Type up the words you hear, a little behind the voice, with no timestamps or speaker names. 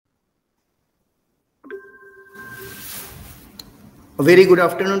A very good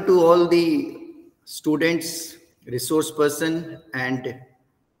afternoon to all the students, resource person, and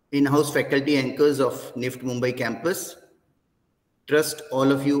in-house faculty anchors of NIFT Mumbai campus. Trust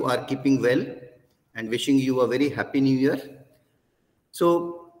all of you are keeping well and wishing you a very happy new year.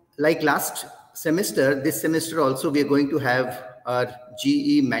 So, like last semester, this semester also we are going to have our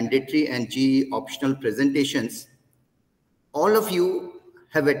GE mandatory and GE optional presentations. All of you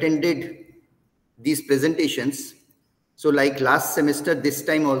have attended these presentations. So like last semester, this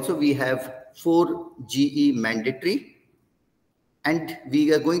time also we have 4 GE mandatory and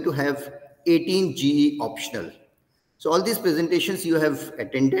we are going to have 18 GE optional. So all these presentations you have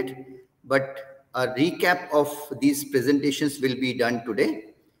attended, but a recap of these presentations will be done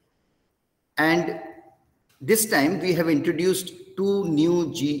today. And this time we have introduced 2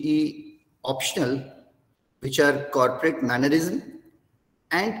 new GE optional, which are corporate mannerism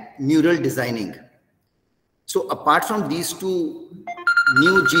and mural designing. So apart from these 2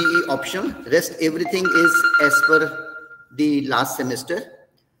 new GE optional, rest everything is as per the last semester.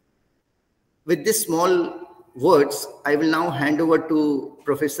 With these small words, I will now hand over to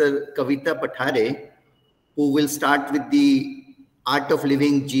Professor Kavita Pathare, who will start with the Art of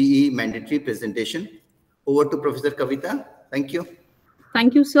Living GE mandatory presentation. Over to Professor Kavita. Thank you.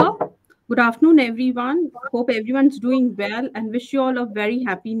 Thank you, sir. Good afternoon, everyone. Hope everyone's doing well and wish you all a very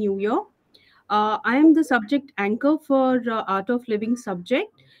happy new year. I am the subject anchor for Art of Living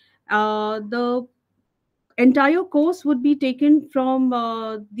subject. The entire course would be taken from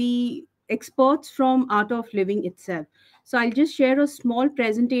the experts from Art of Living itself. So I'll just share a small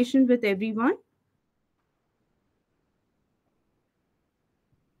presentation with everyone.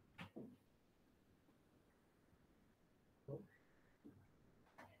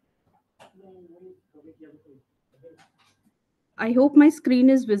 I hope my screen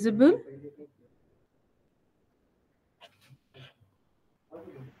is visible.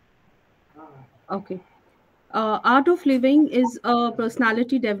 Okay. Art of Living is a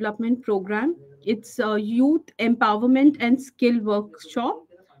personality development program. It's a youth empowerment and skill workshop,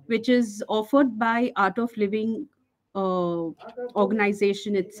 which is offered by Art of Living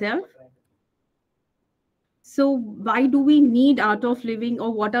organization itself. So, why do we need Art of Living,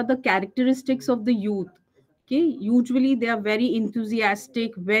 or what are the characteristics of the youth? Okay, usually they are very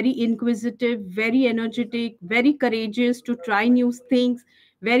enthusiastic, very inquisitive, very energetic, very courageous to try new things,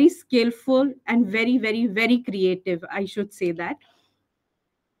 very skillful, and very, very, very creative. I should say that.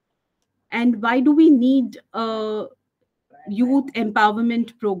 And why do we need a youth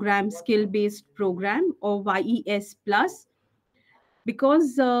empowerment program, skill based program, or YES plus?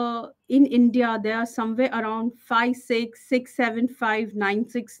 Because in India there are somewhere around 56675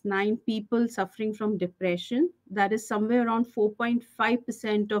 969 people suffering from depression. That is somewhere around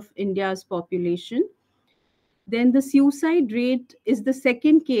 4.5% of India's population. Then the suicide rate is the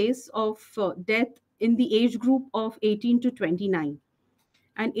second case of death in the age group of 18 to 29.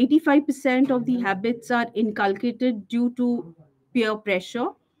 And 85% of the habits are inculcated due to peer pressure.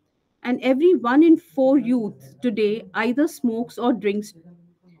 And every 1 in 4 youth today either smokes or drinks.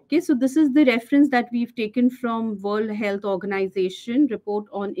 Okay, so this is the reference that we've taken from World Health Organization report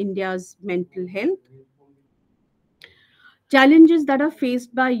on India's mental health. Challenges that are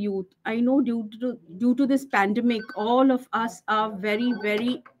faced by youth. I know due to this pandemic, all of us are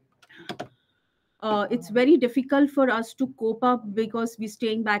very it's very difficult for us to cope up because we're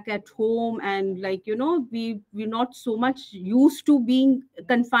staying back at home, and we're not so much used to being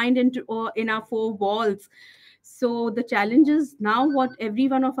confined into in our 4 walls. So the challenges now what every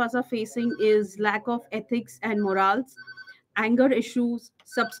one of us are facing is lack of ethics and morals, anger issues,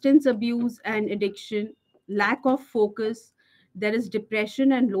 substance abuse and addiction, lack of focus. There is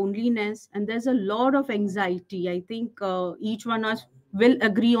depression and loneliness, and there's a lot of anxiety. I think each one of us will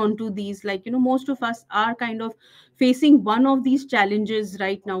agree on to these. Most of us are kind of facing one of these challenges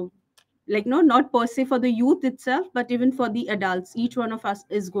right now. No, not per se for the youth itself, but even for the adults. Each one of us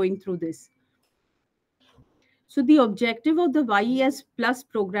is going through this. So the objective of the YES Plus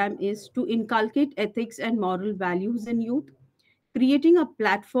program is to inculcate ethics and moral values in youth, creating a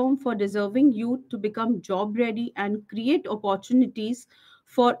platform for deserving youth to become job ready and create opportunities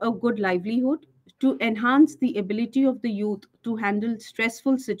for a good livelihood, to enhance the ability of the youth to handle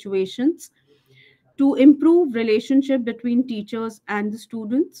stressful situations, to improve relationship between teachers and the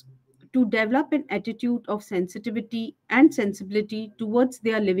students, to develop an attitude of sensitivity and sensibility towards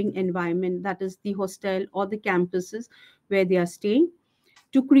their living environment, that is the hostel or the campuses where they are staying,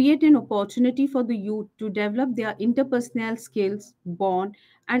 to create an opportunity for the youth to develop their interpersonal skills, bond,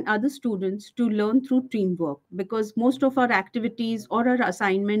 and other students to learn through teamwork, because most of our activities or our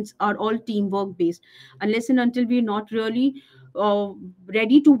assignments are all teamwork based. Unless and until we're not really uh,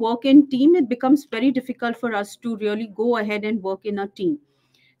 ready to work in team, it becomes very difficult for us to really go ahead and work in a team.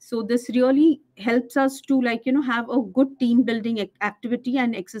 So this really helps us to, like, have a good team building activity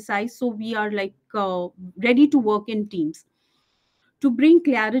and exercise, so we are like ready to work in teams, to bring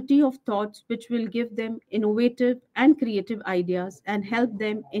clarity of thoughts which will give them innovative and creative ideas and help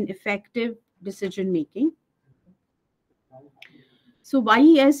them in effective decision making. So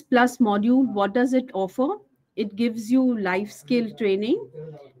YES Plus module, what does it offer? It gives you life skill training,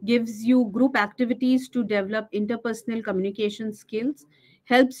 gives you group activities to develop interpersonal communication skills,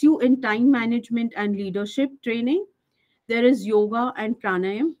 helps you in time management and leadership training. There is yoga and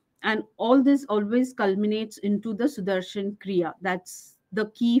pranayam, and all this always culminates into the Sudarshan Kriya. That's the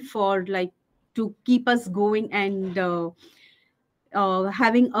key for, like, to keep us going and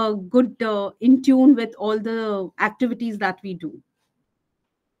having a good in tune with all the activities that we do.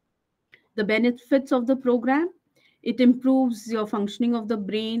 The benefits of the program: it improves your functioning of the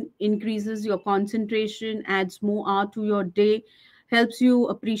brain, increases your concentration, adds more hour to your day, helps you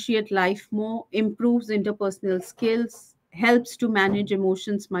appreciate life more, improves interpersonal skills, helps to manage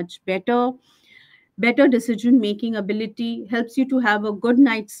emotions much better, better decision making ability, helps you to have a good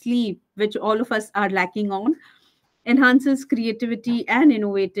night's sleep, which all of us are lacking on, enhances creativity and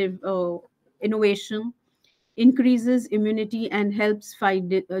innovation, increases immunity and helps fight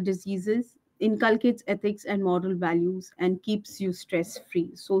diseases, inculcates ethics and moral values, and keeps you stress free.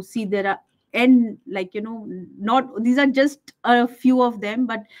 So see, there are, and, like, not, these are just a few of them,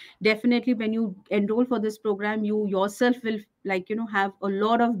 but definitely when you enroll for this program, you yourself will, like, have a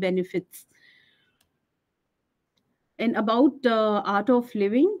lot of benefits. And about Art of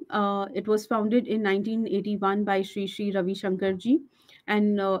Living, it was founded in 1981 by Sri Ravi Shankar ji.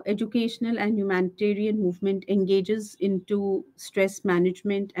 An educational and humanitarian movement engages into stress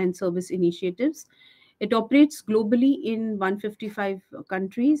management and service initiatives. It operates globally in 155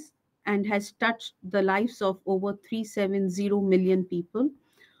 countries and has touched the lives of over 370 million people.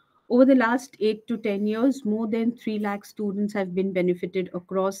 Over the last 8 to 10 years, more than 3 lakh students have been benefited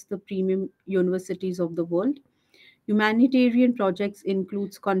across the premium universities of the world. Humanitarian projects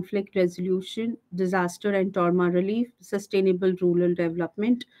includes conflict resolution, disaster and trauma relief, sustainable rural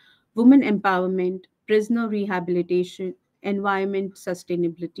development, women empowerment, prisoner rehabilitation, environment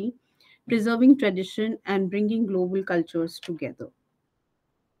sustainability, preserving tradition and bringing global cultures together.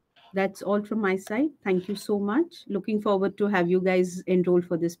 That's all from my side. Thank you so much. Looking forward to have you guys enroll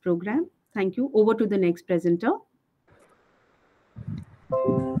for this program. Thank you. Over to the next presenter.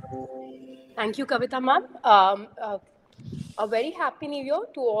 Thank you, Kavita ma'am. A very happy new year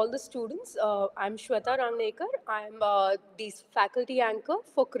to all the students. I'm Shweta Rangnekar. I'm the faculty anchor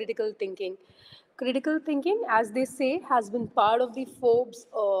for critical thinking. Critical thinking, as they say, has been part of the Forbes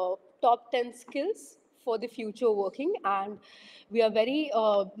top 10 skills for the future working, and we are very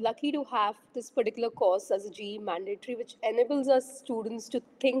lucky to have this particular course as a GE mandatory, which enables us students to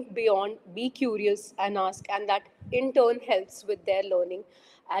think beyond, be curious, and ask, and that in turn helps with their learning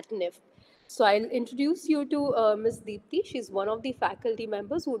at NIFT. So I'll introduce you to Ms. Deepthi. She's one of the faculty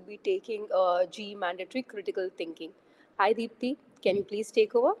members who would be taking GE mandatory critical thinking. Hi Deepthi, can you please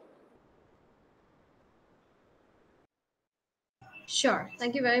take over? Sure.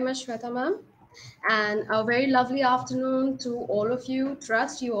 Thank you very much, Shweta ma'am. And a very lovely afternoon to all of you.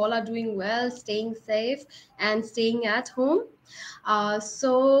 Trust you all are doing well, staying safe, and staying at home.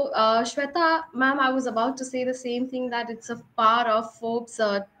 Shweta ma'am, I was about to say the same thing, that it's a part of Forbes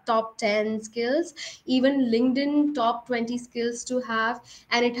top 10 skills, even LinkedIn top 20 skills to have.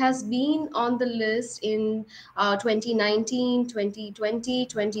 And it has been on the list in 2019, 2020,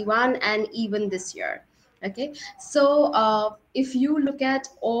 21, and even this year. Okay, so if you look at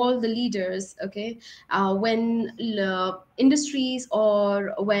all the leaders, okay, when industries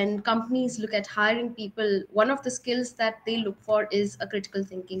or when companies look at hiring people, one of the skills that they look for is a critical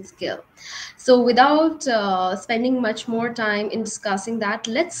thinking skill. So without spending much more time in discussing that,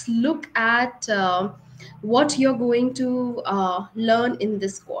 let's look at what you're going to learn in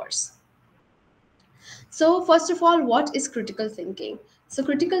this course. So, first of all, what is critical thinking? So,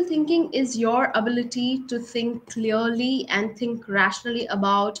 critical thinking is your ability to think clearly and think rationally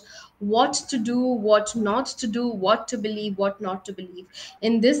about what to do, what not to do, what to believe, what not to believe.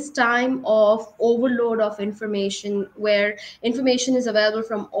 In this time of overload of information, where information is available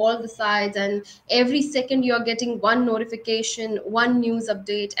from all the sides, and every second you're getting one notification, one news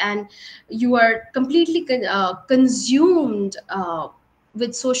update, and you are completely consumed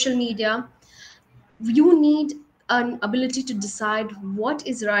with social media, you need an ability to decide what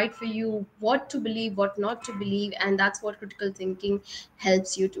is right for you, what to believe, what not to believe, and that's what critical thinking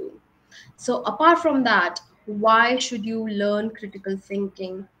helps you do. So apart from that, why should you learn critical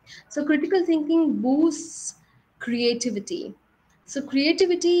thinking? So critical thinking boosts creativity. So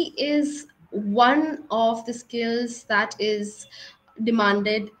creativity is one of the skills that is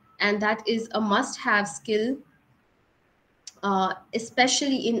demanded, and that is a must have skill,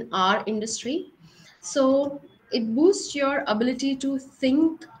 especially in our industry. So it boosts your ability to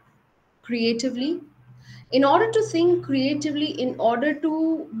think creatively. In order to think creatively, in order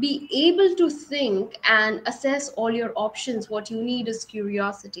to be able to think and assess all your options, what you need is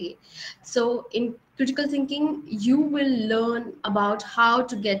curiosity. So in critical thinking, you will learn about how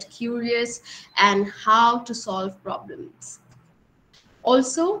to get curious and how to solve problems.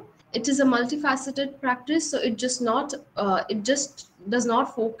 Also, it is a multifaceted practice, so it just does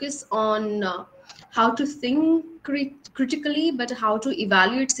not focus on how to think critically, but how to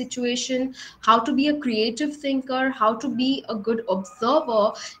evaluate situation, how to be a creative thinker, how to be a good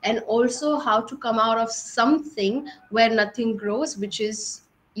observer, and also how to come out of something where nothing grows, which is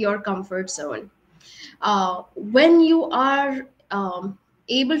your comfort zone. When you are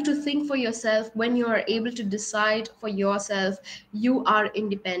able to think for yourself, when you are able to decide for yourself, you are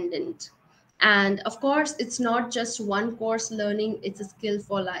independent. And of course, it's not just one course learning, it's a skill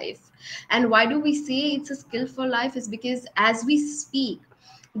for life. And why do we say it's a skill for life is because as we speak,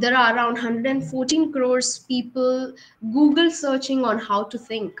 there are around 114 crores people Google searching on how to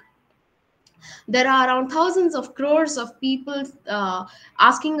think. There are around thousands of crores of people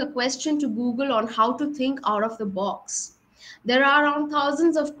asking a question to Google on how to think out of the box. There are around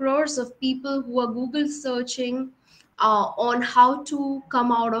thousands of crores of people who are Google searching on how to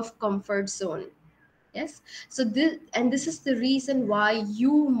come out of comfort zone. Yes. So this is the reason why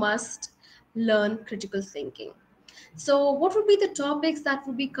you must learn critical thinking. So, what would be the topics that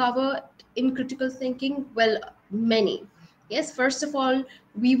would be covered in critical thinking? Well, many. Yes, first of all,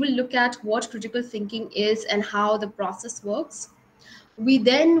 we will look at what critical thinking is and how the process works. We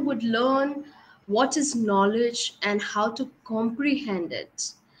then would learn what is knowledge and how to comprehend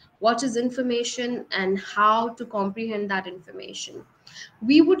it. What is information and how to comprehend that information.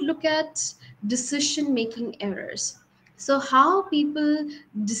 We would look at decision making errors. So, how people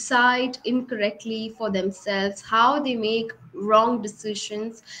decide incorrectly for themselves, how they make wrong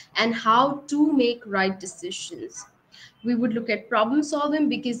decisions, and how to make right decisions. We would look at problem solving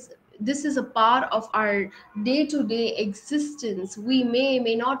because this is a part of our day to day existence. We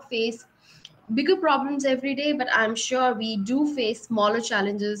may not face bigger problems every day, but I'm sure we do face smaller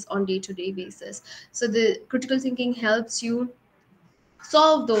challenges on day to day basis. So the critical thinking helps you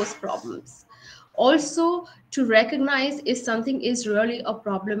solve those problems. Also, to recognize if something is really a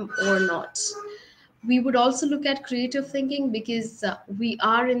problem or not. We would also look at creative thinking because we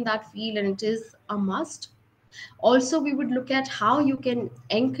are in that field and it is a must. Also, we would look at how you can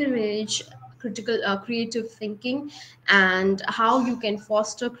encourage creative thinking and how you can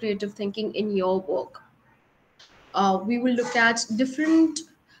foster creative thinking in your work. We will look at different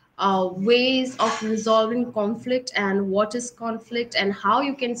ways of resolving conflict and what is conflict and how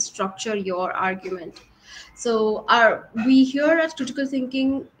you can structure your argument. So, our we here at Critical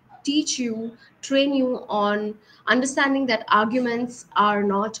Thinking teach you, train you on understanding that arguments are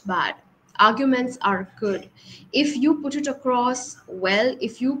not bad. Arguments are good. If you put it across well,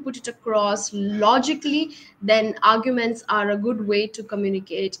 if you put it across logically, then arguments are a good way to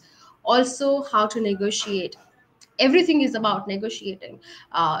communicate. Also, how to negotiate. Everything is about negotiating,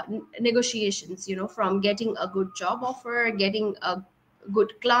 negotiations, from getting a good job offer, getting a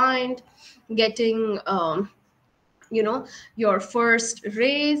good client, getting your first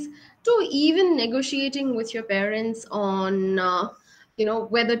raise, to even negotiating with your parents on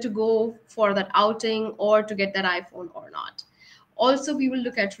whether to go for that outing or to get that iPhone or not. Also, we will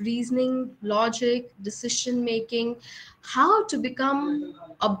look at reasoning, logic, decision making, how to become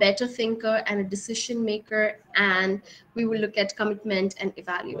a better thinker and a decision maker, and we will look at commitment and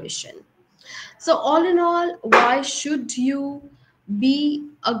evaluation. So, all in all, why should you be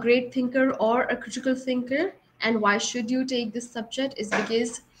a great thinker or a critical thinker? And why should you take this subject? Is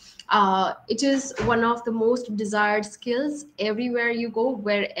because it is one of the most desired skills everywhere you go,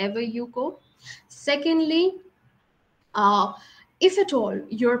 wherever you go. Secondly, uh, if at all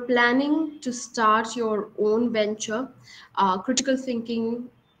you're planning to start your own venture, critical thinking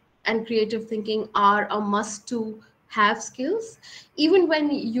and creative thinking are a must to have skills. Even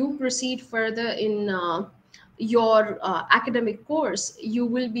when you proceed further in your academic course, you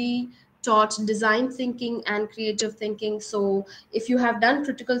will be taught design thinking and creative thinking. So if you have done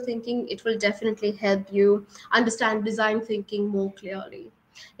critical thinking, it will definitely help you understand design thinking more clearly.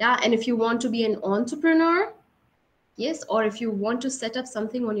 Yeah, and if you want to be an entrepreneur, yes, or if you want to set up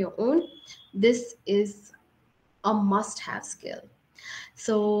something on your own, this is a must have skill.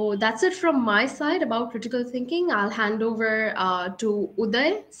 So that's it from my side about critical thinking. I'll hand over to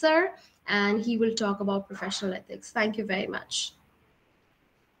Uday, sir, and he will talk about professional ethics. Thank you very much.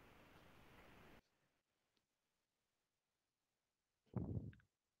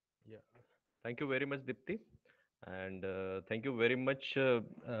 Yeah, thank you very much, Dipti, and thank you very much,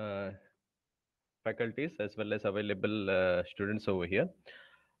 faculties as well as available students over here.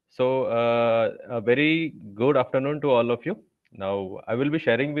 So, a very good afternoon to all of you. Now, I will be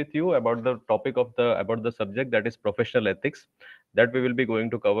sharing with you about the topic of the about the subject, that is professional ethics, that we will be going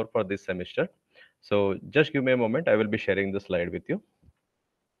to cover for this semester. So, just give me a moment. I will be sharing the slide with you.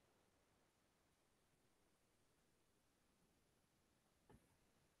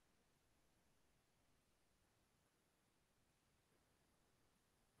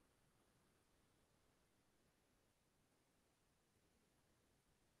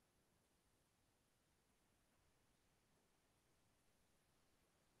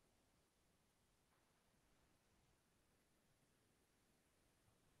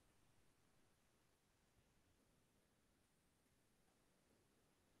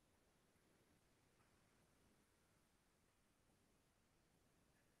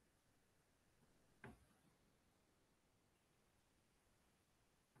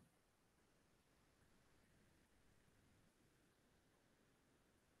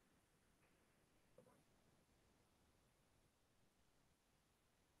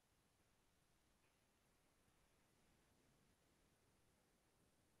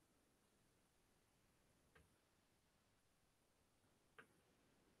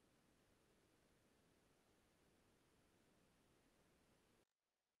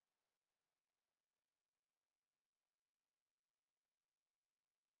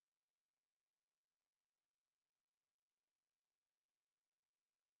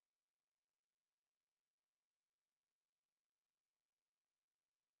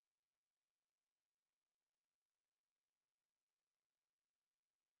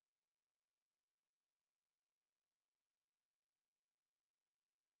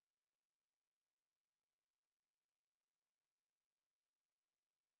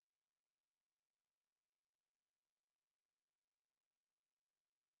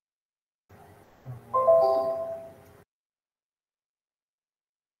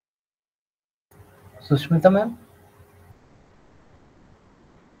 Sushmita ma'am,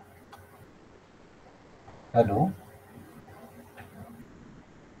 hello.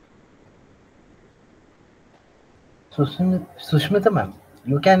 Sushmita ma'am,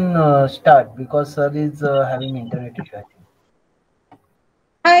 you can start because sir is having internet issue, I think.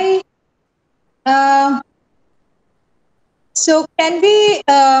 Hi. Uh, so can we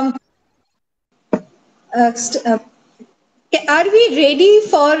st- are we ready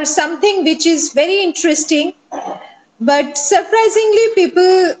for something which is very interesting, but surprisingly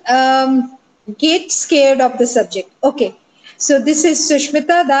people get scared of the subject? Okay. So this is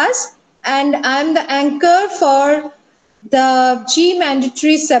Sushmita Das, and I'm the anchor for the G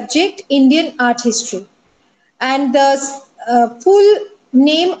mandatory subject Indian art history. And the full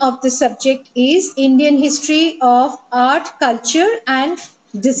name of the subject is Indian History of Art, Culture and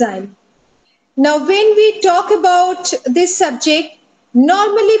Design. Now, when we talk about this subject,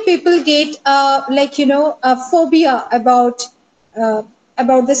 normally people get a phobia uh,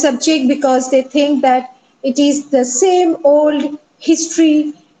 about the subject because they think that it is the same old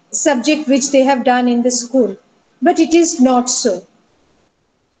history subject which they have done in the school, but it is not so.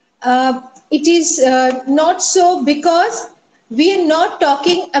 It is not so because we are not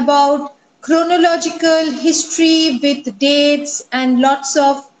talking about chronological history with dates and lots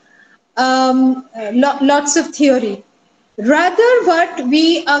of theory. Rather, what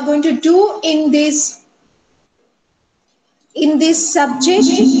we are going to do in this subject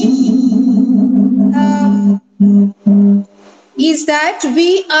um, is that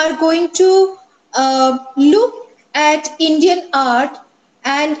we are going to look at Indian art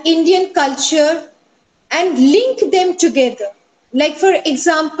and Indian culture and link them together. Like, for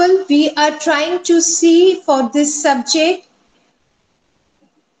example, we are trying to see for this subject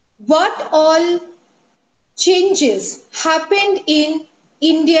what all changes happened in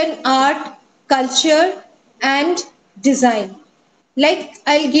Indian art, culture, and design. Like,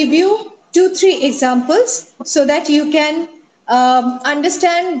 I'll give you two, three examples so that you can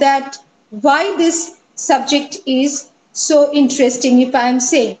understand that why this subject is so interesting, if I'm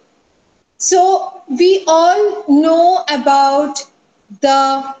saying. So we all know about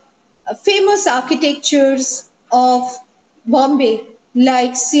the famous architectures of Bombay,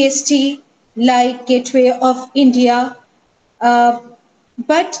 like CST, like Gateway of India. Uh,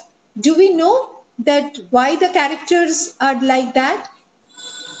 but do we know that why the characters are like that?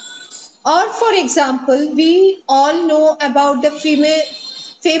 Or for example, we all know about the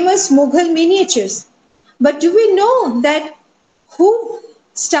famous Mughal miniatures. But do we know that who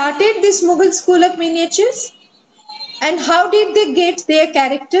started this Mughal school of miniatures? And how did they get their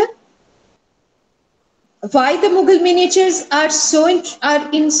character? Why the Mughal miniatures are are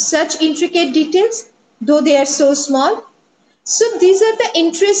in such intricate details, though they are so small? So these are the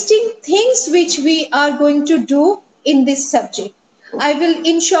interesting things which we are going to do in this subject. I will,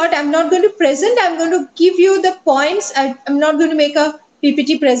 in short, I'm not going to present, I'm going to give you the points. I'm not going to make a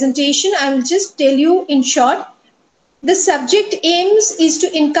PPT presentation. I will just tell you in short. The subject aims is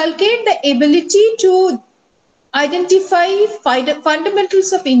to inculcate the ability to identify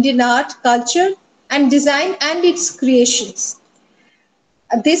fundamentals of Indian art, culture, and design and its creations.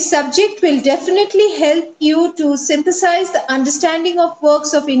 This subject will definitely help you to synthesize the understanding of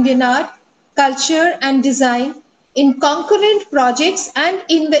works of Indian art, culture, and design in concurrent projects and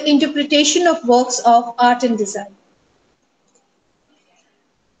in the interpretation of works of art and design.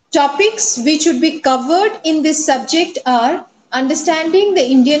 Topics which would be covered in this subject are understanding the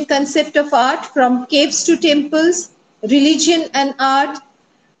Indian concept of art from caves to temples, religion and art,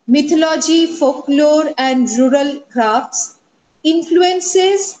 mythology, folklore, and rural crafts,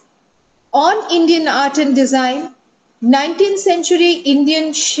 influences on Indian art and design, 19th century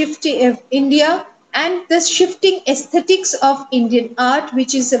India, and the shifting aesthetics of Indian art,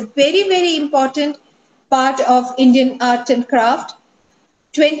 which is a very, very important part of Indian art and craft,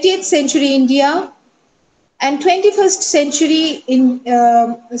 20th century India, and 21st century in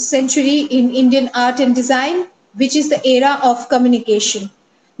Indian art and design, which is the era of communication,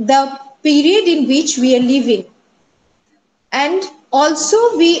 the period in which we are living. And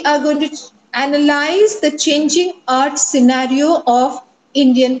also we are going to analyze the changing art scenario of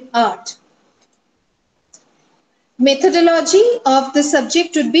Indian art. Methodology of the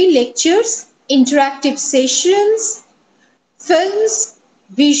subject would be lectures, interactive sessions, films,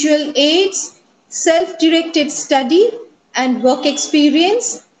 visual aids, self-directed study, and work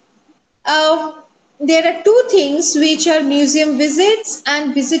experience. There are two things which are museum visits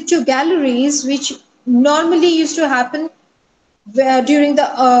and visit to galleries, which normally used to happen during the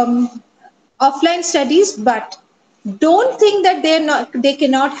offline studies, but don't think that they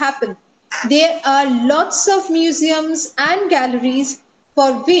cannot happen. There are lots of museums and galleries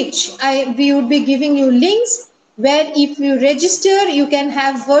for which we would be giving you links where if you register, you can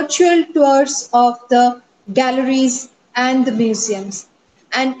have virtual tours of the galleries and the museums.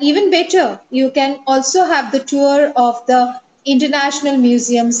 And even better, you can also have the tour of the international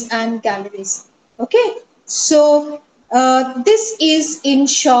museums and galleries. Okay, so this is in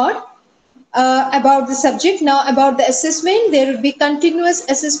short about the subject. Now about the assessment, there would be continuous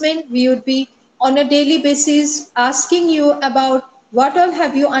assessment. We would be on a daily basis asking you about what all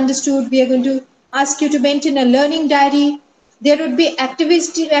have you understood. We are going to ask you to maintain a learning diary. There would be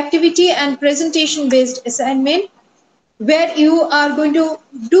activity and presentation based assignment where you are going to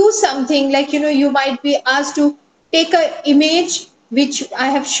do something like, you might be asked to take an image which I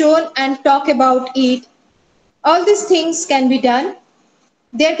have shown and talk about it. All these things can be done.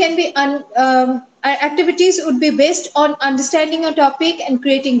 There can be activities would be based on understanding a topic and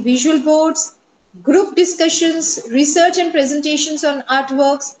creating visual boards, group discussions, research and presentations on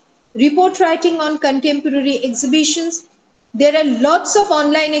artworks, report writing on contemporary exhibitions. There are lots of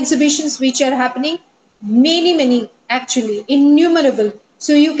online exhibitions which are happening, many actually, innumerable.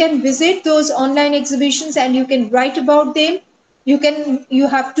 So you can visit those online exhibitions and you can write about them. You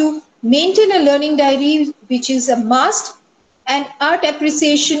have to maintain a learning diary, which is a must, and art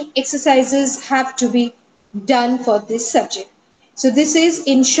appreciation exercises have to be done for this subject. So this is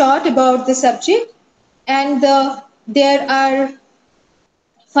in short about the subject, and there are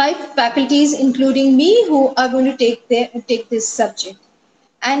 5 faculties including me who are going to take this subject.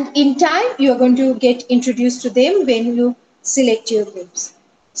 And in time, you are going to get introduced to them when you select your groups.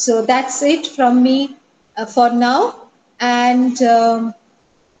 So that's it from me for now. And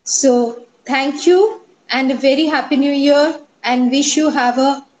so thank you and a very happy new year, and wish you have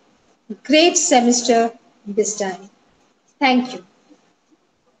a great semester this time. Thank you.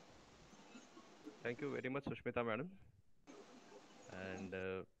 Thank you very much, Sushmita madam. And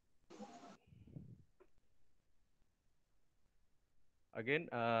again,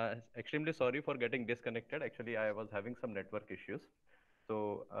 extremely sorry for getting disconnected. Actually, I was having some network issues.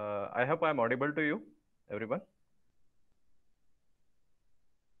 So I hope I'm audible to you, everyone.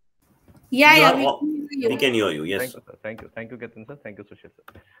 Yeah, we can hear you. Yes. Thank you, Ketan sir. Thank you, Sushil sir.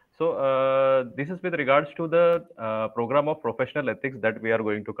 So this is with regards to the program of professional ethics that we are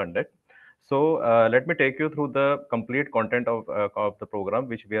going to conduct. So let me take you through the complete content of the program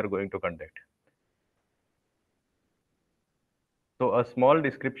which we are going to conduct. So a small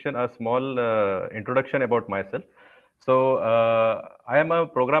description, a small introduction about myself. So I am a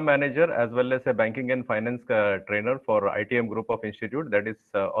program manager as well as a banking and finance trainer for ITM Group of Institute that is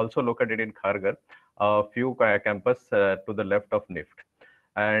also located in Kharghar, a few campus to the left of NIFT.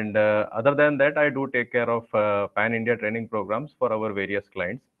 And other than that, I do take care of Pan India training programs for our various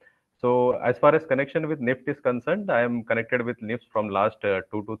clients. So as far as connection with NIFT is concerned, I am connected with NIFT from last 2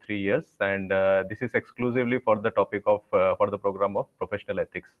 to 3 years, and this is exclusively for the topic of for the program of professional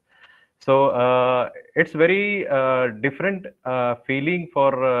ethics. So it's very different feeling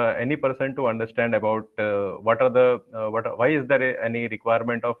for any person to understand about what are the why is there any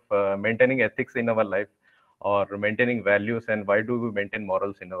requirement of maintaining ethics in our life or maintaining values, and why do we maintain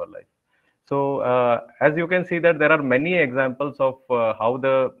morals in our life. So as you can see that there are many examples of how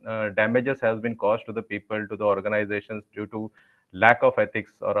the damages has been caused to the people, to the organizations due to lack of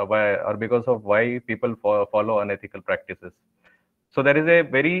ethics, or because of why people follow unethical practices. So there is a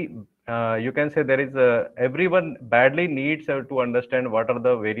very you can say there is a, everyone badly needs to understand what are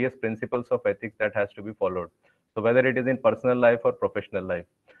the various principles of ethics that has to be followed. So whether it is in personal life or professional life,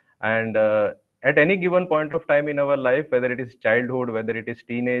 and at any given point of time in our life, whether it is childhood, whether it is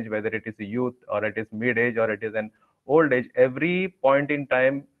teenage, whether it is youth, or it is mid age, or it is an old age, every point in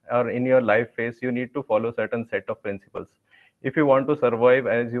time or in your life phase, you need to follow certain set of principles if you want to survive,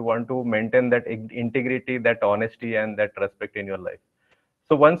 as you want to maintain that integrity, that honesty, and that respect in your life.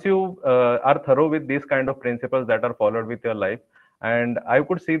 So once you are thorough with these kind of principles that are followed with your life, and I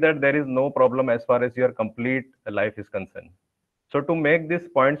could see that there is no problem as far as your complete life is concerned. So to make these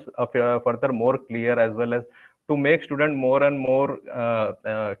points further more clear, as well as to make student more and more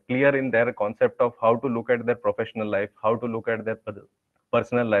clear in their concept of how to look at their professional life, how to look at their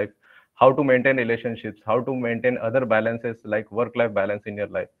personal life, how to maintain relationships, how to maintain other balances like work-life balance in your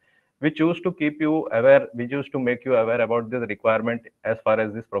life. We choose to keep you aware, we choose to make you aware about this requirement as far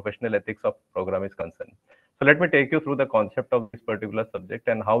as this professional ethics of program is concerned. So let me take you through the concept of this particular subject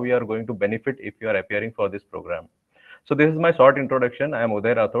and how we are going to benefit if you are appearing for this program. So this is my short introduction. I am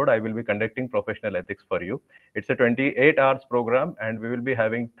Uday Rathod. I will be conducting professional ethics for you. It's a 28 hours program, and we will be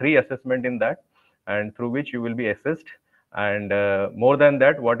having 3 assessment in that, and through which you will be assessed. And more than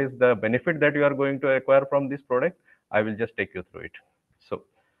that, what is the benefit that you are going to acquire from this product? I will just take you through it. So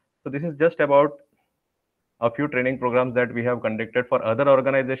this is just about a few training programs that we have conducted for other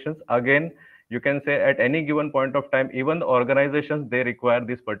organizations. Again, you can say at any given point of time, even the organizations, they require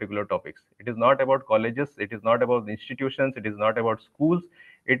these particular topics. It is not about colleges, it is not about institutions, it is not about schools.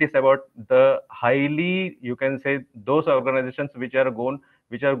 It is about the highly, you can say, those organizations which are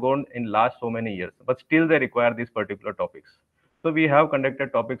gone in last so many years, but still they require these particular topics. So we have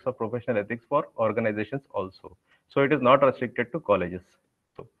conducted topics of professional ethics for organizations also. So it is not restricted to colleges.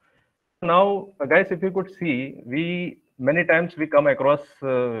 So now, guys, if you could see, we many times we come across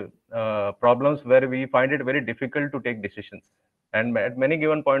problems where we find it very difficult to take decisions, and at many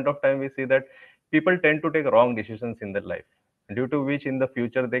given point of time we see that people tend to take wrong decisions in their life, due to which in the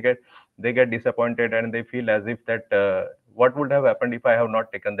future they get disappointed, and they feel as if that what would have happened if I have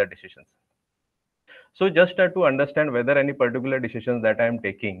not taken the decisions. So just to understand whether any particular decisions that I am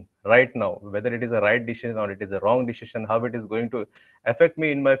taking right now, whether it is a right decision or it is a wrong decision, how it is going to affect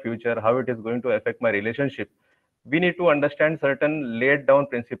me in my future, how it is going to affect my relationship, we need to understand certain laid down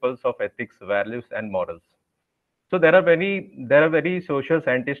principles of ethics, values, and morals. So there are very social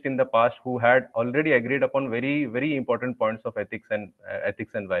scientists in the past who had already agreed upon very important points of ethics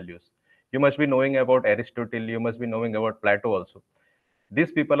and values. You must be knowing about Aristotle. You must be knowing about Plato also.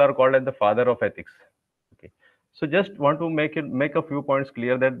 These people are called as the father of ethics. Okay. So just want to make a few points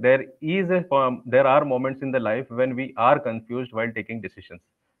clear that there are moments in the life when we are confused while taking decisions,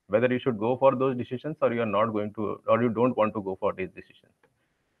 whether you should go for those decisions or you are not going to, or you don't want to go for these decisions.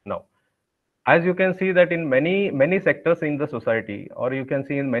 Now, as you can see that in many sectors in the society, or you can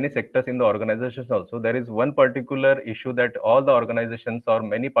see in many sectors in the organizations also, there is one particular issue that all the organizations or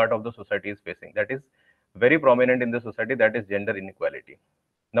many part of the society is facing, that is very prominent in the society, that is gender inequality.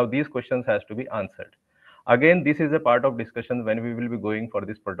 Now these questions has to be answered. Again, this is a part of discussion when we will be going for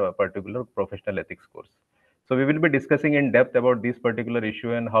this particular professional ethics course. So we will be discussing in depth about this particular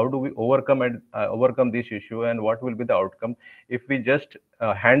issue and how do we overcome this issue, and what will be the outcome if we just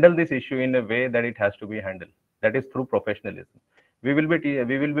handle this issue in a way that it has to be handled. That is through professionalism. We will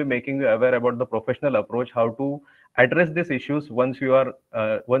be making you aware about the professional approach, how to address these issues once you are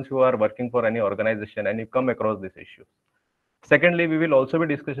working for any organization and you come across these issues. Secondly, we will also be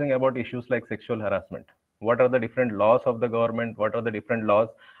discussing about issues like sexual harassment. What are the different laws of the government? What are the different laws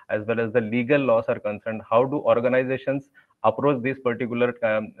as well as the legal laws are concerned, how do organizations approach these particular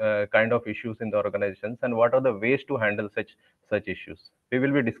kind of issues in the organizations, and what are the ways to handle such issues. We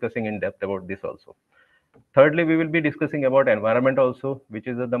will be discussing in depth about this also. Thirdly, we will be discussing about environment also, which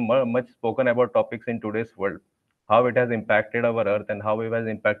is the much spoken about topics in today's world, how it has impacted our earth and how it has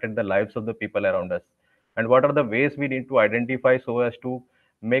impacted the lives of the people around us, and what are the ways we need to identify so as to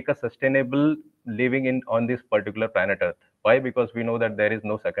make a sustainable living in on this particular planet earth. Why? Because we know that there is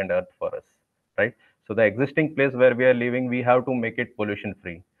no second earth for us, right? So the existing place where we are living, we have to make it pollution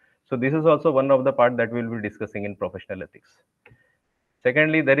free. So this is also one of the part that we will be discussing in professional ethics.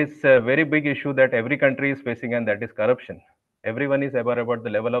 Secondly, there is a very big issue that every country is facing, and that is corruption. Everyone is aware about the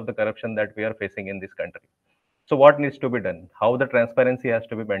level of the corruption that we are facing in this country. So what needs to be done? How the transparency has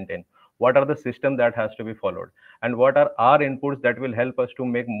to be maintained? What are the systems that has to be followed? And what are our inputs that will help us to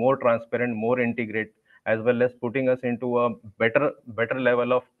make more transparent, more integrate, as well as putting us into a better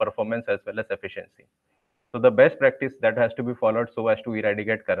level of performance as well as efficiency? So the best practice that has to be followed so as to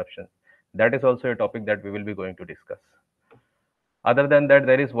eradicate corruption. That is also a topic that we will be going to discuss. Other than that,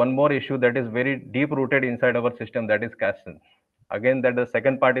 there is one more issue that is very deep rooted inside our system, that is caste. Again, that the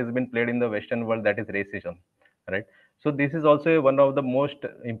second part has been played in the Western world, that is racism, right? So this is also one of the most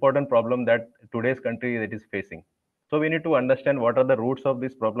important problem that today's country that is facing. So we need to understand what are the roots of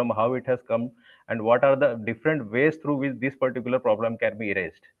this problem, how it has come, and what are the different ways through which this particular problem can be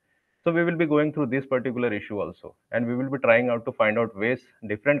erased. So we will be going through this particular issue also, and we will be trying out to find out ways,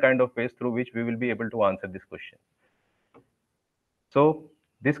 different kind of ways through which we will be able to answer this question. So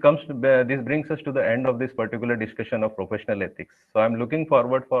this brings us to the end of this particular discussion of professional ethics. So I'm looking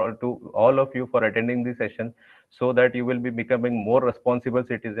forward to all of you for attending this session, so that you will be becoming more responsible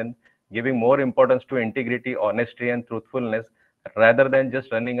citizen, giving more importance to integrity, honesty, and truthfulness, rather than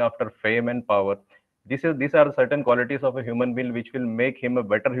just running after fame and power. These are certain qualities of a human being which will make him a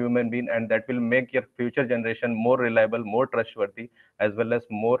better human being, and that will make your future generation more reliable, more trustworthy, as well as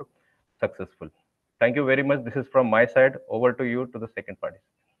more successful. Thank you very much. This is from my side. Over to you to the second party.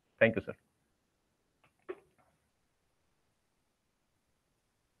 Thank you, sir.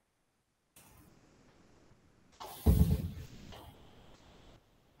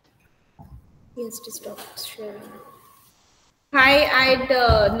 Yes, to stop sharing. Hi, I'd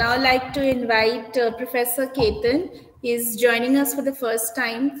now like to invite Professor Ketan. He's joining us for the first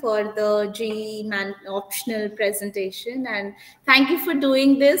time for the GE optional presentation, and thank you for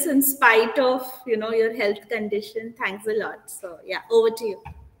doing this in spite of your health condition. Thanks a lot. So yeah, over to you.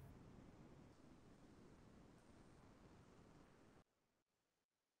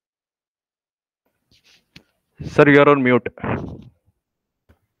 Sir, you're on mute.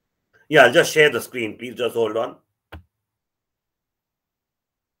 Yeah, I'll just share the screen. Please just hold on.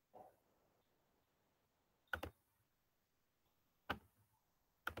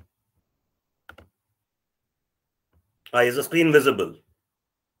 Is the screen visible?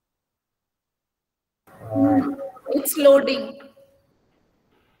 It's loading.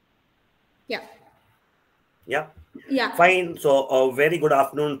 Yeah. Yeah. Yeah. Fine. So a very good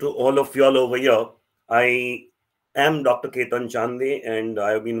afternoon to all of you all over here. I am Dr. Ketan Chande, and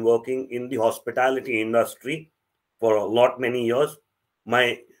I have been working in the hospitality industry for many years.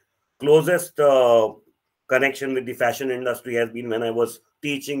 My closest connection with the fashion industry has been when I was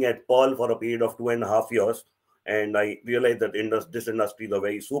teaching at Pearl for a period of 2.5 years, and I realized that this industry is a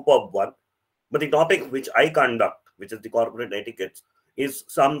very superb one. But the topic which I conduct, which is the corporate etiquette, is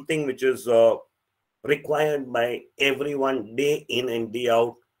something which is required by everyone day in and day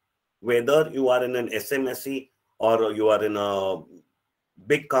out, whether you are in an SMSE or you are in a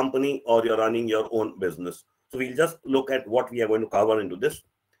big company or you're running your own business. So we'll just look at what we are going to cover into this.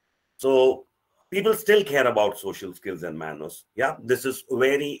 So people still care about social skills and manners. Yeah, this is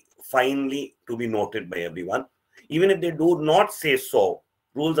very finely to be noted by everyone. Even if they do not say so,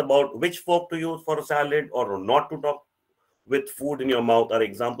 rules about which fork to use for a salad or not to talk with food in your mouth are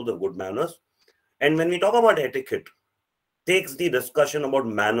examples of good manners. And when we talk about etiquette, takes the discussion about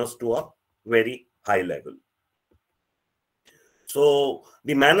manners to a very high level. So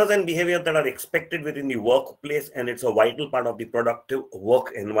the manners and behavior that are expected within the workplace, and it's a vital part of the productive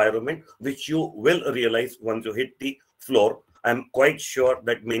work environment, which you will realize once you hit the floor. I'm quite sure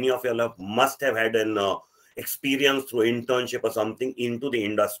that many of you must have had an experience through internship or something into the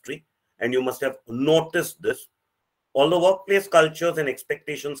industry, and you must have noticed this. Although workplace cultures and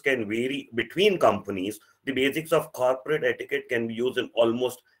expectations can vary between companies, the basics of corporate etiquette can be used in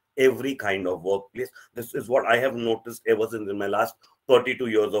almost every kind of workplace. This is what I have noticed ever since in my last 32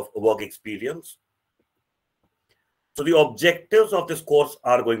 years of work experience. So the objectives of this course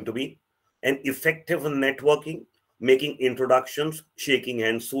are going to be an effective networking, making introductions, shaking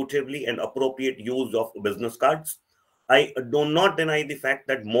hands suitably, and appropriate use of business cards. I do not deny the fact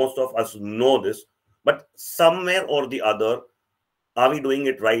that most of us know this, but somewhere or the other, are we doing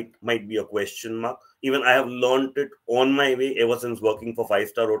it right might be a question mark. Even I have learned it on my way ever since working for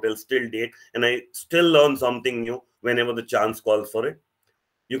five-star hotels till date, and I still learn something new whenever the chance calls for it.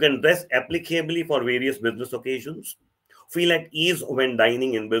 You can dress applicably for various business occasions, feel at ease when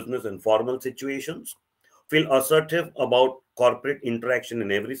dining in business and formal situations, feel assertive about corporate interaction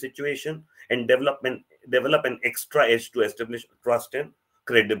in every situation, and develop an extra edge to establish trust and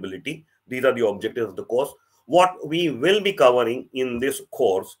credibility. These are the objectives of the course. What we will be covering in this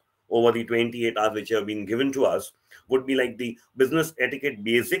course over the 28 hours which have been given to us would be like the business etiquette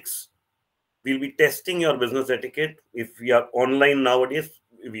basics. We'll be testing your business etiquette. If we are online nowadays,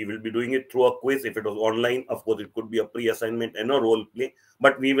 we will be doing it through a quiz. If it was online, of course, it could be a pre-assignment and a role play.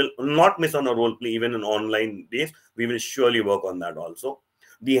 But we will not miss on a role play even in online days. We will surely work on that also.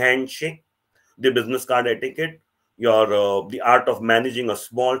 The handshake, the business card etiquette, your the art of managing a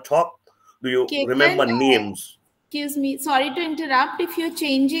small talk. Do you remember names? Excuse me, sorry to interrupt. If you're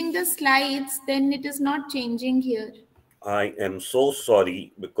changing the slides, then it is not changing here. I am so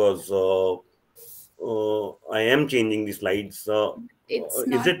sorry because I am changing the slides. It's Is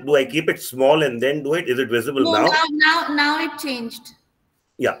not. it? Do I keep it small and then do it? Is it visible No, now? now it changed.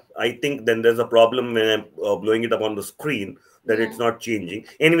 Yeah, I think then there's a problem when I'm blowing it up on the screen that Yeah. it's not changing.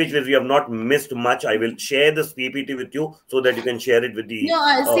 Anyways, we have not missed much. I will share this PPT with you so that you can share it with the.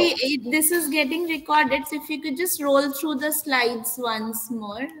 No, this is getting recorded. So if you could just roll through the slides once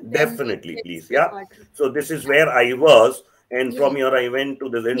more, then Definitely, it's please. Yeah. recorded. So this is where I was, and from Yeah. here I went to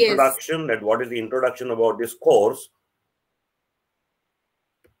this Yes. introduction. That what is the introduction about this course?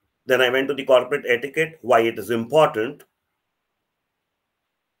 Then I went to the corporate etiquette, why it is important.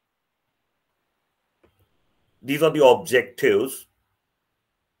 These are the objectives.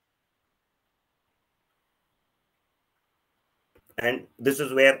 And this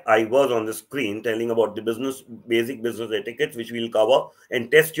is where I was on the screen telling about the basic business etiquette, which we'll cover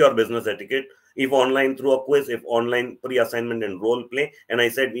and test your business etiquette. If online through a quiz, if online pre-assignment and role play. And I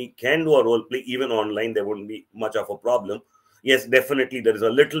said we can do a role play even online. There wouldn't be much of a problem. Yes, definitely there is a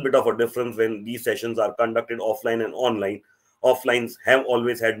little bit of a difference when these sessions are conducted offline and online. Offlines have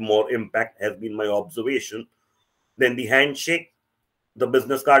always had more impact, has been my observation. Then the handshake, the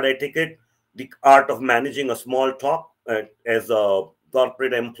business card etiquette, the art of managing a small talk as a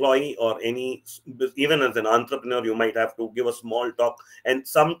corporate employee or any, even as an entrepreneur, you might have to give a small talk. And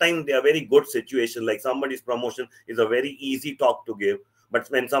sometimes they are very good situations, like somebody's promotion is a very easy talk to give. But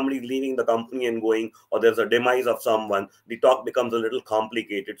when somebody's leaving the company and going, or there's a demise of someone, the talk becomes a little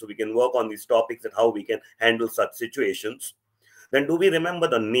complicated. So we can work on these topics and how we can handle such situations. Then do we remember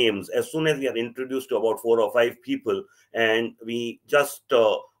the names? As soon as we are introduced to about 4 or 5 people and we just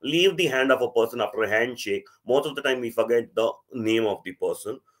leave the hand of a person after a handshake, most of the time we forget the name of the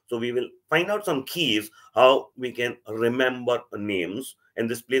person. So we will find out some keys how we can remember names, and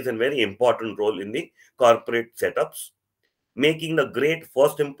this plays a very important role in the corporate setups. Making the great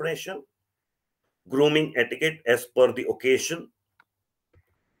first impression, grooming etiquette as per the occasion,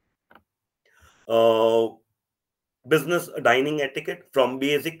 uh, business dining etiquette from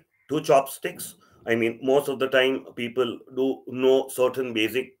basic to chopsticks. I mean, most of the time people do know certain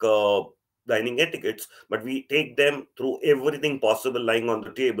basic dining etiquettes, but we take them through everything possible lying on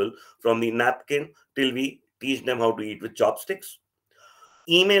the table from the napkin till we teach them how to eat with chopsticks.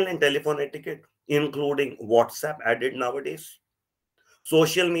 Email and telephone etiquette, including WhatsApp added nowadays.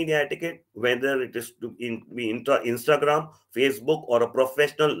 Social media etiquette, whether it is to be Instagram, Facebook, or a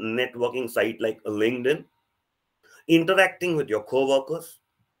professional networking site like LinkedIn. Interacting with your co-workers.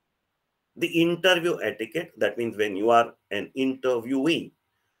 The interview etiquette, that means when you are an interviewee.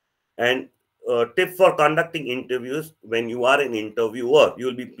 And tip for conducting interviews: when you are an interviewer, you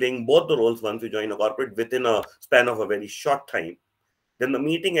will be playing both the roles once you join a corporate within a span of a very short time. Then the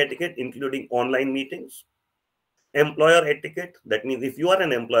meeting etiquette, including online meetings. Employer etiquette, that means if you are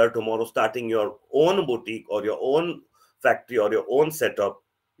an employer tomorrow starting your own boutique or your own factory or your own setup,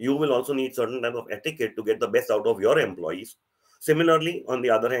 you will also need certain type of etiquette to get the best out of your employees. Similarly, on the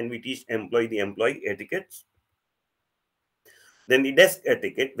other hand, we teach the employee etiquettes. Then the desk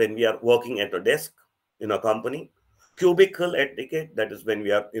etiquette, when we are working at a desk in a company. Cubicle etiquette, that is when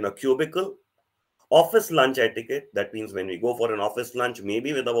we are in a cubicle. Office lunch etiquette, that means when we go for an office lunch,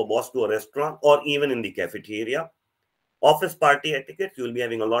 maybe with our boss to a restaurant or even in the cafeteria. Office party etiquette, you will be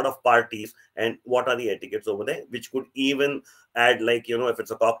having a lot of parties, and what are the etiquettes over there, which could even add, like, if it's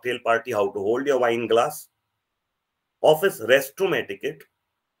a cocktail party, how to hold your wine glass. Office restroom etiquette,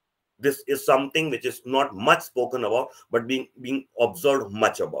 This is something which is not much spoken about, but being observed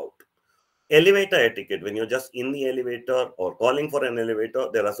much about. Elevator etiquette, when you're just in the elevator or calling for an elevator,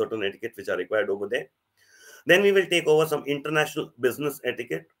 there are certain etiquette which are required over there. Then we will take over some international business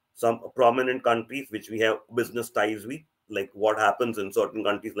etiquette, some prominent countries which we have business ties with, like what happens in certain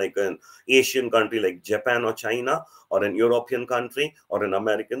countries, like an Asian country like Japan or China, or an European country, or an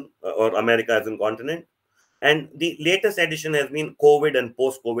American or America as a continent. And the latest edition has been COVID and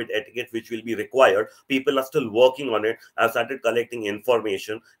post-COVID etiquette, which will be required. People are still working on it. I've started collecting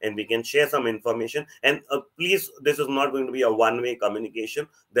information, and we can share some information. And please, this is not going to be a one-way communication.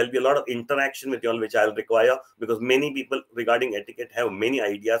 There'll be a lot of interaction with you all, which I'll require, because many people regarding etiquette have many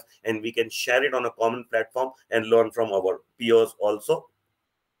ideas, and we can share it on a common platform and learn from our peers also.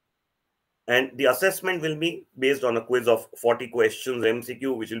 And the assessment will be based on a quiz of 40 questions,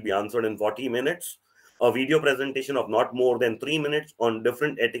 MCQ, which will be answered in 40 minutes. A video presentation of not more than 3 minutes on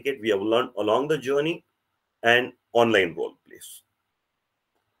different etiquette we have learned along the journey, and online role plays.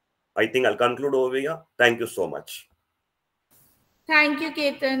 I think I'll conclude over here. Thank you so much. Thank you,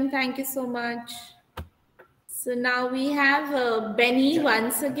 Ketan. Thank you so much. So now we have Benny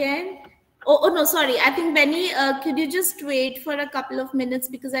once again. Oh, no, sorry. I think Benny, could you just wait for a couple of minutes,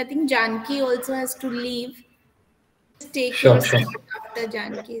 because I think Janki also has to leave. Just take your seat after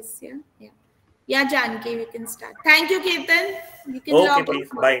Janki's. Yeah, Janki, we can start. Thank you, Ketan. You can log please.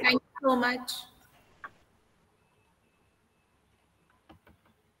 off. Bye. Thank you so much.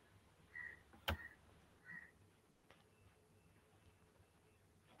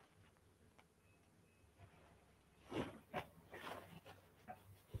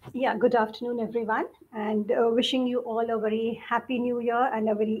 Yeah, good afternoon, everyone, and wishing you all a very happy new year and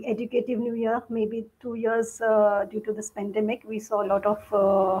a very educative new year. Maybe 2 years due to this pandemic, we saw a lot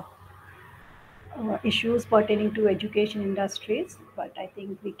of issues pertaining to education industries, but I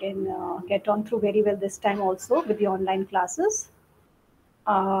think we can get on through very well this time also with the online classes.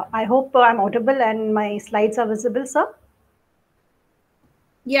 I hope I'm audible and my slides are visible, sir.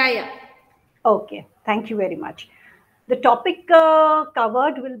 Yeah. Okay, thank you very much. The topic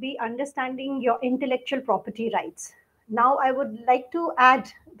covered will be understanding your intellectual property rights. Now, I would like to add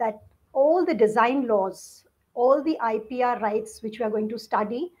that all the design laws, all the IPR rights which we are going to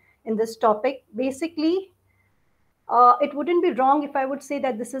study in this topic, basically, it wouldn't be wrong if I would say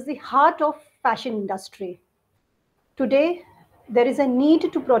that this is the heart of fashion industry. Today, there is a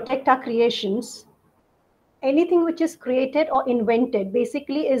need to protect our creations. Anything which is created or invented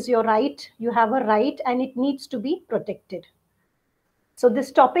basically is your right. You have a right and it needs to be protected. So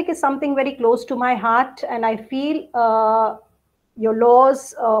this topic is something very close to my heart, and I feel your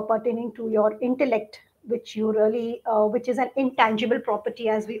laws pertaining to your intellect, which is an intangible property,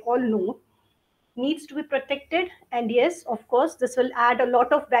 as we all know, needs to be protected. And yes, of course, this will add a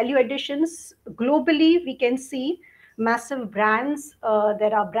lot of value additions. Globally, we can see massive brands.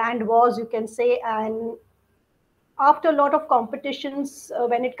 There are brand wars, you can say, and after a lot of competitions,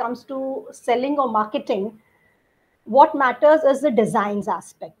 when it comes to selling or marketing, what matters is the designs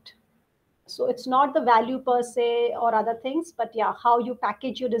aspect. So it's not the value per se or other things, but yeah, how you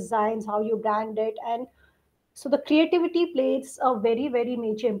package your designs, how you brand it. And so the creativity plays a very, very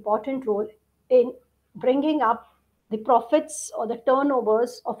major important role in bringing up the profits or the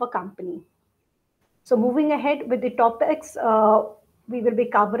turnovers of a company. So moving ahead with the topics we will be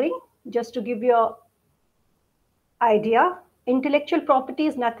covering, just to give you an idea, intellectual property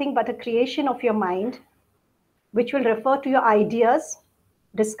is nothing but a creation of your mind, which will refer to your ideas,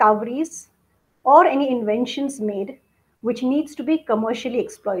 discoveries, or any inventions made, which needs to be commercially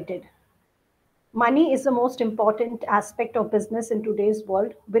exploited. Money is the most important aspect of business in today's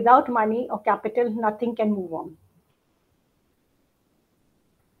world. Without money or capital, nothing can move on.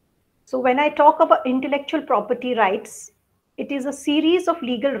 So when I talk about intellectual property rights, it is a series of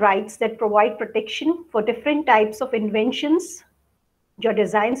legal rights that provide protection for different types of inventions, your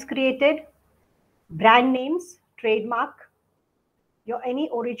designs created, brand names, trademark, your any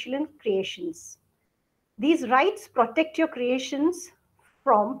original creations. These rights protect your creations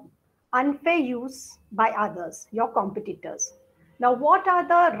from unfair use by others, your competitors. Now, what are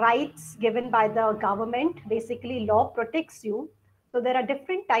the rights given by the government? Basically, law protects you. So there are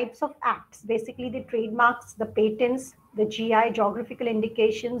different types of acts, basically the trademarks, the patents, the GI, geographical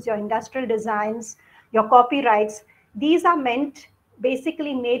indications, your industrial designs, your copyrights. These are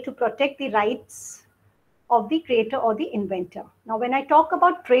basically made to protect the rights of the creator or the inventor. Now, when I talk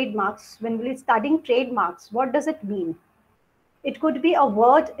about trademarks, when we're studying trademarks, what does it mean? It could be a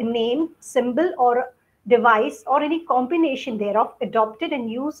word, a name, symbol, or device, or any combination thereof adopted and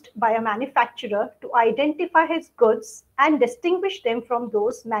used by a manufacturer to identify his goods and distinguish them from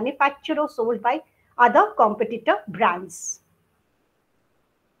those manufactured or sold by other competitor brands.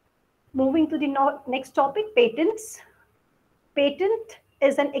 Moving to the next topic, patents. Patent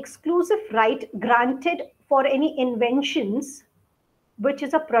is an exclusive right granted for any inventions which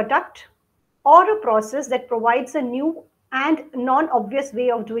is a product or a process that provides a new and non-obvious way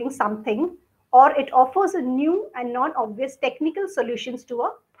of doing something, or it offers a new and non-obvious technical solutions to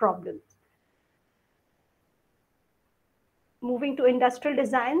a problem. Moving to industrial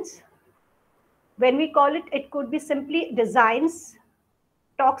designs. When we call it, it could be simply designs,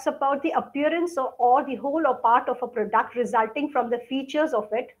 talks about the appearance or the whole or part of a product resulting from the features of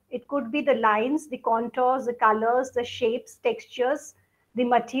it. It could be the lines, the contours, the colors, the shapes, textures, the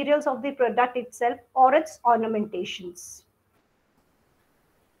materials of the product itself, or its ornamentations.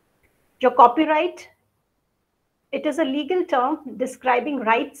 Your copyright, it is a legal term describing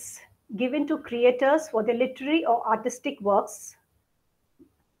rights given to creators for their literary or artistic works.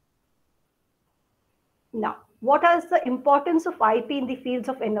 Now, what is the importance of IP in the fields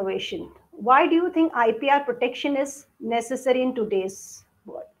of innovation? Why do you think IPR protection is necessary in today's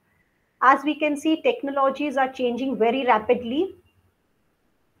world? As we can see, technologies are changing very rapidly.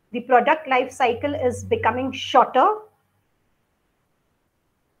 The product life cycle is becoming shorter.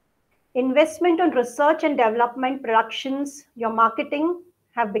 Investment on research and development, productions, your marketing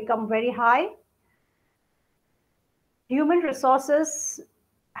have become very high. Human resources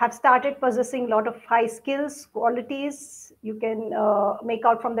have started possessing a lot of high skills, qualities. You can make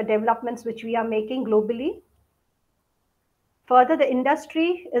out from the developments which we are making globally. Further, the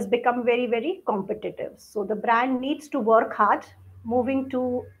industry has become very, very competitive. So the brand needs to work hard. Moving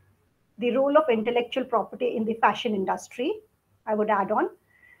to the role of intellectual property in the fashion industry, I would add on.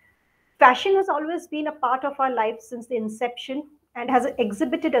 Fashion has always been a part of our life since the inception and has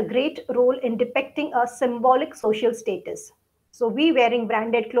exhibited a great role in depicting a symbolic social status. So we wearing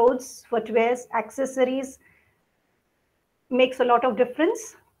branded clothes, footwears, accessories makes a lot of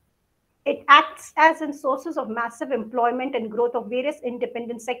difference. It acts as a sources of massive employment and growth of various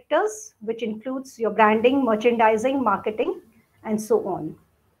independent sectors, which includes your branding, merchandising, marketing, and so on.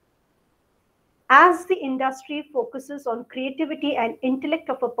 As the industry focuses on creativity and intellect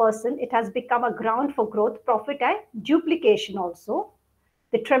of a person, it has become a ground for growth, profit, and duplication also.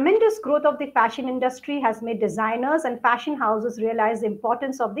 The tremendous growth of the fashion industry has made designers and fashion houses realize the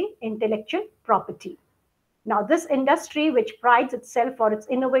importance of the intellectual property. Now, this industry, which prides itself for its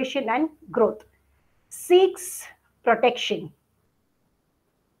innovation and growth, seeks protection.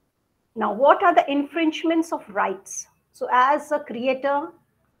 Now, what are the infringements of rights? So, as a creator,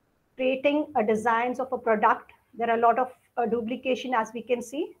 creating a designs of a product, there are a lot of duplication, as we can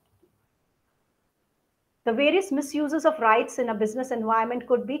see. The various misuses of rights in a business environment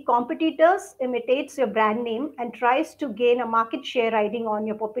could be competitors imitates your brand name and tries to gain a market share riding on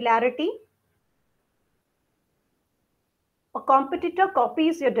your popularity. A competitor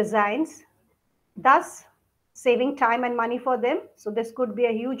copies your designs, thus saving time and money for them. So this could be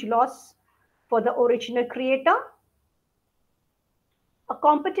a huge loss for the original creator. A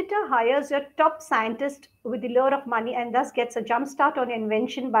competitor hires your top scientist with the lure of money and thus gets a jump start on your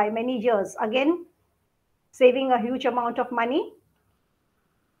invention by many years. Again, saving a huge amount of money.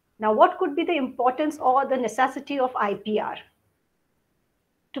 Now, what could be the importance or the necessity of IPR?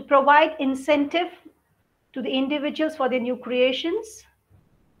 To provide incentive to the individuals for their new creations,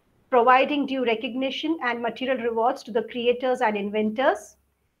 providing due recognition and material rewards to the creators and inventors,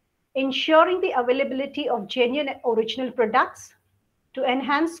 ensuring the availability of genuine original products, to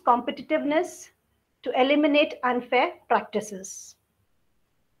enhance competitiveness, to eliminate unfair practices.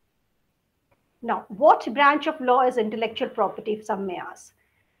 Now, what branch of law is intellectual property, if some may ask?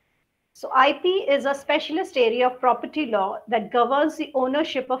 So IP is a specialist area of property law that governs the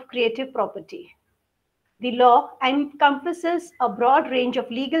ownership of creative property. The law encompasses a broad range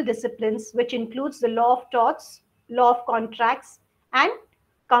of legal disciplines, which includes the law of torts, law of contracts, and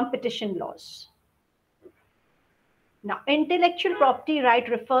competition laws. Now, intellectual property right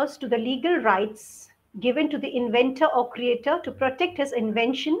refers to the legal rights given to the inventor or creator to protect his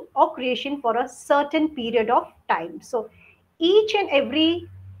invention or creation for a certain period of time. So each and every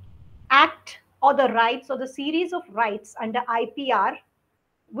act or the rights or the series of rights under IPR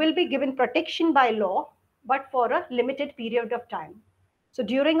will be given protection by law, but for a limited period of time. So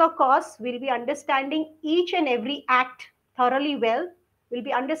during a course, we'll be understanding each and every act thoroughly well. We'll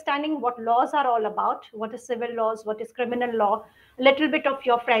be understanding what laws are all about, what is civil laws, what is criminal law, a little bit of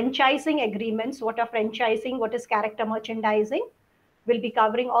your franchising agreements, what are franchising, what is character merchandising. We'll be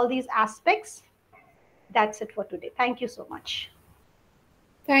covering all these aspects. That's it for today. Thank you so much.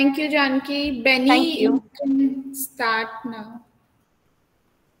 Thank you, Janki. Benny, Thank you. you can start now.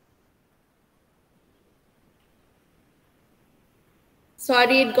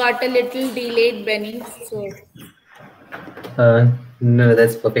 Sorry, it got a little delayed, Benny. So. No,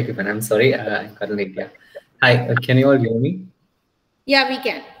 that's perfectly fine. I'm sorry, I got late. Yeah. Hi, can you all hear me? Yeah, we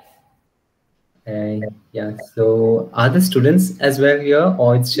can. Yeah. So, are the students as well here,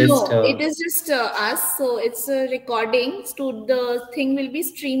 or it's just? No, it is just us. So it's a recording. The thing will be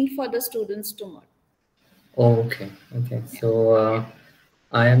streamed for the students tomorrow. Oh, okay. Okay. So,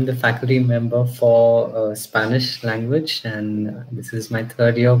 I am the faculty member for Spanish language, and this is my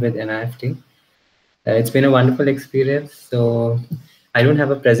third year with NIFT. It's been a wonderful experience. So, I don't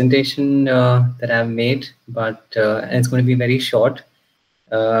have a presentation that I've made, but and it's going to be very short.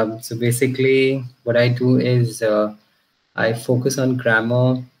 So basically, what I do is I focus on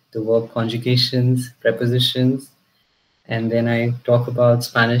grammar, the verb conjugations, prepositions, and then I talk about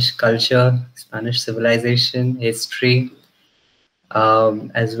Spanish culture, Spanish civilization, history,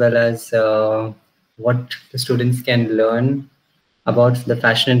 as well as what the students can learn about the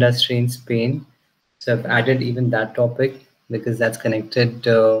fashion industry in Spain. So I've added even that topic because that's connected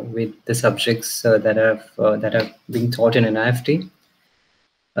with the subjects that are being taught in NIFT.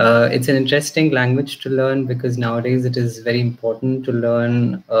 It's an interesting language to learn because nowadays it is very important to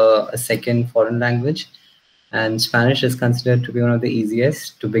learn a second foreign language, and Spanish is considered to be one of the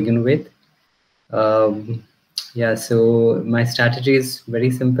easiest to begin with. Yeah, so my strategy is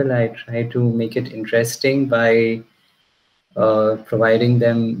very simple. I try to make it interesting by providing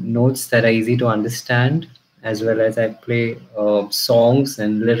them notes that are easy to understand, as well as I play songs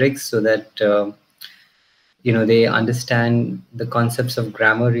and lyrics so that they understand the concepts of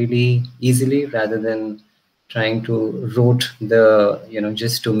grammar really easily rather than trying to rote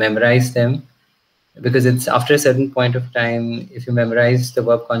just to memorize them, because it's after a certain point of time, if you memorize the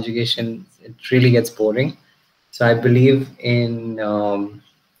verb conjugation, it really gets boring. So I believe in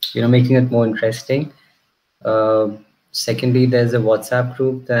making it more interesting. uh, Secondly, there's a WhatsApp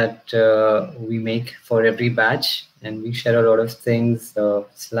group that we make for every batch, and we share a lot of things,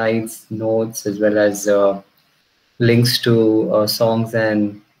 slides, notes, as well as links to songs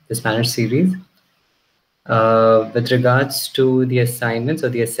and the Spanish series. With regards to the assignments or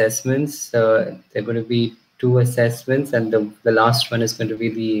the assessments, there are going to be two assessments, and the last one is going to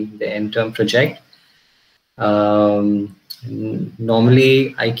be the end term project.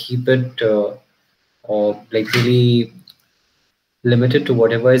 Normally, I keep it or like really limited to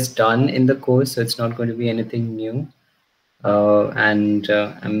whatever is done in the course, so it's not going to be anything new. And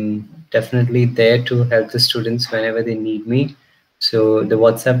I'm definitely there to help the students whenever they need me. So the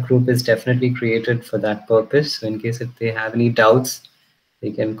WhatsApp group is definitely created for that purpose. So in case if they have any doubts, they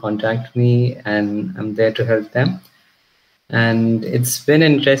can contact me, and I'm there to help them. And it's been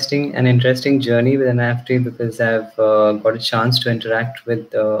an interesting journey with NIFT because I've got a chance to interact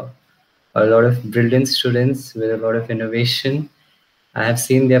with a lot of brilliant students with a lot of innovation. I have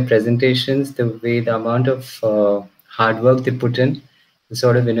seen their presentations, the amount of hard work they put in, the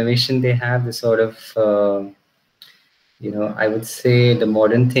sort of innovation they have, the sort of, I would say the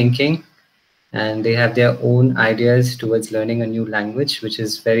modern thinking, and they have their own ideas towards learning a new language, which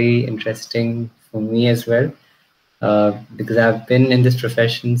is very interesting for me as well. Because I've been in this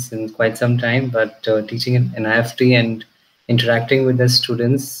profession since quite some time, but teaching in IFT and interacting with the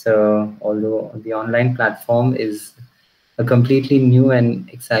students, although the online platform is a completely new and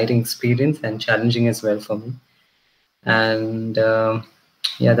exciting experience and challenging as well for me. And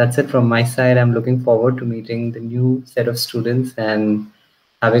yeah, that's it from my side. I'm looking forward to meeting the new set of students and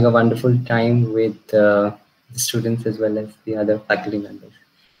having a wonderful time with the students as well as the other faculty members.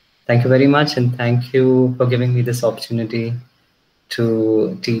 Thank you very much, and thank you for giving me this opportunity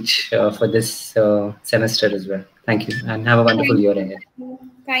to teach for this semester as well. Thank you, and have a wonderful year ahead.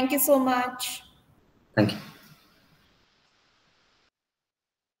 Thank you so much. Thank you.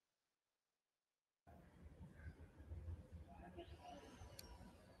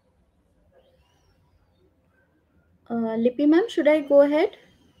 Lippy ma'am, should I go ahead?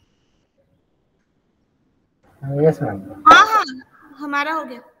 Yes, ma'am. हाँ हमारा हो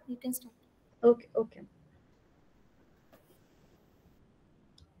गया. You can start. Okay.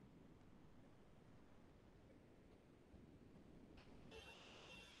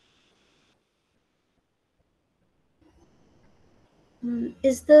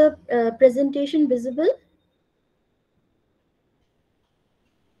 Is the presentation visible?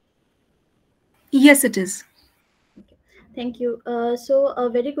 Yes, it is. Okay. Thank you. So a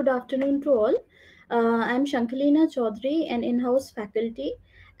very good afternoon to all. I'm Shankalina Chaudhary, an in-house faculty,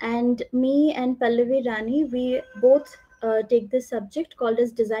 And me and Pallavi Rani, we both take this subject called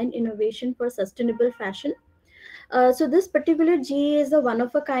as Design Innovation for Sustainable Fashion. So this particular GE is a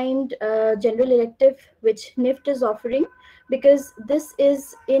one-of-a-kind general elective which NIFT is offering, because this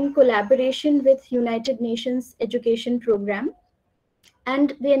is in collaboration with United Nations Education Program,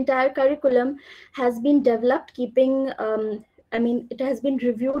 and the entire curriculum has been developed keeping it has been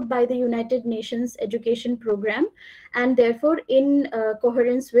reviewed by the United Nations Education Program, and therefore in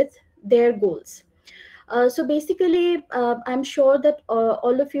coherence with their goals. So basically, I'm sure that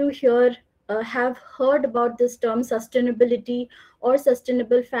all of you here have heard about this term sustainability or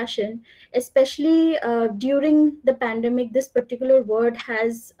sustainable fashion. Especially during the pandemic, this particular word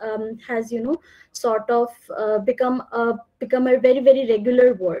has sort of become a very very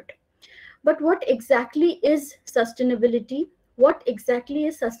regular word. But what exactly is sustainability? What exactly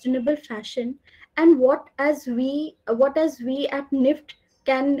is sustainable fashion? And what as we at NIFT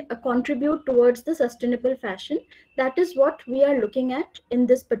can contribute towards the sustainable fashion? That is what we are looking at in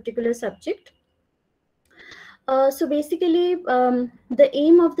this particular subject. So basically, the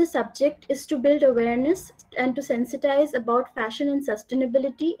aim of the subject is to build awareness and to sensitize about fashion and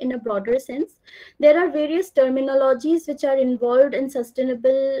sustainability in a broader sense. There are various terminologies which are involved in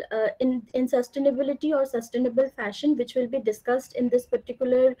in sustainability or sustainable fashion, which will be discussed in this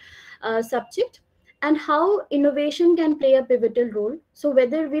particular subject, and how innovation can play a pivotal role. So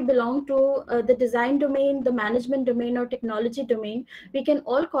whether we belong to the design domain, the management domain, or technology domain, we can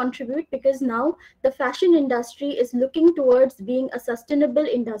all contribute, because now the fashion industry is looking towards being a sustainable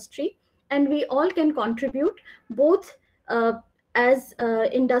industry, and we all can contribute, both as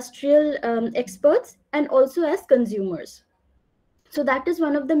industrial experts and also as consumers. So that is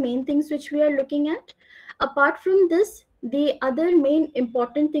one of the main things which we are looking at. Apart from this, the other main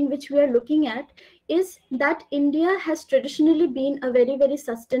important thing which we are looking at is that India has traditionally been a very very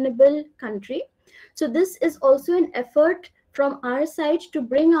sustainable country. So this is also an effort from our side to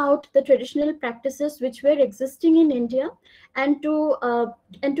bring out the traditional practices which were existing in India, and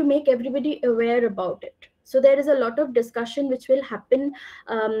to make everybody aware about it. So there is a lot of discussion which will happen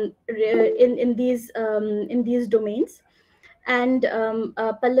in these domains. And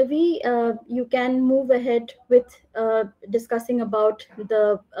Pallavi, you can move ahead with discussing about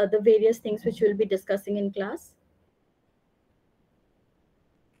the various things which we'll be discussing in class.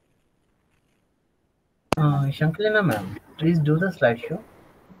 Shankalina ma'am, please do the slideshow.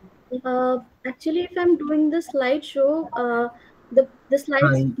 Actually, if I'm doing the slideshow, the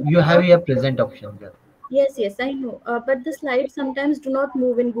slides. You have your present option there. Yes, yes, I know. But the slides sometimes do not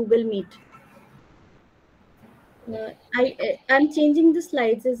move in Google Meet. I'm changing the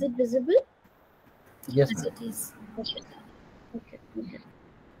slides. Is it visible? Yes, Yes, it is. Okay. Okay.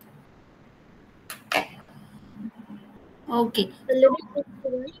 Okay. Okay.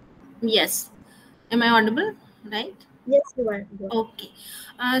 Yes. Am I audible? Right? Yes, you are. Okay.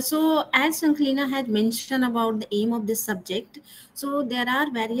 So as Sanklina had mentioned about the aim of this subject, so there are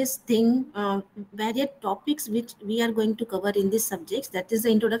various topics which we are going to cover in this subject. That is the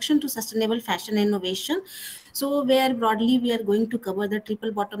introduction to sustainable fashion innovation. So where broadly we are going to cover the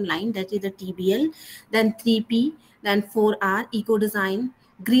triple bottom line, that is the TBL, then 3P, then 4R, eco design,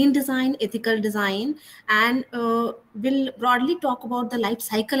 green design, ethical design, and will broadly talk about the life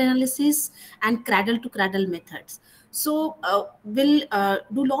cycle analysis and cradle to cradle methods. So we'll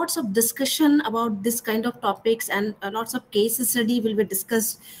do lots of discussion about this kind of topics, and lots of case study will be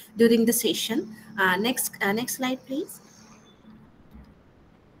discussed during the session. Next slide, please.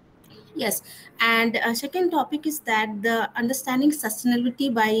 Yes, and second topic is that the understanding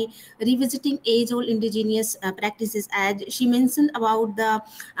sustainability by revisiting age-old indigenous practices. As she mentioned about the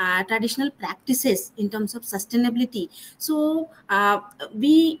traditional practices in terms of sustainability. So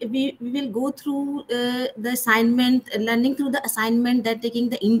we will go through the assignment, learning through the assignment, that taking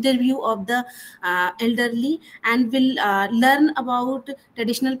the interview of the elderly, and will learn about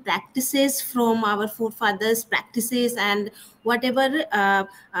traditional practices from our forefathers' practices, and whatever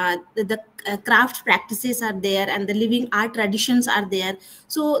the craft practices are there, and the living art traditions are there.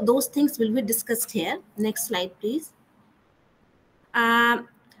 So those things will be discussed here. Next slide, please. And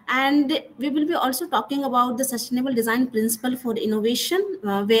we will be also talking about the sustainable design principle for innovation,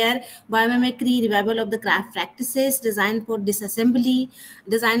 where biomimicry, revival of the craft practices, design for disassembly,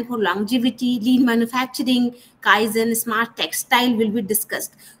 design for longevity, lean manufacturing, Kaizen, smart textile will be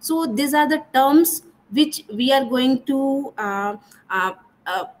discussed. So these are the terms which we are going to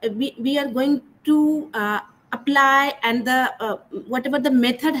apply, and the whatever the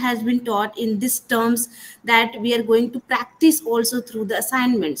method has been taught in these terms, that we are going to practice also through the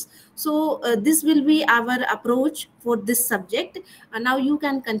assignments. So this will be our approach for this subject. Now you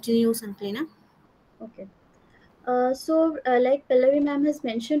can continue, Sanklina. Okay. Like Pallavi ma'am has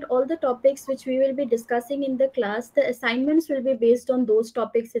mentioned, all the topics which we will be discussing in the class, the assignments will be based on those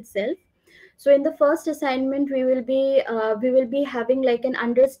topics itself. So in the first assignment, we will be having like an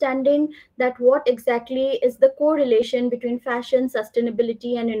understanding that what exactly is the correlation between fashion,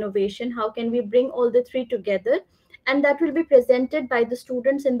 sustainability, and innovation. How can we bring all the three together? And that will be presented by the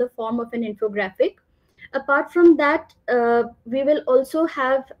students in the form of an infographic. Apart from that, we will also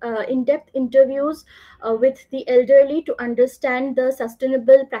have in-depth interviews with the elderly to understand the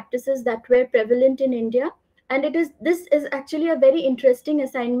sustainable practices that were prevalent in India. And this is actually a very interesting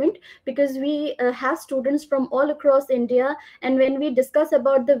assignment, because we have students from all across India, and when we discuss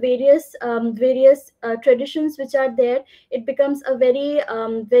about the various traditions which are there, it becomes a very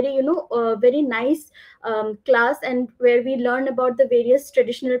nice class, and where we learn about the various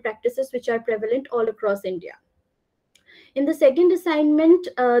traditional practices which are prevalent all across India. In the second assignment,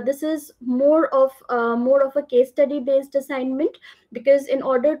 this is more of a case study based assignment, because in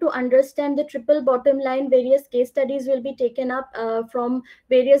order to understand the triple bottom line, various case studies will be taken up from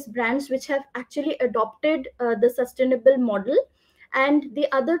various brands which have actually adopted the sustainable model. And the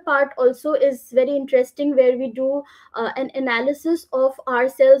other part also is very interesting, where we do an analysis of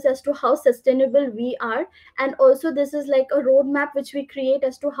ourselves as to how sustainable we are, and also this is like a roadmap which we create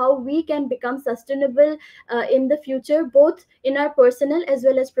as to how we can become sustainable in the future, both in our personal as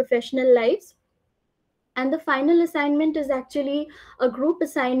well as professional lives. And the final assignment is actually a group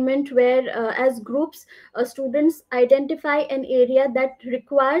assignment, where as groups, students identify an area that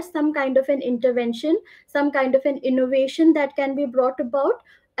requires some kind of an intervention, some kind of an innovation that can be brought about,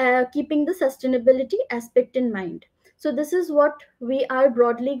 keeping the sustainability aspect in mind. So this is what we are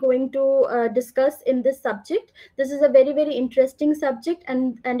broadly going to discuss in this subject. This is a very, very interesting subject,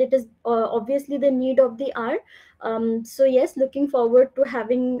 and it is obviously the need of the hour. So yes, looking forward to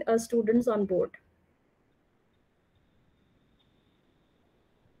having students on board.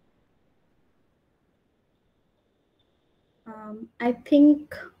 I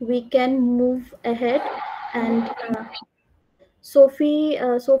think we can move ahead, and Sophie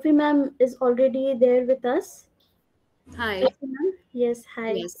ma'am is already there with us. Hi. Sophie ma'am? Yes,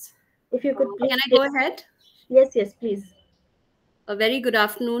 hi. Yes. If you could please. Can I go ahead? Yes, please. A very good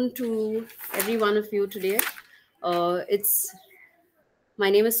afternoon to every one of you today. My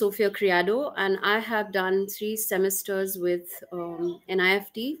name is Sofia Criado, and I have done 3 semesters with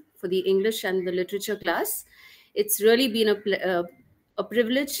NIFT for the English and the literature class. It's really been a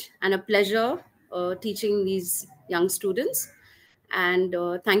privilege and a pleasure teaching these young students. And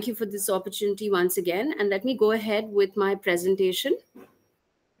thank you for this opportunity once again. And let me go ahead with my presentation.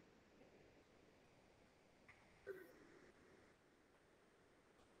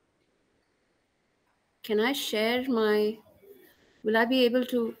 Can I share my... Will I be able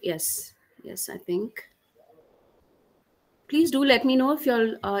to? Yes, I think. Please do let me know if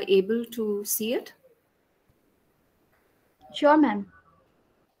you're able to see it. Sure, ma'am.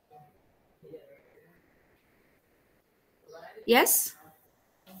 Yes?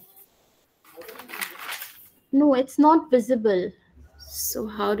 No, it's not visible. So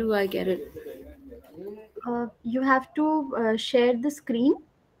how do I get it? You have to share the screen.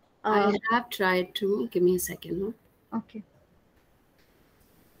 I have tried to. Give me a second. No? Okay.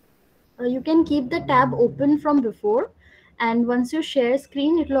 You can keep the tab open from before, and once you share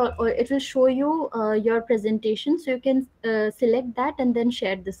screen, it will show you your presentation. So you can select that and then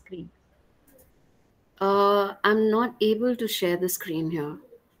share the screen. I'm not able to share the screen here.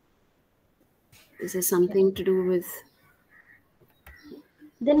 Is there something to do with...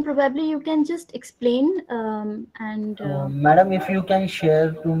 Then probably you can just explain Madam, if you can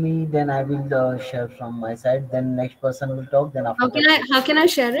share to me, then I will share from my side. Then next person will talk. Then after how can I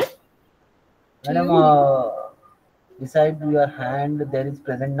share it? Madam, beside your hand there is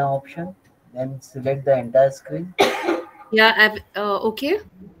present now option. Then select the entire screen. Yeah, okay.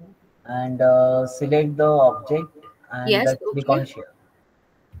 And select the object and click on share.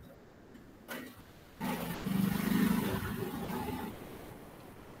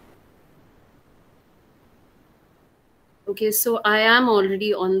 Okay, so I am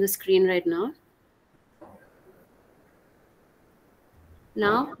already on the screen right now.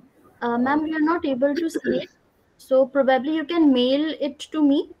 Now? Ma'am, we are not able to see it. So probably you can mail it to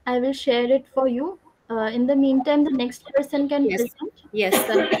me. I will share it for you. In the meantime, the next person can present. Yes.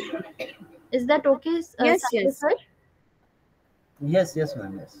 Is that okay? Yes. Yes,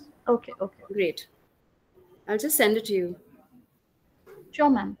 ma'am. Yes. Okay. Great. I'll just send it to you. Sure,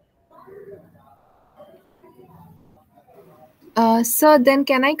 ma'am. Sir, then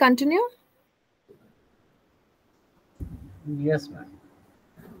can I continue? Yes, ma'am.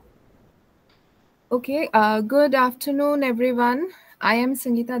 Okay, good afternoon, everyone. I am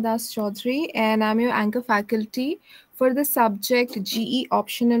Sangeeta Das Chaudhary, and I'm your anchor faculty for the subject GE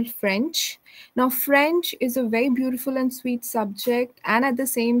Optional French. Now, French is a very beautiful and sweet subject, and at the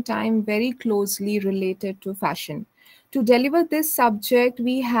same time, very closely related to fashion. To deliver this subject,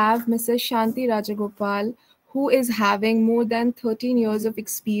 we have Mrs. Shanti Rajagopal, who is having more than 13 years of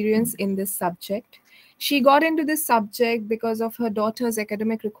experience in this subject. She got into this subject because of her daughter's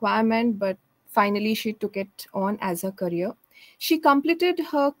academic requirement, but finally she took it on as her career. She completed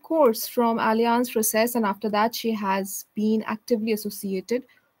her course from Alliance Française, and after that she has been actively associated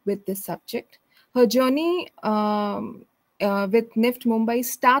with this subject. Her journey with NIFT Mumbai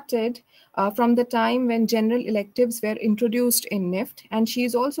started from the time when general electives were introduced in NIFT, and she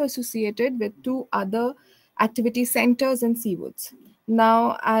is also associated with 2 other activity centers in Seawoods.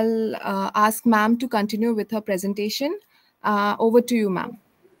 Now I'll ask ma'am to continue with her presentation. Over to you, ma'am.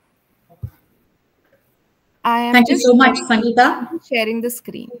 I am Thank you just so much, Sangeeta. sharing the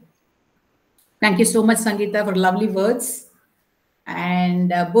screen. Thank you so much, Sangeeta, for lovely words.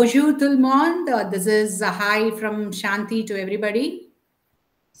 And bonjour tout le monde. This is a hi from Shanti to everybody.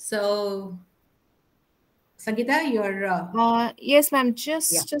 So, Sangeeta, you're... Yes, ma'am.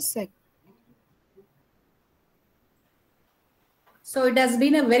 Just a sec. So it has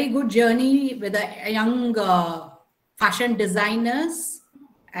been a very good journey with a young fashion designers.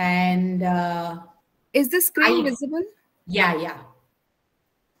 And... is the screen visible? Yeah.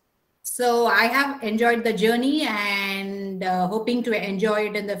 So I have enjoyed the journey and hoping to enjoy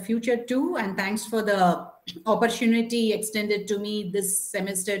it in the future too. And thanks for the opportunity extended to me this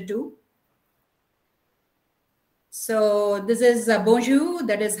semester too. So this is bonjour,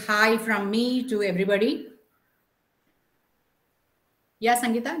 that is hi from me to everybody. Yeah,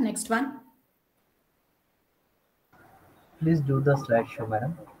 Sangeeta, next one. Please do the slideshow,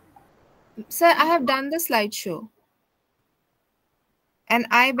 madam. Sir, I have done the slideshow. And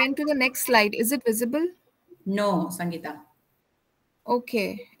I went to the next slide. Is it visible? No, Sangeeta.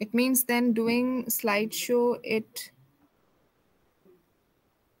 Okay. It means then doing slideshow, it...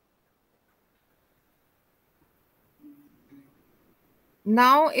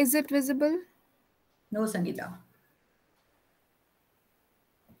 Now, is it visible? No, Sangeeta.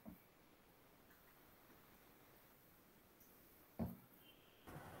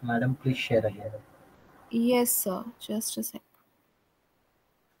 Madam, please share again. Yes, sir. Just a sec.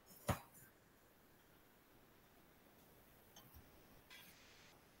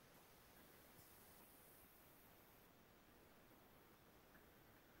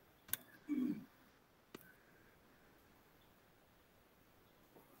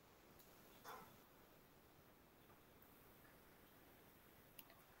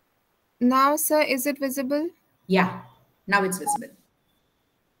 Now, sir, is it visible? Yeah, now it's visible.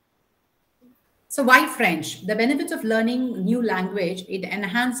 So why French? The benefits of learning new language, it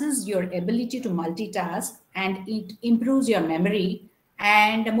enhances your ability to multitask and it improves your memory.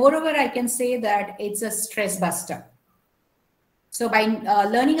 And moreover, I can say that it's a stress buster. So by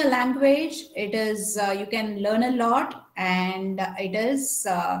learning a language, it is, you can learn a lot and it is,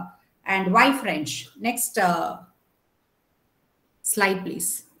 and why French? Next slide,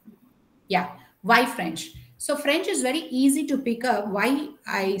 please. Yeah, why French? So French is very easy to pick up. Why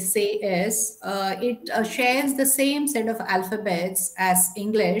I say is it shares the same set of alphabets as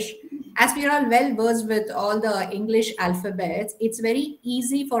English. As we are all well versed with all the English alphabets, it's very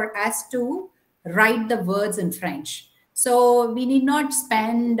easy for us to write the words in French. So we need not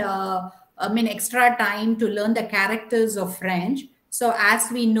spend extra time to learn the characters of French. So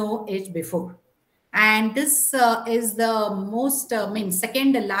as we know it before. And this is the most,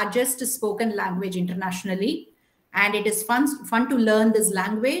 second largest spoken language internationally. And it is fun to learn this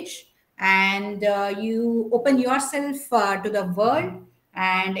language. And you open yourself to the world.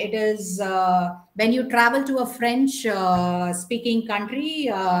 And it is, when you travel to a French speaking country,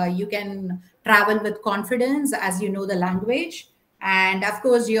 you can travel with confidence as you know the language. And of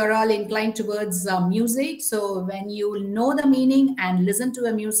course, you're all inclined towards music. So when you know the meaning and listen to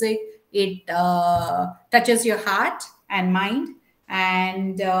the music, it touches your heart and mind.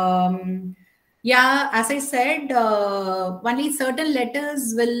 And yeah, as I said, only certain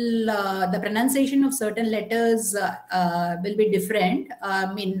letters will, the pronunciation of certain letters will be different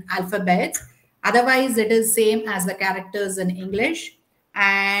in alphabets. Otherwise, it is same as the characters in English.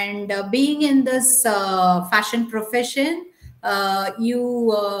 And being in this fashion profession,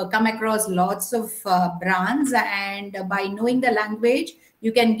 you come across lots of brands, and by knowing the language,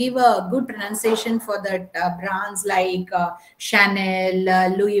 you can give a good pronunciation for that brands like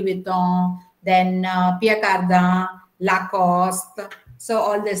Chanel, Louis Vuitton, then Pierre Cardin, Lacoste. So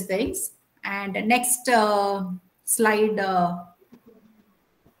all these things. And next slide.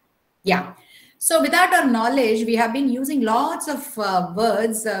 Yeah. So without our knowledge, we have been using lots of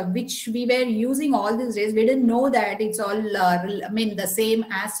words which we were using all these days. We didn't know that it's all, the same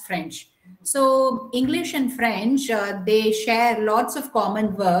as French. So English and French, they share lots of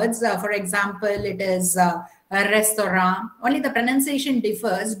common words. For example, it is a restaurant. Only the pronunciation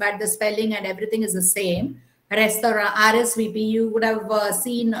differs, but the spelling and everything is the same. Restaurant, RSVP, you would have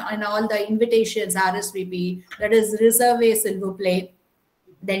seen in all the invitations, RSVP, that is Reserve S'il vous plaît.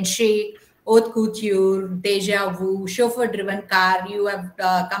 Then shake, haute couture, déjà vu, chauffeur-driven car. You have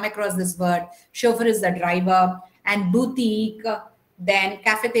come across this word. Chauffeur is the driver. And boutique, then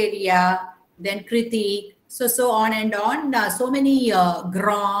cafeteria, then critique. So on and on. So many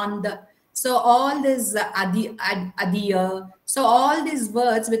grande. So all this adieu. So all these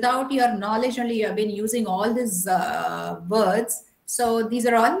words, without your knowledge only, you have been using all these words. So these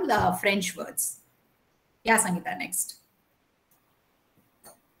are all French words. Yeah, Sangeeta, next.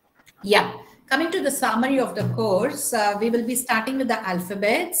 Yeah, coming to the summary of the course, we will be starting with the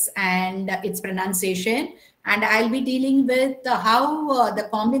alphabets and its pronunciation. And I'll be dealing with how the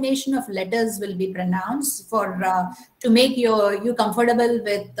combination of letters will be pronounced for to make you comfortable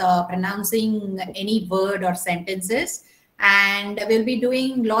with pronouncing any word or sentences. And we'll be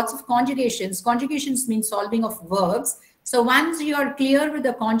doing lots of conjugations. Conjugations mean solving of verbs. So once you are clear with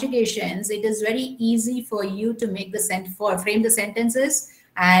the conjugations, it is very easy for you to make the frame the sentences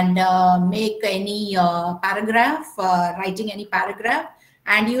and make any paragraph, writing any paragraph.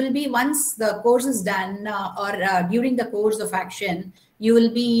 And you will be, once the course is done or during the course of action, you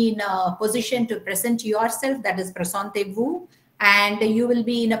will be in a position to present yourself, that is présentez-vous, and you will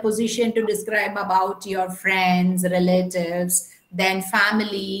be in a position to describe about your friends, relatives, then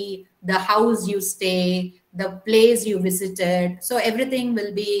family, the house you stay, the place you visited. So everything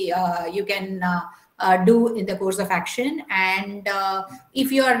will be, you can do in the course of action. And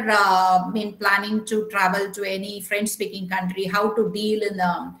if you're planning to travel to any French speaking country, how to deal in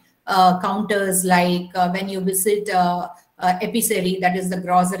counters, like when you visit épicerie, that is the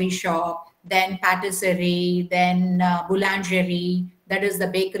grocery shop, then patisserie, then boulangerie, that is the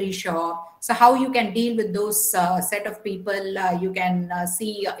bakery shop. So how you can deal with those set of people, you can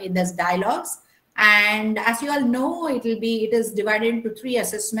see in this dialogues. And as you all know, it is divided into 3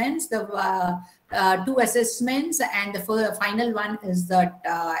 assessments. The 2 assessments, and the final one is the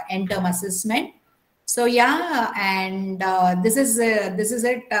end-term assessment. So yeah, and this is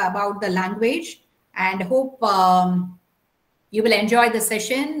it about the language, and hope you will enjoy the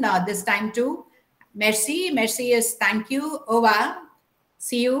session this time too. Merci. Merci is thank you. Au revoir.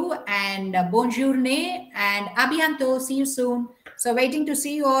 See you, and bonne journée, and à bientôt. See you soon. So waiting to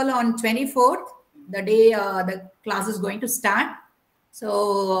see you all on 24th, the day the class is going to start.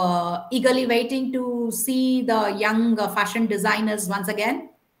 So eagerly waiting to see the young fashion designers once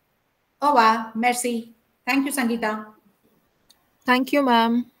again. Au revoir. Merci. Thank you, Sangeeta. Thank you,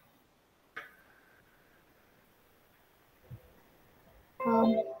 ma'am.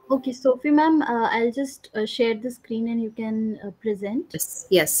 Okay, Sophie ma'am, I'll just share the screen and you can present.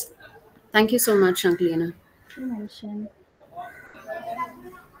 Yes. Thank you so much, Anklina. You mentioned.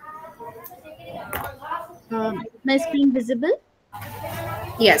 My screen visible?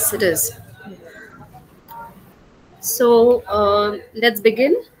 Yes, it is. So let's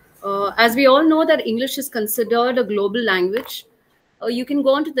begin. As we all know that English is considered a global language, you can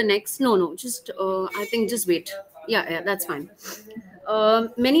go on to the next. No, just I think just wait. Yeah, that's fine.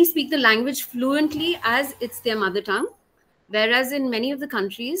 Many speak the language fluently as it's their mother tongue, whereas in many of the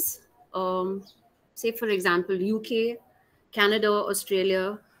countries, say for example, UK, Canada,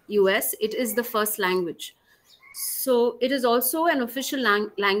 Australia, US, it is the first language. So it is also an official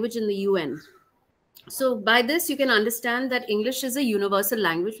language in the UN. So by this, you can understand that English is a universal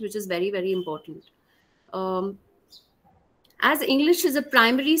language, which is very, very important. As English is a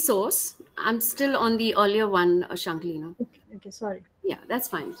primary source, I'm still on the earlier one, Shanklina. Okay, sorry. Yeah, that's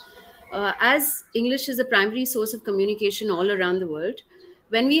fine. As English is a primary source of communication all around the world,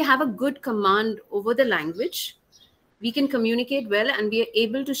 when we have a good command over the language, we can communicate well and we are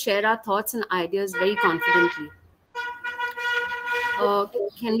able to share our thoughts and ideas very confidently.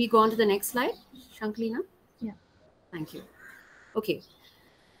 Can we go on to the next slide, Shanklina? Yeah. Thank you. Okay.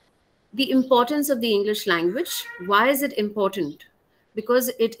 The importance of the English language. Why is it important? because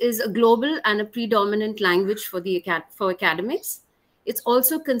it is a global and a predominant language for for academics. It's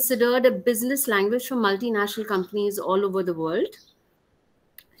also considered a business language for multinational companies all over the world.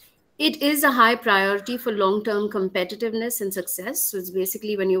 It is a high priority for long-term competitiveness and success. So it's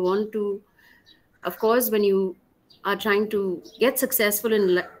basically when you want to, of course, when you are trying to get successful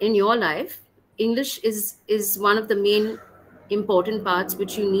in your life, English is one of the main important parts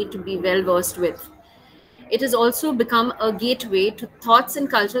which you need to be well versed with. It has also become a gateway to thoughts and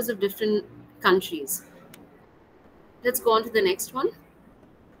cultures of different countries. Let's go on to the next one.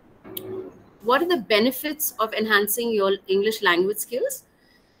 What are the benefits of enhancing your English language skills?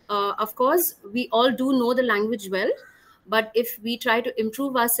 Of course, we all do know the language well, but if we try to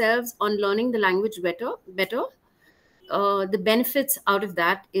improve ourselves on learning the language better, the benefits out of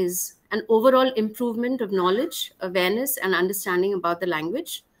that is an overall improvement of knowledge, awareness, and understanding about the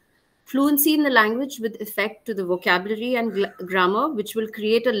language. Fluency in the language with effect to the vocabulary and grammar, which will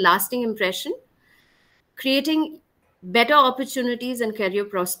create a lasting impression, creating better opportunities and career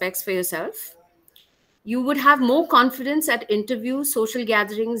prospects for yourself. You would have more confidence at interviews, social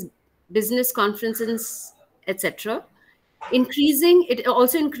gatherings, business conferences, etc. It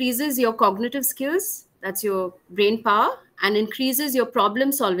also increases your cognitive skills, that's your brain power, and increases your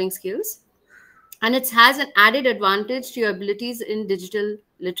problem solving skills. And it has an added advantage to your abilities in digital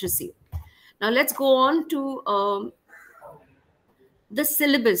literacy. Now let's go on to the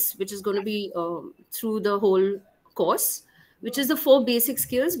syllabus, which is going to be through the whole course, which is the 4 basic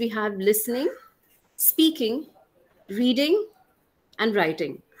skills. We have listening, speaking, reading, and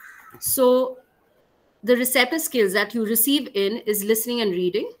writing. So the receptive skills that you receive in is listening and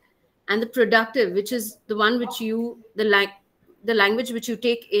reading, and the productive, which is the one which the language which you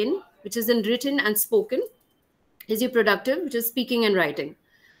take in, which is in written and spoken, is your productive, which is speaking and writing.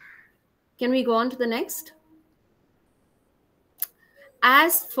 Can we go on to the next?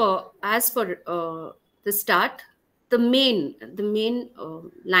 As for the start, the main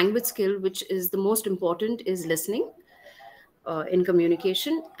language skill, which is the most important, is listening in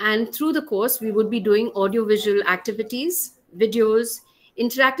communication. And through the course, we would be doing audiovisual activities, videos,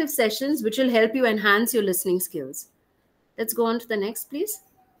 interactive sessions, which will help you enhance your listening skills. Let's go on to the next, please.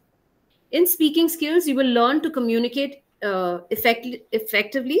 In speaking skills, you will learn to communicate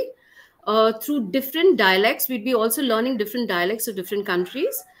effectively through different dialects. We'd be also learning different dialects of different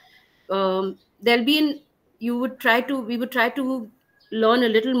countries. There'll be we would try to learn a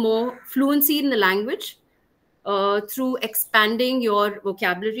little more fluency in the language through expanding your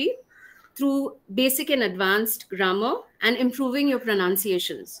vocabulary, through basic and advanced grammar, and improving your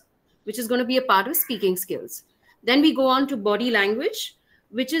pronunciations, which is going to be a part of speaking skills. Then we go on to body language,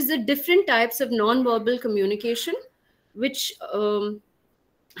 which is the different types of non-verbal communication, which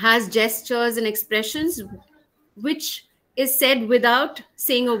has gestures and expressions, which is said without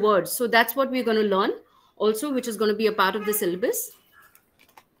saying a word. So that's what we're going to learn also, which is going to be a part of the syllabus.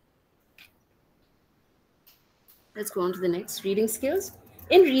 Let's go on to the next, reading skills.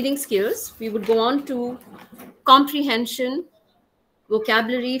 In reading skills, we would go on to comprehension,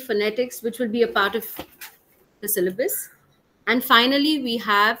 vocabulary, phonetics, which will be a part of the syllabus. And finally, we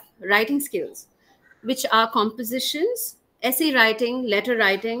have writing skills, which are compositions, essay writing, letter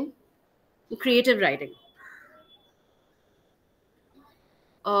writing, creative writing.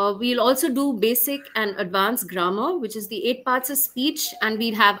 We'll also do basic and advanced grammar, which is the 8 parts of speech. And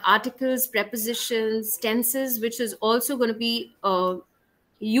we'll have articles, prepositions, tenses, which is also going to be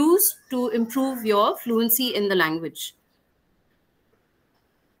used to improve your fluency in the language.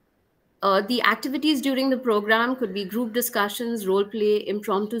 The activities during the program could be group discussions, role play,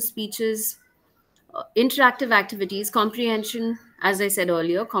 impromptu speeches, interactive activities, comprehension, as I said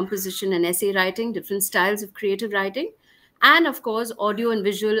earlier, composition and essay writing, different styles of creative writing, and of course, audio and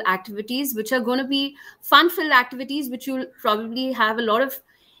visual activities, which are going to be fun-filled activities, which you'll probably have a lot of,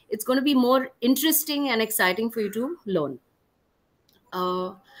 it's going to be more interesting and exciting for you to learn.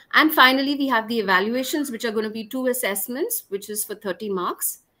 And finally, we have the evaluations, which are going to be 2 assessments, which is for 30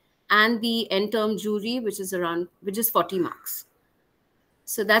 marks, and the end term jury, which is 40 marks.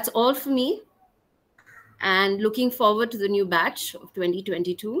 So that's all for me. And looking forward to the new batch of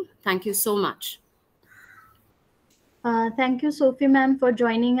 2022. Thank you so much. Thank you, Sophie ma'am, for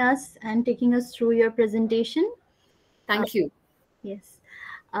joining us and taking us through your presentation. Thank you. Yes.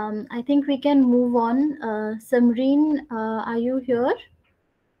 I think we can move on. Samreen, are you here?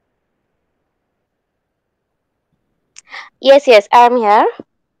 Yes, I'm here.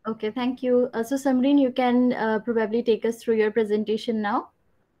 Okay, thank you. So Samreen, you can probably take us through your presentation now.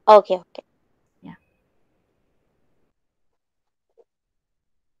 Okay. Yeah.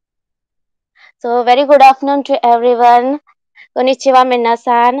 So very good afternoon to everyone. Konnichiwa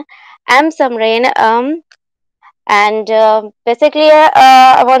minasan. I'm Samrain. And basically,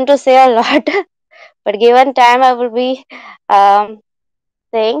 I want to say a lot, but given time, I will be um,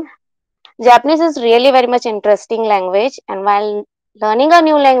 saying Japanese is really very much interesting language. And while learning a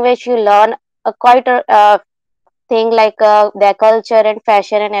new language, you learn a quite a thing like their culture and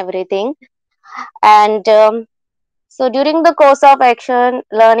fashion and everything. And so during the course of action,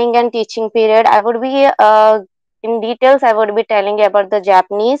 learning and teaching period, I would be in details, I would be telling you about the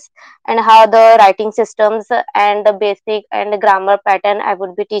Japanese and how the writing systems and the basic and the grammar pattern I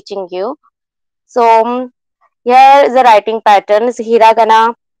would be teaching you. So here is the writing patterns: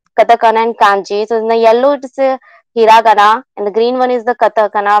 hiragana, katakana, and kanji. So in the yellow it is hiragana, and the green one is the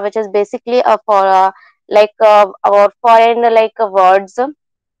katakana, which is basically a for about foreign words,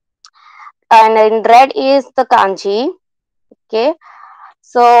 and in red is the kanji. Okay,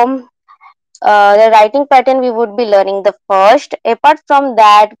 so the writing pattern we would be learning the first. Apart from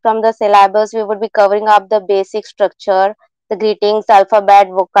that, from the syllabus, we would be covering up the basic structure, the greetings, alphabet,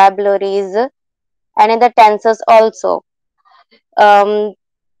 vocabularies, and in the tenses also. And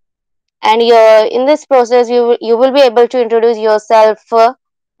in this process, you will be able to introduce yourself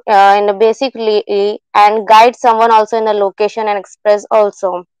in a basically and guide someone also in the location and express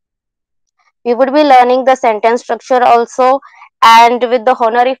also. We would be learning the sentence structure also, and with the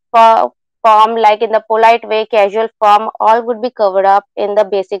honorific form, like in the polite way, casual form, all would be covered up in the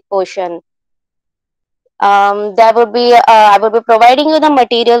basic portion. There would be I would be providing you the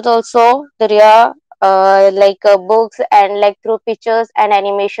materials also, the real books and like through pictures and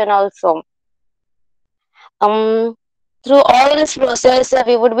animation also. Through all this process,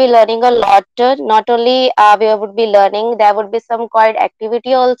 we would be learning a lot. Not only we would be learning, there would be some quite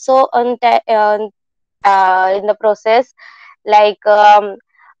activity also on in the process, like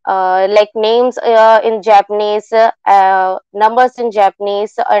names in Japanese, numbers in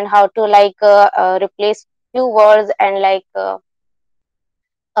Japanese, and how to replace few words and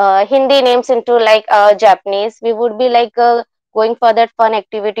Hindi names into Japanese. We would be going for that fun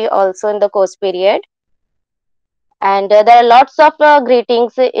activity also in the course period. And there are lots of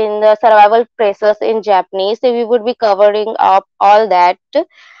greetings in the survival phrases in Japanese. So we would be covering up all that.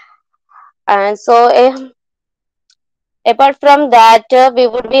 And so apart from that, we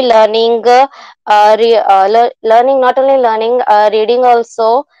would be learning, learning not only learning, reading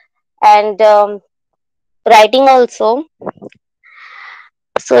also, and writing also.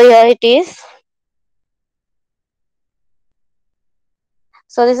 So here it is.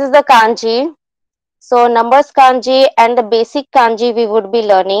 So this is the kanji. So numbers kanji and the basic kanji we would be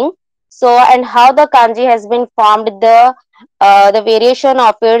learning. So and how the kanji has been formed, the variation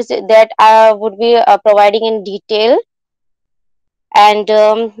of it that I would be providing in detail. And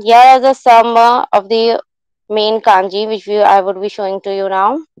here are the some of the main kanji which I would be showing to you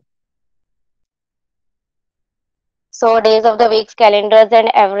now. So days of the weeks, calendars, and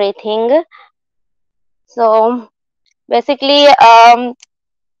everything. So basically,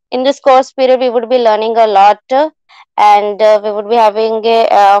 in this course period, we would be learning a lot, and we would be having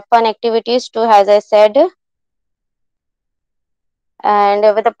fun activities too, as I said. And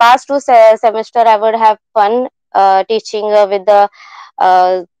with the past two semester, I would have fun teaching with the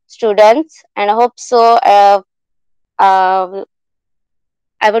students, and I hope so.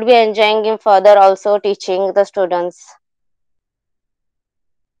 I would be enjoying him further also teaching the students.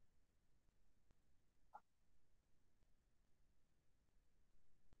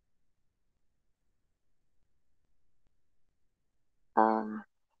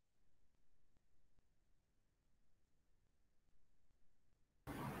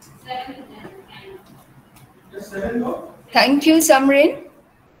 Thank you, Samrin.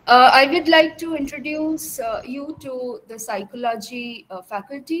 I would like to introduce you to the psychology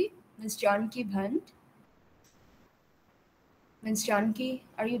faculty, Ms. Janki Bhand. Ms. Janki,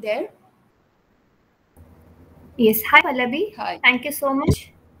 are you there? Yes. Hi, Pallavi. Hi. Thank you so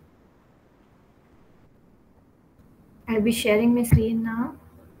much. I'll be sharing my screen now.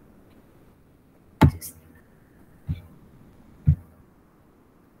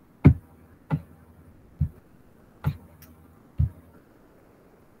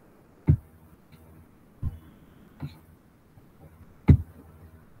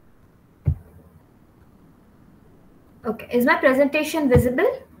 Okay. Is my presentation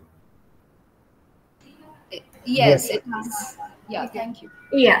visible? Yes, it is. Yeah, thank you.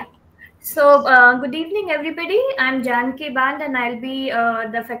 Yeah. So, good evening, everybody. I'm Janki Band, and I'll be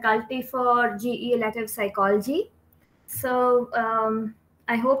the faculty for GE Elective Psychology. So,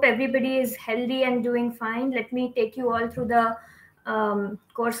 I hope everybody is healthy and doing fine. Let me take you all through the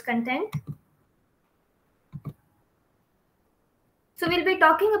course content. So we'll be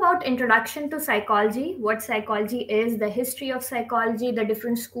talking about introduction to psychology, what psychology is, the history of psychology, the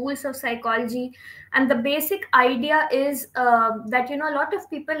different schools of psychology, and the basic idea is that a lot of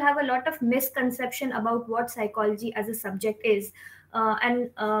people have a lot of misconception about what psychology as a subject is,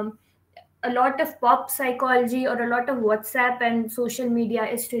 and a lot of pop psychology or a lot of WhatsApp and social media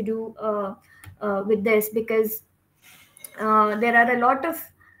is to do with this, because there are a lot of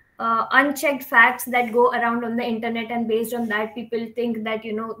unchecked facts that go around on the internet, and based on that people think that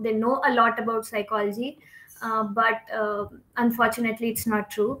they know a lot about psychology, but unfortunately it's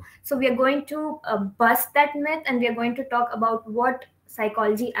not true. So we are going to bust that myth, and we are going to talk about what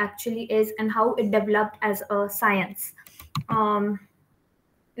psychology actually is and how it developed as a science. We'll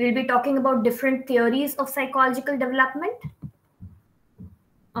be talking about different theories of psychological development.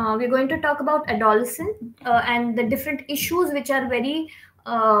 We're going to talk about adolescence and the different issues which are very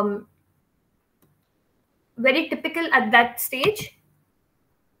typical at that stage.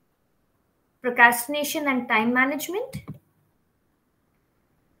 Procrastination and time management.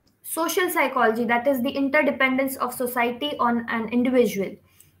 Social psychology, that is the interdependence of society on an individual.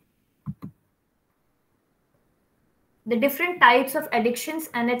 The different types of addictions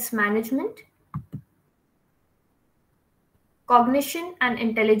and its management. Cognition and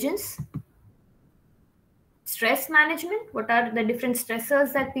intelligence. Stress management, what are the different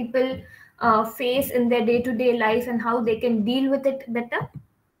stressors that people face in their day-to-day life and how they can deal with it better.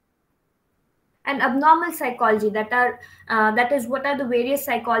 And abnormal psychology, that is what are the various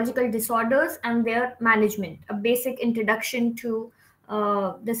psychological disorders and their management, a basic introduction to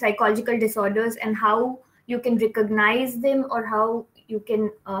the psychological disorders and how you can recognize them, or how you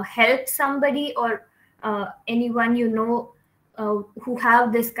can help somebody or anyone who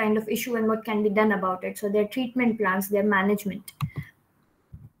have this kind of issue, and what can be done about it. So their treatment plans, their management.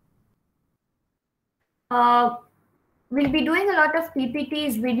 We'll be doing a lot of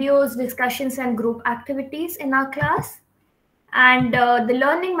PPTs, videos, discussions, and group activities in our class. And the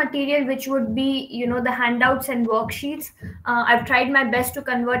learning material, which would be, the handouts and worksheets. I've tried my best to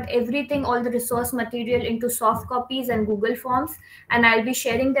convert everything, all the resource material, into soft copies and Google Forms, and I'll be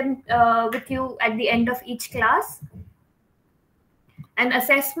sharing them with you at the end of each class. And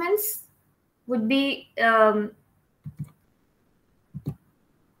assessments would be, there'll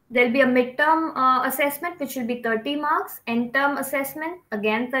be a midterm assessment, which will be 30 marks, end term assessment,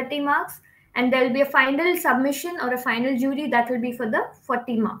 again 30 marks, and there'll be a final submission or a final jury that will be for the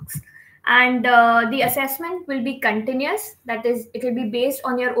 40 marks. And the assessment will be continuous, that is, it will be based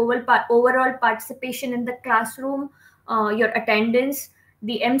on your overall participation in the classroom, your attendance,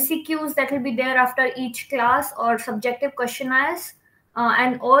 the MCQs that will be there after each class, or subjective questionnaires,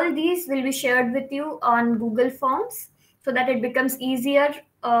 and all these will be shared with you on Google Forms, so that it becomes easier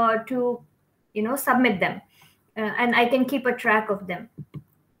to submit them, and I can keep a track of them.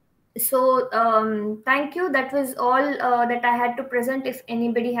 So thank you. That was all that I had to present. If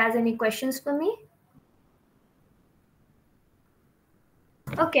anybody has any questions for me.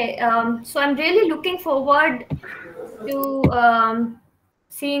 Okay, so I'm really looking forward to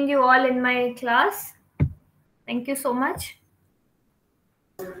seeing you all in my class. Thank you so much.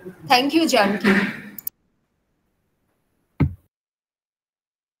 Thank you, Janki.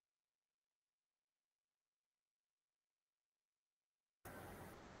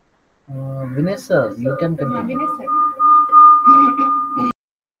 Vinay sir, you can continue. Vinay sir.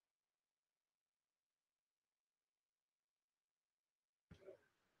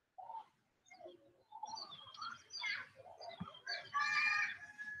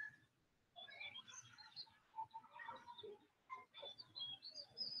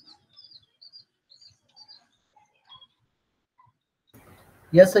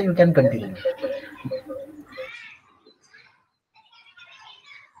 Yes, sir, you can continue.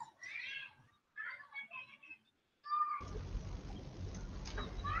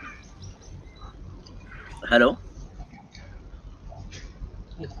 Hello.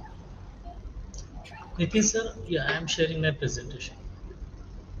 Nitin sir, yeah, I am sharing my presentation.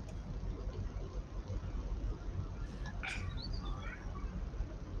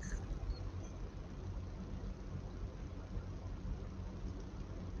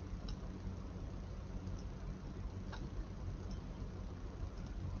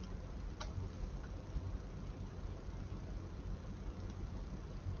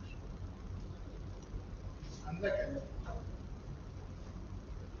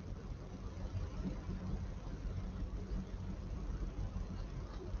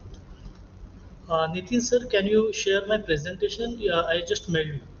 Nitin sir, can you share my presentation? Yeah, I just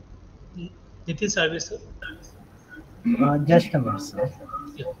mailed you. Nitin Sarve sir. Just a minute, sir.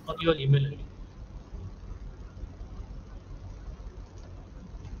 Yeah, on your email ID.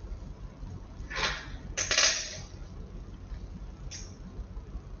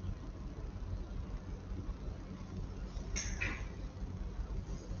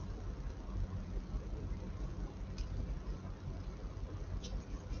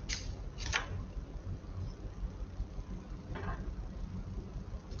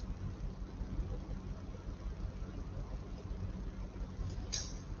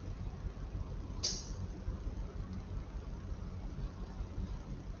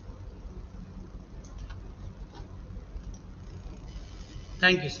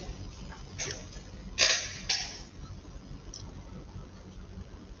 Thank you, sir.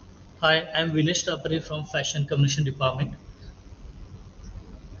 Hi, I'm Vinesh Tapare from Fashion Communication Department.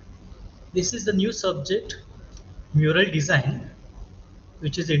 This is the new subject, mural design,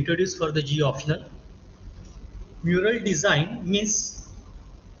 which is introduced for the G optional. Mural design means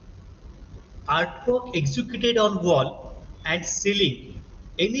artwork executed on wall and ceiling,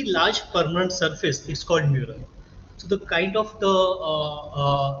 any large permanent surface, it's called mural. So the kind of the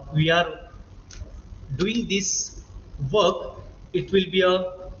we are doing this work, it will be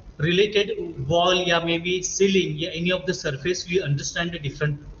a related wall, yeah, maybe ceiling, yeah, any of the surface. We understand the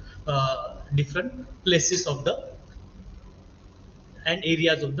different places of the and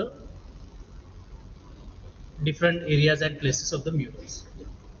areas of the different areas and places of the murals.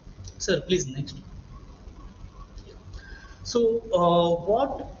 Sir, please next. So,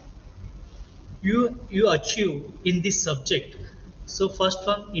 what you achieve in this subject? So, first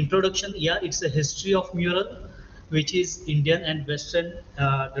one, introduction. Yeah, it's a history of mural, which is Indian and Western,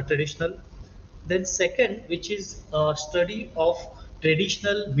 the traditional. Then second, which is study of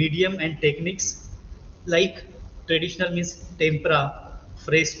traditional medium and techniques, like traditional means tempera,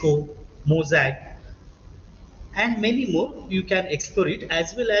 fresco, mosaic, and many more. You can explore it,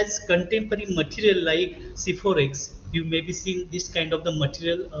 as well as contemporary material like Sephorex. You may be seeing this kind of the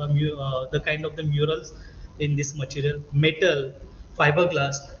material, the kind of the murals in this material, metal,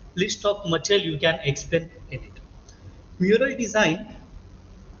 fiberglass, list of material you can explain in it. Mural design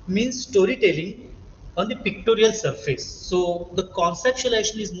means storytelling on the pictorial surface. So the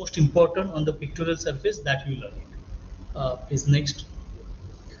conceptualization is most important on the pictorial surface that you learn it. Please next.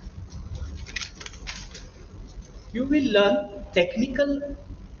 You will learn technical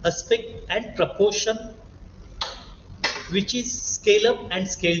aspect and proportion, which is scale up and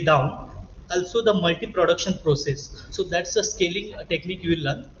scale down. Also the multi-production process. So that's the scaling technique you will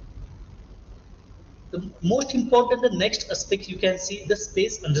learn. The most important, the next aspect you can see the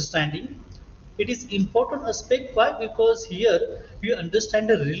space understanding. It is important aspect. Why? Because here you understand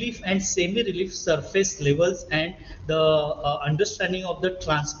the relief and semi-relief surface levels and the understanding of the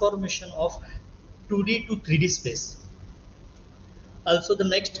transformation of 2D to 3D space. Also the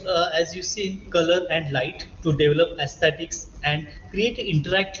next, as you see, color and light to develop aesthetics and create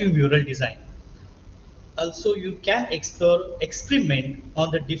interactive mural design. Also you can explore, experiment on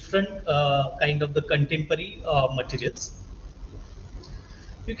the different kind of the contemporary materials.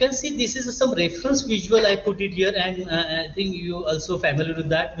 You can see this is some reference visual I put it here, and I think you also familiar with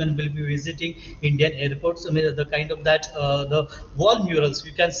that when we'll be visiting Indian airports. I mean, the kind of that the wall murals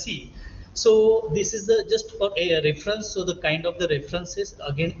you can see. So this is the just for a reference. So the kind of the references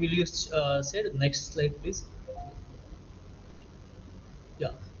again. Will you say the next slide, please?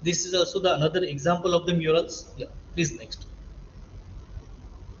 Yeah, this is also the another example of the murals. Yeah, please next.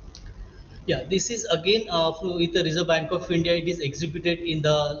 Yeah, this is again with the Reserve Bank of India. It is executed in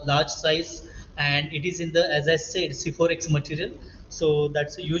the large size, and it is in the, as I said, C4X material. So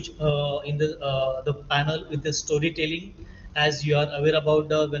that's a huge in the panel with the storytelling, as you are aware about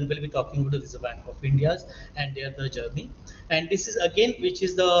the when we'll be talking about the Reserve Bank of India's and their the journey. And this is again which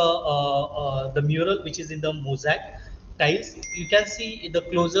is the mural which is in the mosaic tiles. You can see the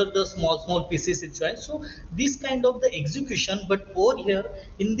closer the small pieces it's right. So this kind of the execution, but over here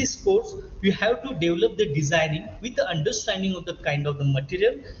in this course you have to develop the designing with the understanding of the kind of the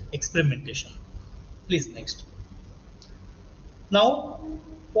material experimentation. Please next. Now,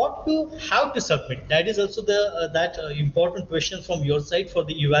 what to how to submit? That is also the that important question from your side for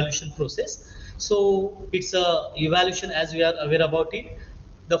the evaluation process. So it's a evaluation as we are aware about it.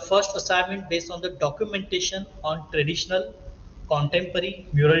 The first assignment based on the documentation on traditional, contemporary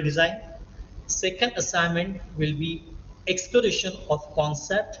mural design. Second assignment will be exploration of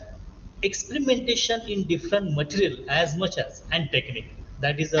concept, experimentation in different material as much as and technique.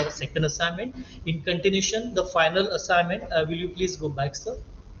 That is the second assignment. In continuation, the final assignment, will you please go back, sir?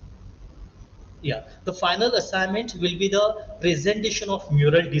 Yeah, the final assignment will be the presentation of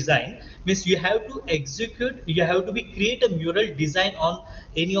mural design. Means you have to execute, you have to be create a mural design on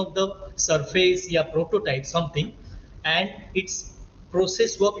any of the surface, yeah, prototype something, and its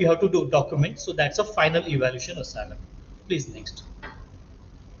process work you have to do document. So that's a final evaluation assignment. Please next.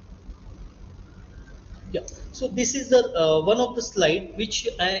 Yeah, so this is the one of the slide which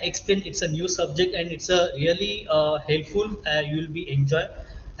I explained. It's a new subject and it's a really helpful. You will be enjoy.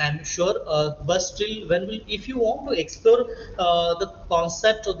 I'm sure. But still, when we, if you want to explore the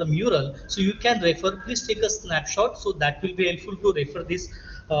concept of the mural, so you can refer. Please take a snapshot. So that will be helpful to refer these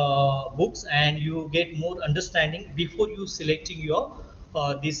books and you get more understanding before you selecting your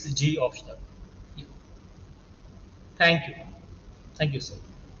this G optional. Thank you. Thank you, sir.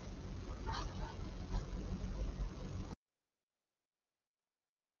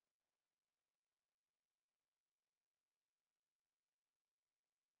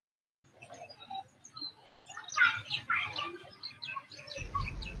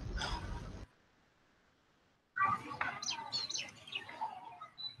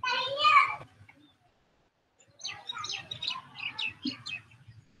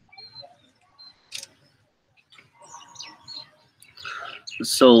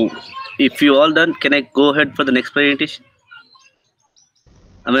 So, if you all done, can I go ahead for the next presentation?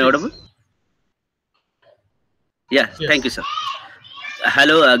 Am I audible? Yeah, thank you, sir.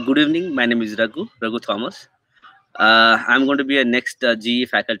 Hello, good evening. My name is Raghu Thomas. I'm going to be a next GE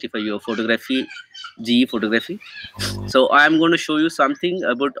faculty for your photography, GE photography. So I'm going to show you something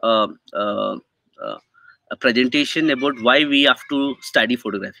about a presentation about why we have to study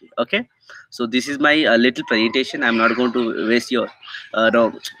photography. Okay, so this is my little presentation. I'm not going to waste your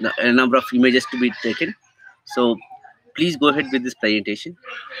a number of images to be taken. So please go ahead with this presentation.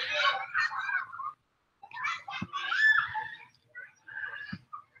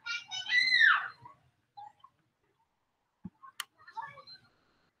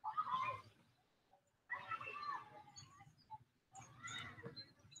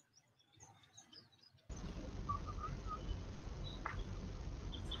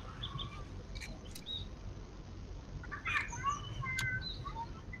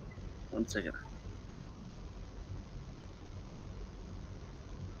 One second.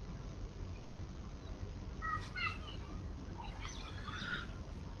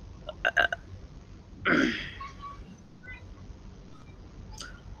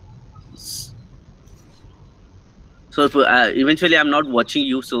 So eventually I'm not watching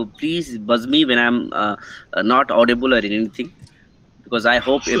you, so please buzz me when I'm not audible or anything, because I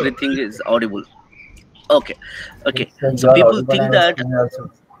hope everything is audible. Okay. So people think that.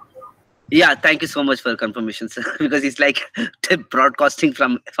 Yeah, thank you so much for confirmation, sir. Because it's like broadcasting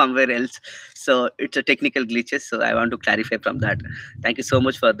from somewhere else, so it's a technical glitches. So I want to clarify from that. Thank you so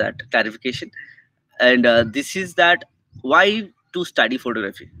much for that clarification. And this is that why to study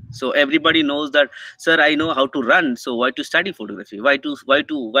photography. So everybody knows that, sir, I know how to run, so why to study photography? Why to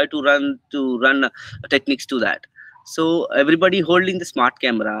run techniques to that? So everybody holding the smart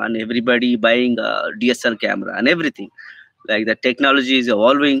camera and everybody buying a DSLR camera and everything. Like the technology is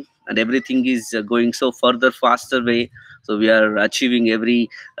evolving and everything is going so further faster way. So we are achieving every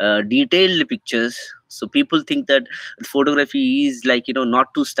detailed pictures. So people think that photography is like,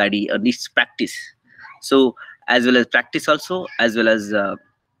 not to study or needs practice. So as well as practice also, as well as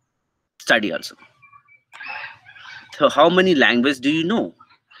study also. So how many languages do you know?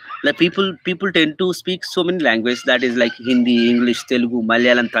 Like people tend to speak so many languages, that is like Hindi, English, Telugu,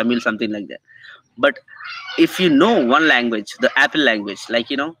 Malayalam, Tamil, something like that. But if you know one language, the Apple language, like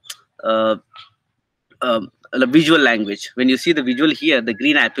the visual language, when you see the visual here, the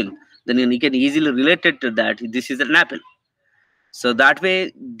green apple, then you can easily relate it to that this is an apple. So that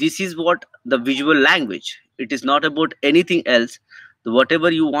way, this is what the visual language. It is not about anything else.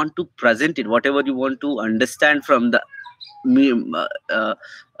 Whatever you want to present it, whatever you want to understand from the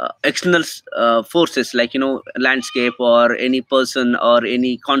external forces, like landscape or any person or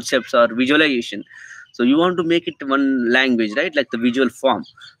any concepts or visualization. So you want to make it one language, right? Like the visual form,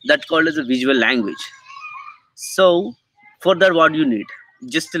 that's called as a visual language. So for that, what you need?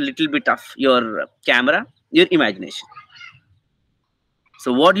 Just a little bit of your camera, your imagination.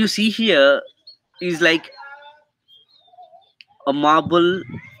 So what you see here is like a marble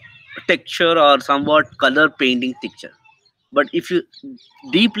texture or somewhat color painting texture. But if you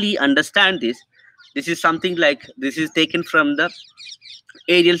deeply understand this, this is something like, this is taken from the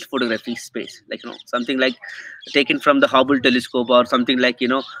aerial photography space, like something like taken from the Hubble telescope, or something like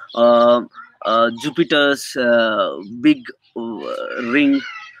Jupiter's big ring,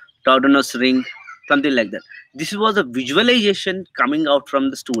 Taurinus ring, something like that. This was a visualization coming out from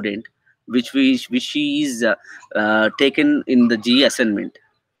the student, which she is taken in the GE assignment.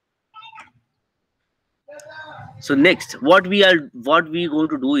 So next, what we going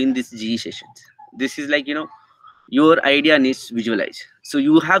to do in this GE sessions? This is like your idea needs to visualize. So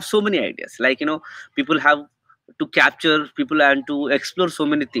you have so many ideas, like people have to capture, people and to explore so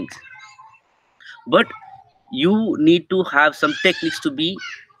many things, but you need to have some techniques to be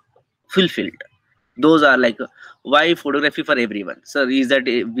fulfilled. Those are like, why photography for everyone? So is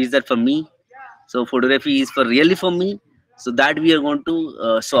that for me? So photography is for really for me. So that we are going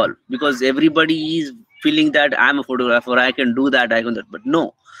to solve, because everybody is feeling that I'm a photographer, I can do that, I can do that. But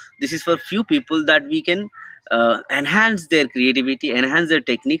no, this is for few people, that we can enhance their creativity, enhance their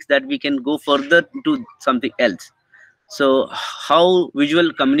techniques, that we can go further to something else. So how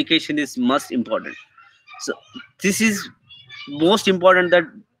visual communication is most important. So this is most important, that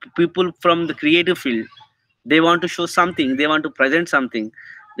people from the creative field, they want to show something, they want to present something.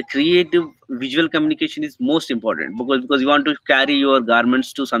 The creative visual communication is most important, because you want to carry your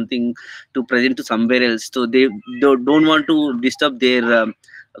garments to something, to present to somewhere else, so they don't want to disturb their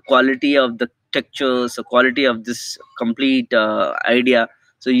quality of the textures, the quality of this complete idea.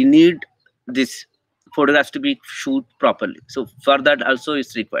 So you need this photographs to be shoot properly. So for that also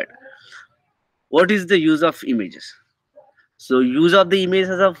is required. What is the use of images? So use of the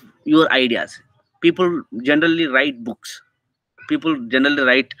images of your ideas. People generally write books, people generally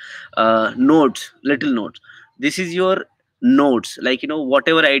write notes, little notes. This is your notes, like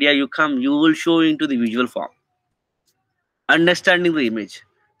whatever idea you come, you will show into the visual form, understanding the image.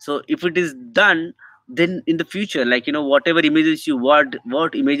 So if it is done, then in the future, like whatever images you, what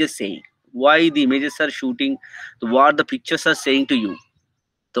images saying, why the images are shooting, what the pictures are saying to you,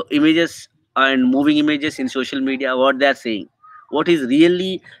 the images and moving images in social media, what they are saying, what is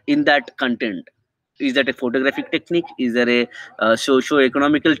really in that content. Is that a photographic technique? Is there a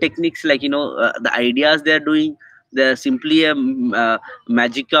socio-economical techniques, like the ideas they are doing, they're simply a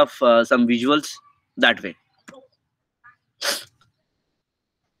magic of some visuals, that way.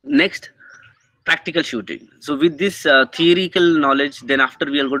 Next, practical shooting. So with this theoretical knowledge, then after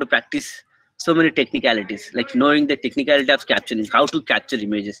we are going to practice so many technicalities, like knowing the technicality of capturing, how to capture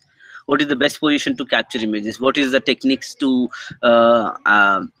images, what is the best position to capture images, what is the techniques to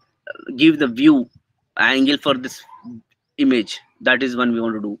give the view angle for this image. That is one we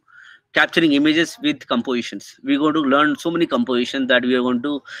want to do. Capturing images with compositions, we're going to learn so many compositions that we are going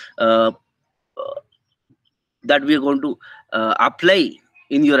to uh, apply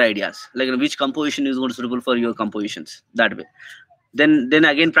in your ideas, like which composition is going to suitable for your compositions, that way. Then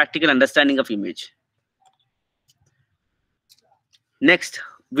again, practical understanding of image. Next,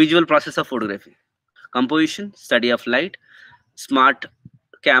 visual process of photography. Composition, study of light, smart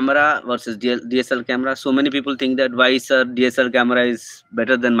camera versus DSL camera. So many people think that why sir DSL camera is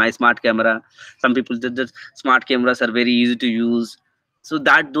better than my smart camera. Some people think that smart cameras are very easy to use. So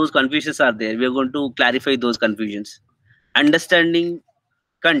that those confusions are there. We are going to clarify those confusions. Understanding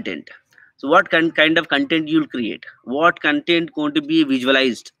content. So what kind of content you'll create, what content going to be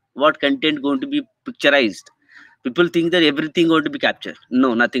visualized, what content going to be picturized. People think that everything going to be captured.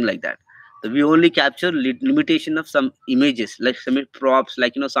 No, nothing like that. So we only capture limitation of some images, like some props,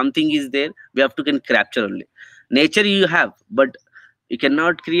 like something is there, we have to can capture only. Nature you have, but you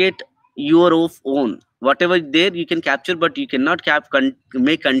cannot create your own. Whatever there you can capture, but you cannot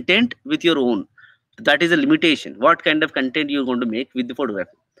make content with your own. That is a limitation. What kind of content you're going to make with the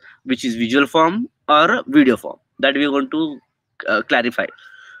photography, which is visual form or video form, that we are going to clarify.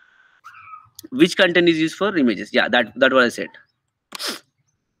 Which content is used for images? Yeah, that what I said.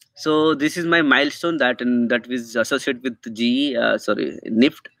 So this is my milestone, that is associated with GE, sorry,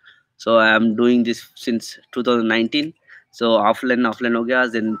 NIFT. So I am doing this since 2019. So offline ho gaya,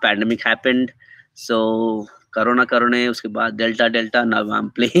 then pandemic happened. So corona uske baad delta, now I'm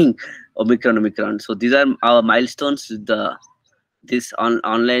playing omicron. So these are our milestones. This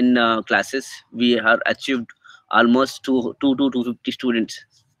online classes, we have achieved almost 250 students,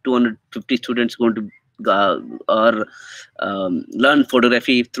 250 students going to or learn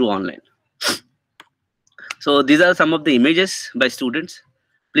photography through online. So these are some of the images by students.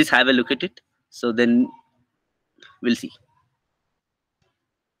 Please have a look at it. So then we'll see.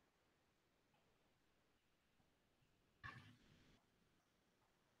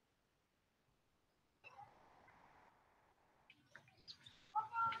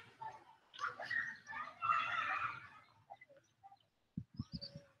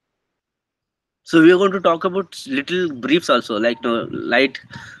 So we are going to talk about little briefs also, like light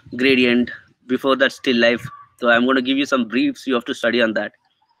gradient, before that still life. So I'm going to give you some briefs, you have to study on that.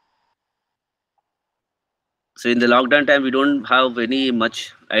 So in the lockdown time, we don't have any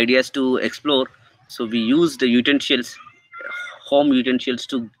much ideas to explore. So we use the utensils, home utensils,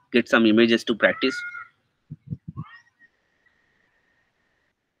 to get some images to practice.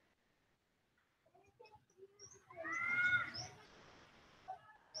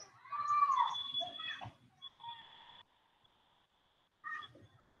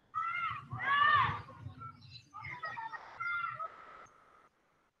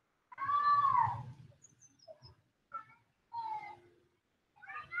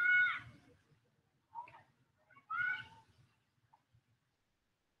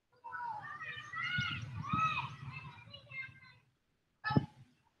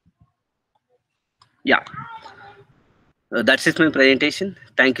 Yeah, that's it, my presentation.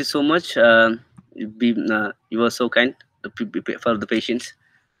 Thank you so much. you were so kind for the patients.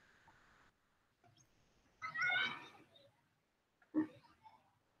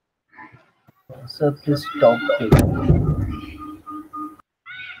 Sir, please stop taking.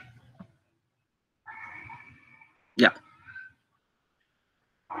 Yeah.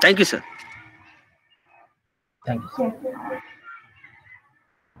 Thank you, sir. Thank you.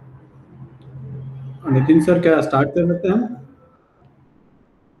 Nitin sir, क्या start कर सकते हैं हम?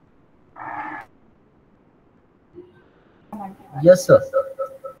 Yes, sir.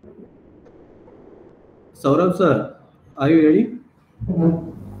 Saurabh sir, are you ready?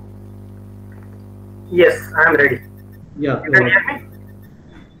 Yes, I am ready. Yeah. You can hear me?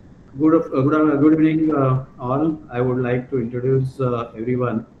 Good evening, all. I would like to introduce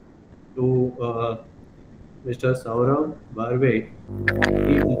everyone to Mr. Saurabh Barve.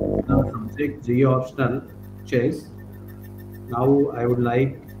 He is the subject G optional chess. Now I would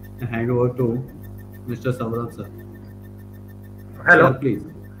like to hand over to Mr. Saurabh sir. Hello. Sir, please.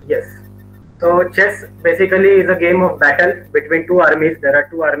 Yes. So chess basically is a game of battle between two armies. There are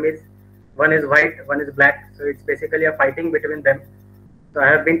two armies. One is white, one is black. So it's basically a fighting between them. So I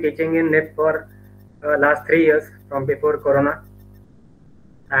have been teaching in NIP for last 3 years from before Corona.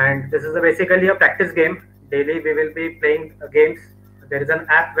 And this is basically a practice game. Daily we will be playing games. There is an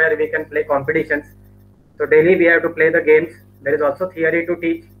app where we can play competitions. So daily we have to play the games. There is also theory to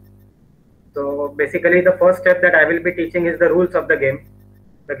teach. So basically the first step that I will be teaching is the rules of the game.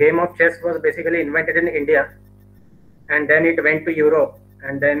 The game of chess was basically invented in India, and then it went to Europe,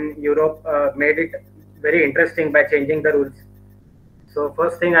 and then Europe made it very interesting by changing the rules. So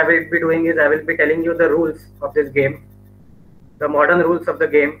first thing I will be doing is I will be telling you the rules of this game, the modern rules of the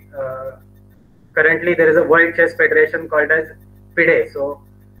game. Currently there is a World Chess Federation called as FIDE. So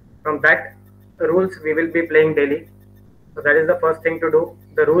from that rules we will be playing daily. So that is the first thing to do,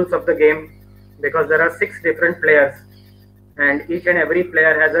 the rules of the game, because there are 6 different players and each and every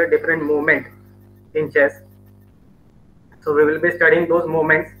player has a different movement in chess. So we will be studying those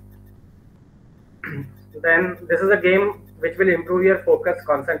movements. Then this is a game which will improve your focus,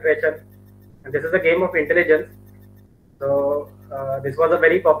 concentration, and this is a game of intelligence. So this was a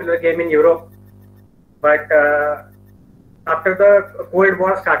very popular game in Europe, but after the Cold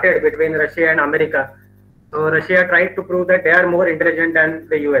War started between Russia and America, so Russia tried to prove that they are more intelligent than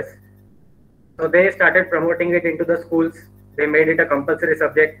the US. So they started promoting it into the schools. They made it a compulsory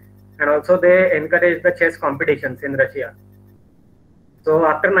subject, and also they encouraged the chess competitions in Russia. So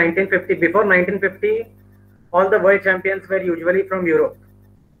after 1950, before 1950, all the world champions were usually from Europe.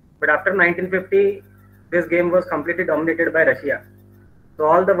 But after 1950, this game was completely dominated by Russia. So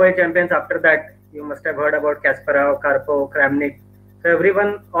all the world champions after that, you must have heard about Kasparov, Karpov, Kramnik. So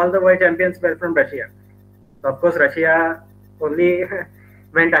everyone, all the world champions were from Russia. So of course, Russia only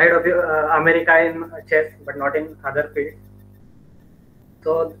went ahead of America in chess, but not in other fields.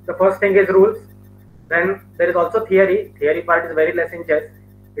 So the first thing is rules. Then there is also theory. Theory part is very less in chess.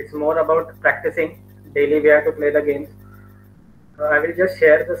 It's more about practicing. Daily we have to play the games. So I will just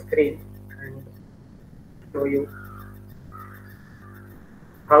share the screen and show you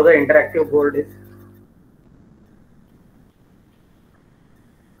how the interactive board is.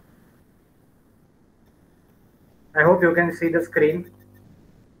 I hope you can see the screen.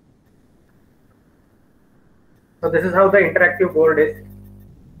 So this is how the interactive board is,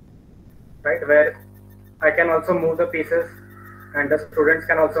 right, where I can also move the pieces and the students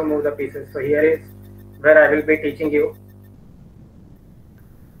can also move the pieces. So here is where I will be teaching you.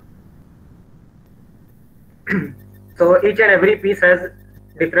 So each and every piece has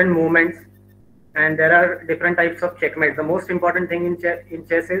different movements and there are different types of checkmate. The most important thing in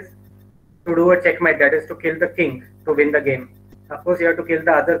chess is to do a checkmate, that is to kill the king to win the game. Of course, you have to kill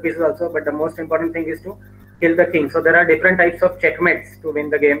the other pieces also, but the most important thing is to kill the king. So there are different types of checkmates to win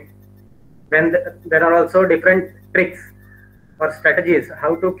the game. Then there are also different tricks or strategies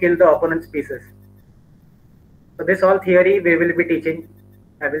how to kill the opponent's pieces. So this all theory we will be teaching.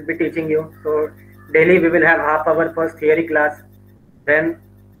 I will be teaching you. So daily we will have half hour first theory class. Then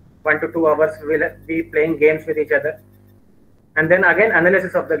 1 to 2 hours we will be playing games with each other. And then again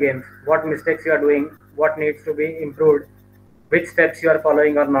analysis of the games. What mistakes you are doing, what needs to be improved, which steps you are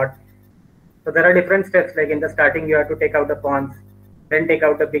following or not. So there are different steps, like in the starting you have to take out the pawns, then take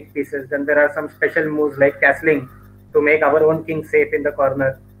out the big pieces. Then there are some special moves like castling to make our own king safe in the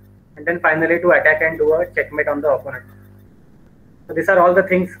corner. And then finally to attack and do a checkmate on the opponent. So these are all the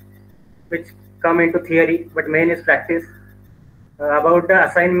things which come into theory, but main is practice. About the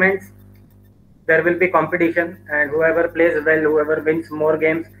assignments, there will be competition and whoever plays well, whoever wins more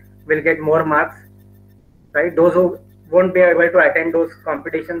games will get more marks, right? Those who won't be able to attend those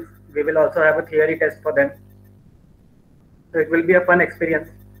competitions, We will also have a theory test for them. So it will be a fun experience.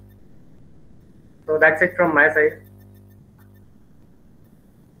 So that's it from my side.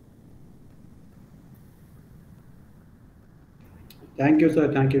 Thank you,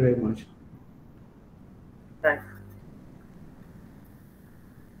 sir. Thank you very much. Thanks.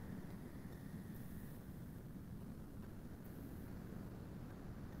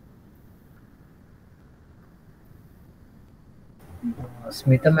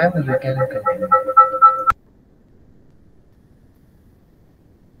 Smita ma'am, you can continue.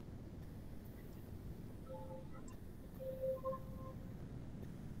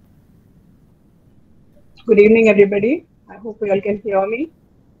 Good evening, everybody. I hope you all can hear me.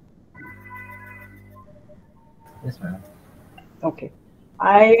 Yes, ma'am. Okay.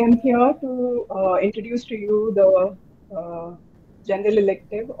 I am here to introduce to you the general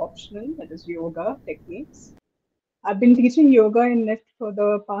elective optional, that is yoga techniques. I've been teaching yoga in NIFT for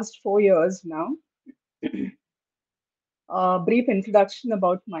the past 4 years now. A brief introduction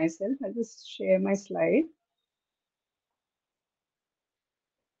about myself. I'll just share my slide.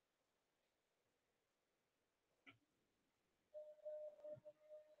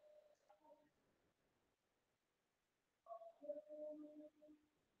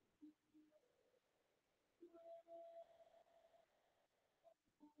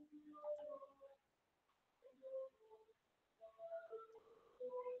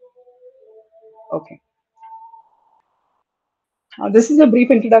 Okay. This is a brief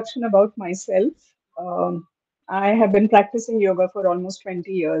introduction about myself. Um, I have been practicing yoga for almost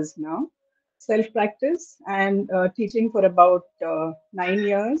 20 years now, self practice and teaching for about 9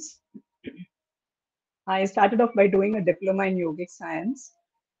 years. I started off by doing a diploma in yogic science,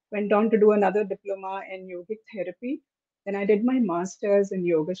 went on to do another diploma in yogic therapy. Then I did my master's in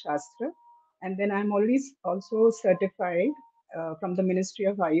Yoga Shastra, and then I'm already also certified from the Ministry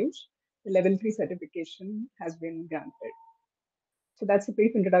of Ayush. The level 3 certification has been granted. So that's a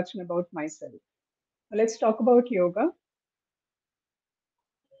brief introduction about myself. Now let's talk about yoga.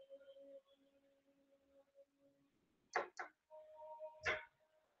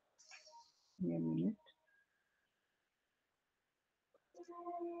 Give me a minute.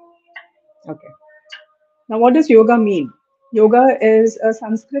 Okay. Now, what does yoga mean? Yoga is a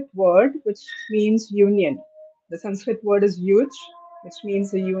Sanskrit word which means union. The Sanskrit word is yuj, which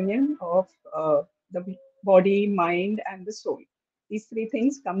means the union of the body, mind, and the soul. These three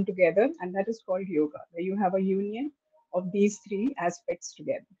things come together, and that is called yoga, where you have a union of these three aspects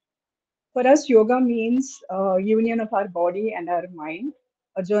together. For us, yoga means union of our body and our mind,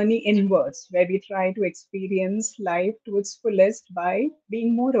 a journey inwards where we try to experience life to its fullest by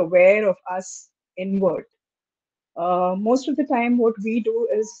being more aware of us inward. Most of the time, what we do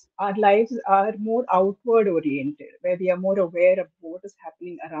is our lives are more outward oriented, where we are more aware of what is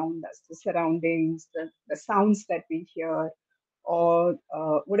happening around us, the surroundings, the sounds that we hear, or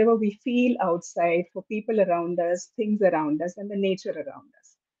whatever we feel outside for people around us, things around us, and the nature around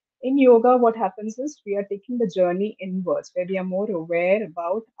us. In yoga, what happens is we are taking the journey inwards, where we are more aware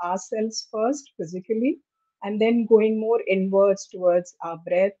about ourselves first physically, and then going more inwards towards our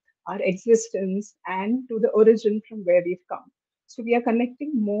breath, our existence, and to the origin from where we've come. So we are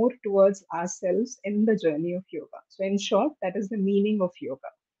connecting more towards ourselves in the journey of yoga. So, in short, that is the meaning of yoga.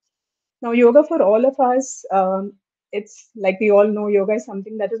 Now, yoga for all of us, it's like we all know, yoga is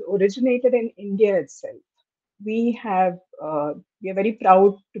something that is originated in India itself. We have, we are very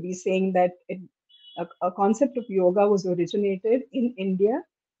proud to be saying that a concept of yoga was originated in India.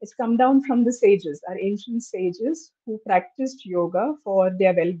 It's come down from the sages, our ancient sages who practiced yoga for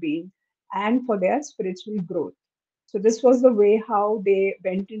their well-being and for their spiritual growth. So this was the way how they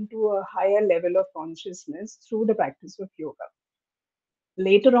went into a higher level of consciousness through the practice of yoga.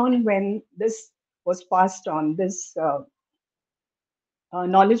 Later on, when this was passed on, this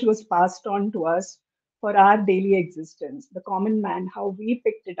knowledge was passed on to us for our daily existence, the common man, how we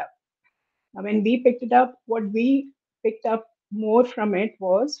picked it up. Now, when we picked it up, what we picked up more from it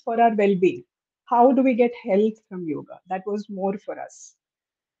was for our well being. How do we get health from yoga? That was more for us.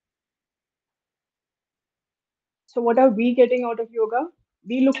 So, what are we getting out of yoga?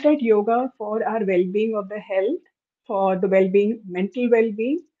 We looked at yoga for our well being of the health, for the well being, mental well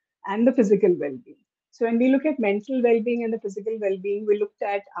being, and the physical well being. So, when we look at mental well being and the physical well being, we looked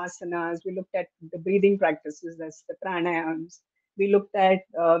at asanas, we looked at the breathing practices, that's the pranayams. We looked at,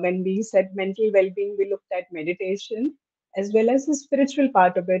 when we said mental well being, we looked at meditation as well as the spiritual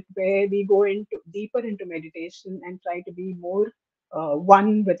part of it, where we go into deeper into meditation and try to be more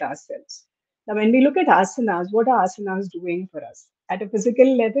one with ourselves. Now, when we look at asanas, what are asanas doing for us? At a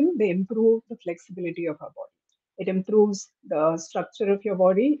physical level, they improve the flexibility of our body. It improves the structure of your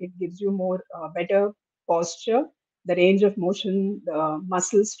body. It gives you more better posture, the range of motion, the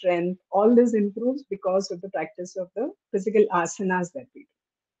muscle strength. All this improves because of the practice of the physical asanas that we do.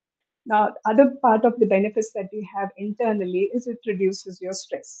 Now, other part of the benefits that we have internally is it reduces your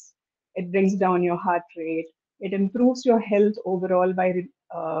stress. It brings down your heart rate. It improves your health overall by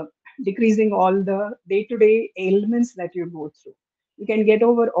decreasing all the day-to-day ailments that you go through. You can get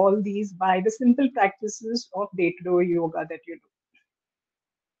over all these by the simple practices of day-to-day yoga that you do.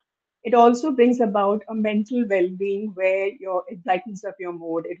 It also brings about a mental well-being where it brightens up your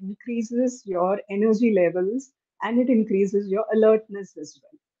mood, it increases your energy levels, and it increases your alertness as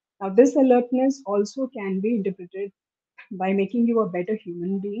well. Now, this alertness also can be interpreted by making you a better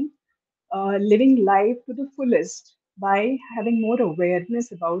human being, living life to the fullest by having more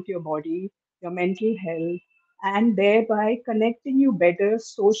awareness about your body, your mental health, and thereby connecting you better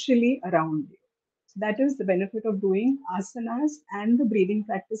socially around you. So that is the benefit of doing asanas and the breathing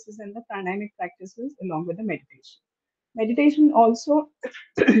practices and the pranayamic practices along with the meditation. Meditation also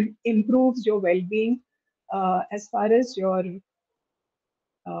improves your well-being as far as your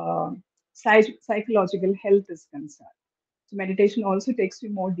uh, psychological health is concerned. So meditation also takes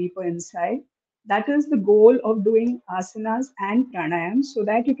you more deeper inside. That is the goal of doing asanas and pranayam so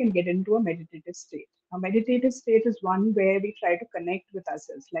that you can get into a meditative state. A meditative state is one where we try to connect with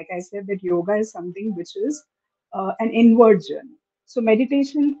ourselves. Like I said, that yoga is something which is an inward journey. So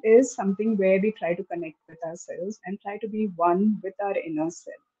meditation is something where we try to connect with ourselves and try to be one with our inner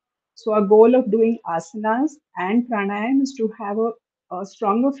self. So our goal of doing asanas and pranayam is to have a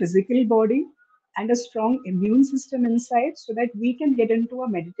stronger physical body and a strong immune system inside so that we can get into a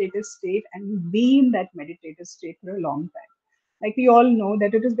meditative state and be in that meditative state for a long time. Like we all know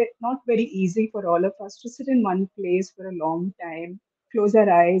that it is not very easy for all of us to sit in one place for a long time, close our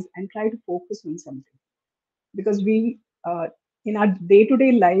eyes and try to focus on something because in our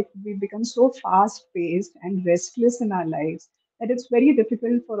day-to-day life we become so fast-paced and restless in our lives that it's very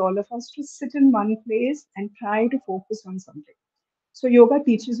difficult for all of us to sit in one place and try to focus on something. So yoga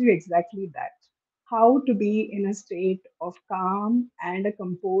teaches you exactly that, how to be in a state of calm and a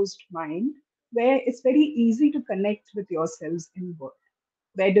composed mind where it's very easy to connect with yourselves inward,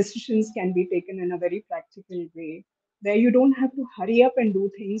 where decisions can be taken in a very practical way, where you don't have to hurry up and do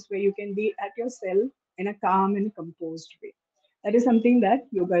things, where you can be at yourself in a calm and composed way. That is something that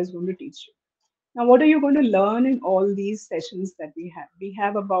yoga is going to teach you. Now, what are you going to learn in all these sessions that we have? We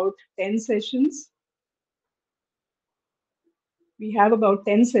have about 10 sessions. We have about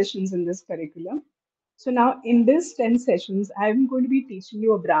 10 sessions in this curriculum. So now in this 10 sessions, I'm going to be teaching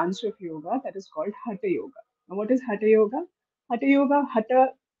you a branch of yoga that is called Hatha Yoga. Now what is Hatha Yoga? Hatha Yoga, Hatha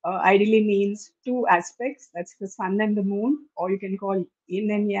ideally means two aspects. That's the sun and the moon, or you can call yin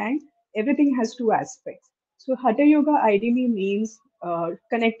and yang. Everything has two aspects. So Hatha Yoga ideally means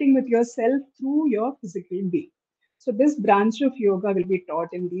connecting with yourself through your physical being. So this branch of yoga will be taught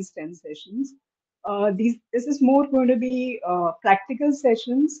in these 10 sessions. This is more going to be practical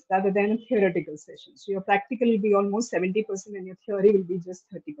sessions rather than theoretical sessions. So your practical will be almost 70% and your theory will be just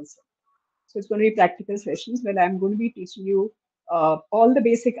 30%. So it's going to be practical sessions where I'm going to be teaching you all the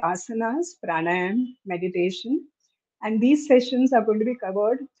basic asanas, pranayam, meditation, and these sessions are going to be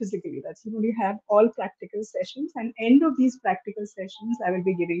covered physically. That's going to have all practical sessions. And end of these practical sessions, I will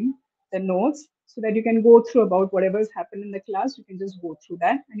be giving the notes so that you can go through about whatever has happened in the class. You can just go through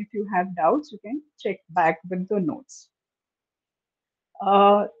that. And if you have doubts, you can check back with the notes.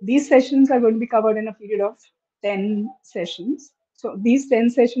 These sessions are going to be covered in a period of 10 sessions. So these 10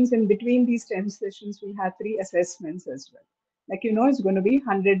 sessions, in between these 10 sessions, we have 3 assessments as well. Like you know, it's going to be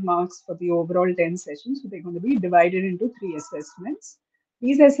 100 marks for the overall 10 sessions. So they're going to be divided into 3 assessments.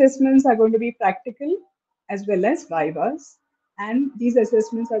 These assessments are going to be practical as well as vivas. And these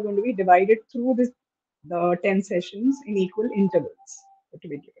assessments are going to be divided through the 10 sessions in equal intervals to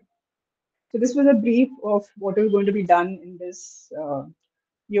be given. So this was a brief of what is going to be done in this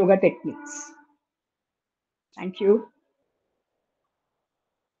yoga techniques. Thank you.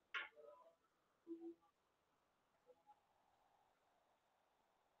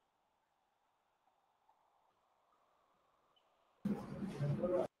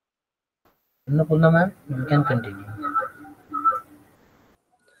 Annapurna ma'am, you can continue.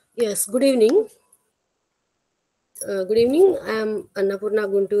 Yes, good evening. Good evening. I am Annapurna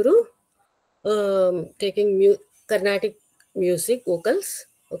Gunturu, taking Carnatic music vocals.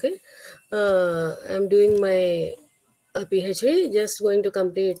 Okay, I'm doing my PhD. Just going to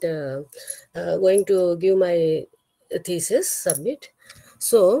complete. Going to give my thesis submit.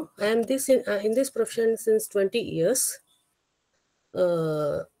 So I am in this profession since 20 years.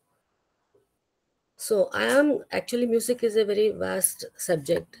 So I am actually, music is a very vast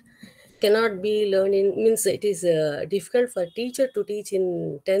subject, cannot be learned in, means it is difficult for teacher to teach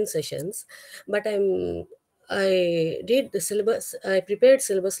in 10 sessions, but I did the syllabus, I prepared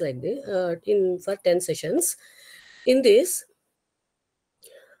syllabus like this in for 10 sessions. In this,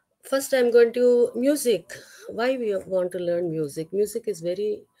 first I'm going to music. Why we want to learn music? Music is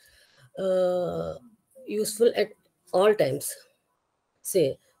very useful at all times.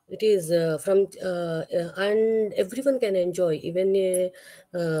 Say it is and everyone can enjoy, even a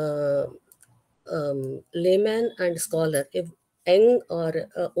layman and scholar, if young or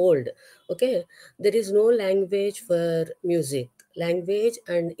old. Okay, there is no language for music, language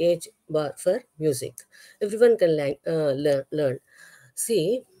and age bar for music. Everyone can learn.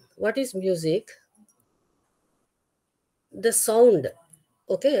 See, what is music? The sound.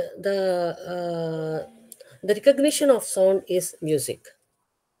 Okay, the recognition of sound is music.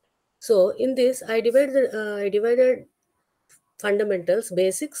 So in this, I divided fundamentals,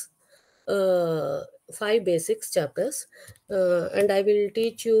 basics, five basics chapters, and I will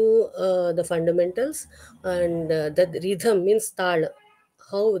teach you the fundamentals, and the rhythm means tal,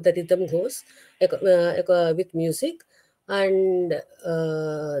 how the rhythm goes with music, and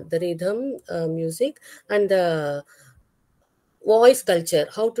the rhythm music, and the voice culture,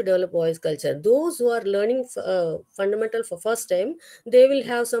 how to develop voice culture. Those who are learning fundamental for first time, they will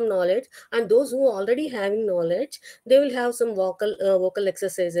have some knowledge, and those who already having knowledge, they will have some vocal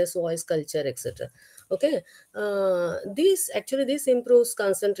exercises, voice culture, etc. Okay, this improves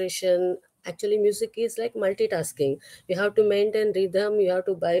concentration. Actually, music is like multitasking. You have to maintain rhythm, you have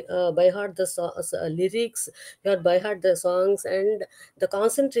to by heart the lyrics, you have to by heart the songs, and the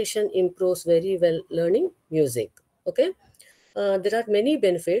concentration improves very well learning music. Okay, there are many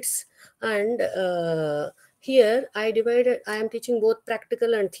benefits, and here I am teaching both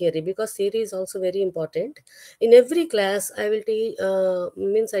practical and theory, because theory is also very important. In every class I will teach,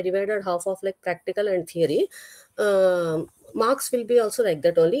 means I divided half of like practical and theory. Marks will be also like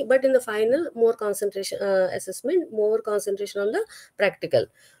that only, but in the final, more concentration assessment, more concentration on the practical,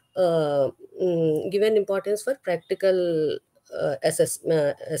 given importance for practical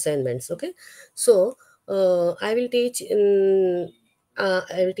assignments. Okay, so I will teach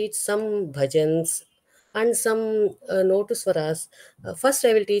some bhajans and some notes for us. First,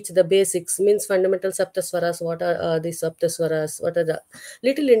 I will teach the basics, means fundamental saptaswaras. What are the saptaswaras? What are the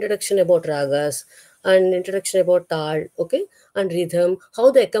little introduction about ragas and introduction about tal, okay, and rhythm,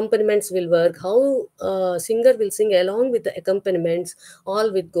 how the accompaniments will work, how singer will sing along with the accompaniments,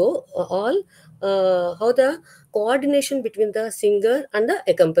 all will go, all how the coordination between the singer and the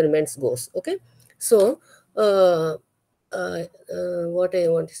accompaniments goes. Okay, so what I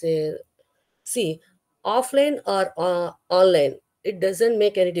want to say, see, offline or online, it doesn't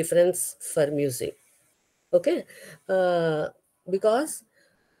make any difference for music. Okay, because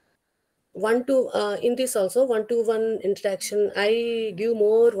one to in this also one-to-one interaction, I give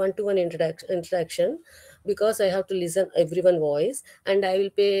more one-to-one interaction, because I have to listen everyone voice, and I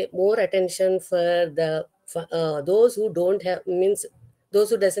will pay more attention for the those who don't have, means those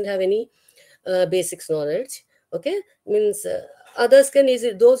who doesn't have any basics knowledge. Okay, means others can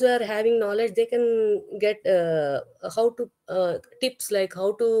easily, those who are having knowledge, they can get how to tips like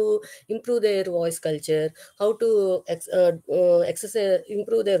how to improve their voice culture, how to exercise,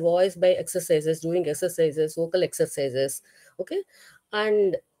 improve their voice by exercises, doing exercises, vocal exercises. Okay,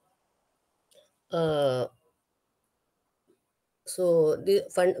 and uh, so the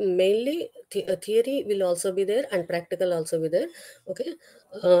mainly theory will also be there and practical also be there. Okay,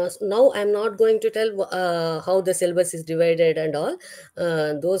 so now I'm not going to tell how the syllabus is divided and all.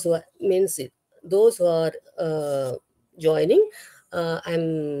 Those who are, means those who are joining,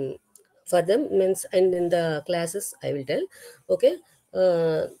 I'm for them, means, and in the classes I will tell. Okay,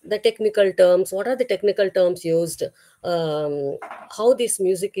 the technical terms, what are the technical terms used, how this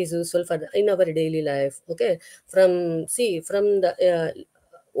music is useful for in our daily life. Okay, from the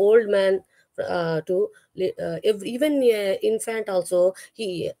old man to even infant also,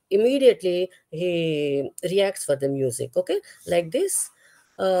 he immediately he reacts for the music. Okay, like this,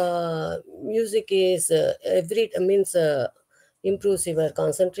 music is every means improves your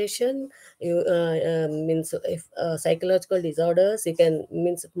concentration. You means if psychological disorders, you can,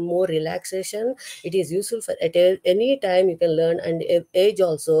 means more relaxation. It is useful for at any time you can learn, and age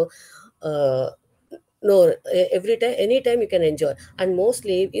also, uh, no, every time, anytime you can enjoy. And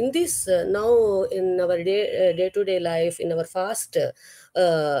mostly in this now in our day-to-day life, in our fast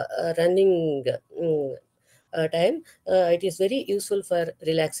running time, it is very useful for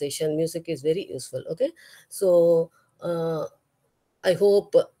relaxation. Music is very useful. Okay, so I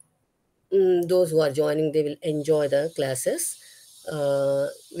hope those who are joining, they will enjoy the classes.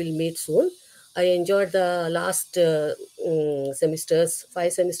 We'll meet soon. I enjoyed the last semesters,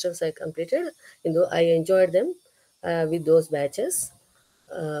 5 semesters I completed. I enjoyed them with those batches.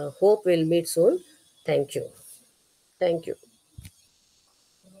 Hope we'll meet soon. Thank you. Thank you.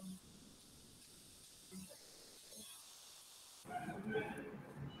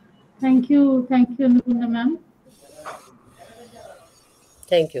 Thank you, Nukunda ma'am.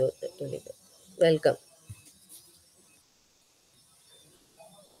 Thank you, welcome.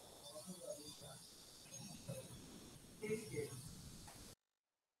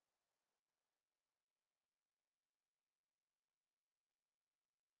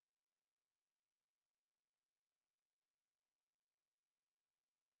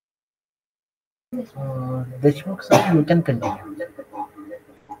 Deshmukh sir, you can continue.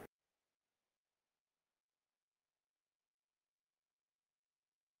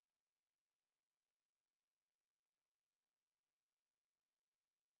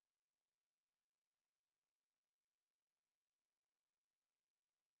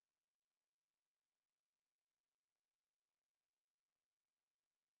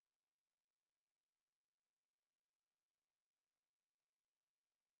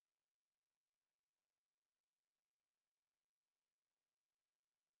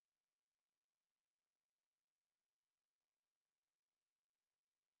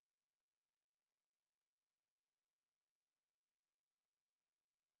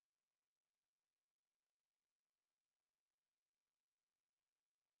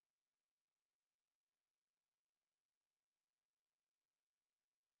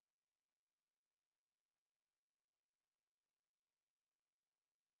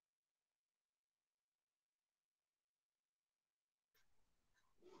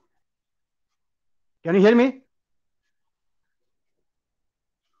 Can you hear me?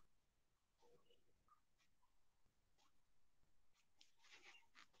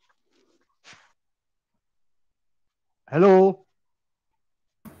 Hello.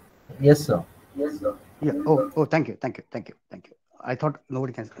 Yes, sir. Yeah. Oh, thank you. I thought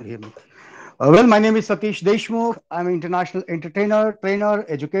nobody can hear me. Well, my name is Satish Deshmukh. I'm an international entertainer, trainer,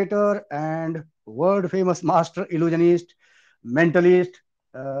 educator, and world famous master illusionist, mentalist,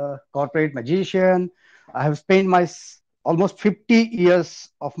 corporate magician. I have spent my almost 50 years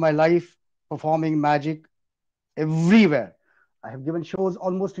of my life performing magic everywhere. I have given shows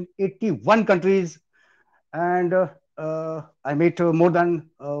almost in 81 countries, and I met more than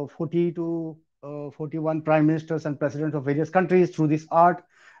 40 to 41 prime ministers and presidents of various countries through this art.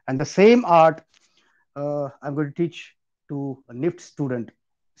 And the same art I'm going to teach to a NIFT student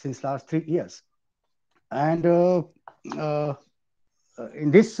since last 3 years. And uh,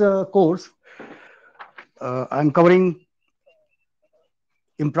 in this course, I'm covering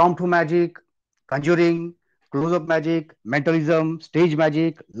impromptu magic, conjuring, close-up magic, mentalism, stage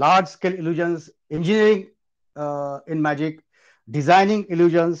magic, large-scale illusions, engineering in magic, designing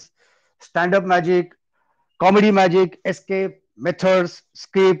illusions, stand-up magic, comedy magic, escape, methods,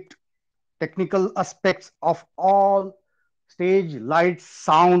 script, technical aspects of all stage, lights,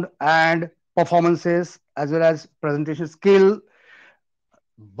 sound, and performances, as well as presentation skill,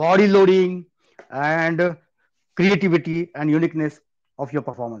 body loading, and creativity and uniqueness of your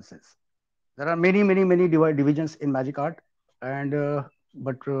performances. There are many divisions in magic art, and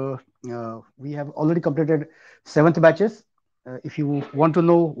we have already completed 7th batches. If you want to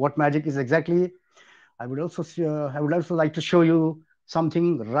know what magic is exactly, I would also like to show you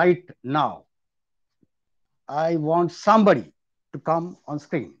something right now. I want somebody to come on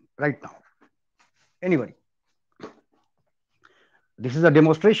screen right now. Anybody? This is a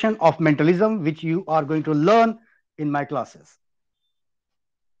demonstration of mentalism which you are going to learn in my classes.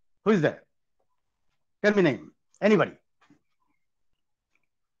 Who is there? Tell me name. Anybody?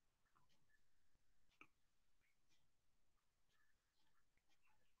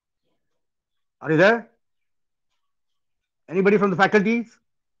 Are you there? Anybody from the faculties?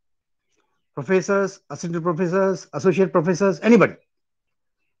 Professors, assistant professors, associate professors, anybody?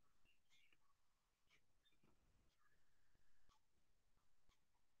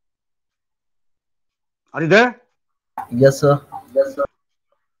 Are you there? Yes, sir.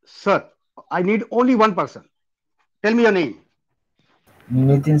 Sir, I need only one person. Tell me your name.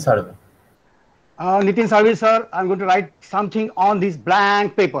 Nitin Sarve. Nitin Sarve, sir, I'm going to write something on this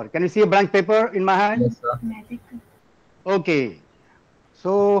blank paper. Can you see a blank paper in my hand? Yes, sir. Okay.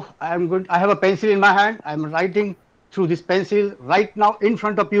 So I have a pencil in my hand. I'm writing through this pencil right now in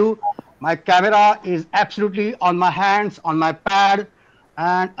front of you. My camera is absolutely on my hands, on my pad,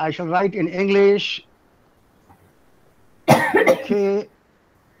 and I shall write in English. Okay.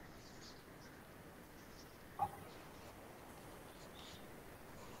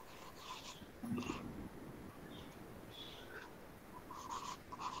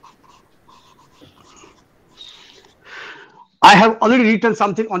 I have already written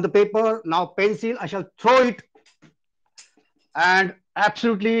something on the paper. Now pencil, I shall throw it. And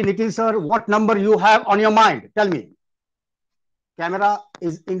absolutely, Nitin sir, what number you have on your mind? Tell me. Camera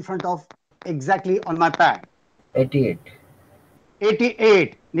is in front of exactly on my pad. 88.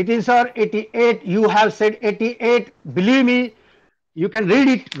 88. Nitin sir, 88. You have said 88. Believe me, you can read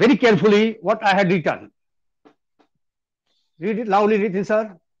it very carefully what I had written. Read it loudly, Nitin sir.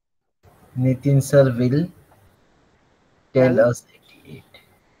 Nitin sir will tell Tell. us 88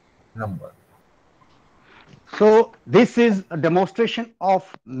 number. So this is a demonstration of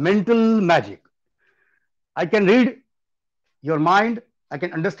mental magic. I can read your mind, I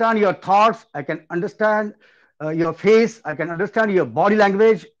can understand your thoughts, I can understand your face, I can understand your body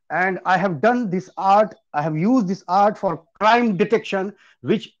language. And I have done this art, I have used this art for crime detection,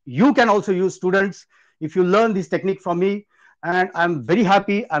 which you can also use, students, if you learn this technique from me. And I'm very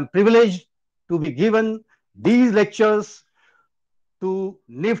happy, I'm privileged to be given these lectures to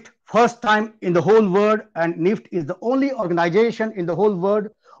NIFT first time in the whole world. And NIFT is the only organization in the whole world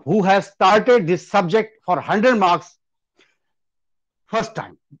who has started this subject for 100 marks first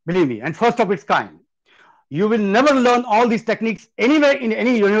time, believe me, and first of its kind. You will never learn all these techniques anywhere in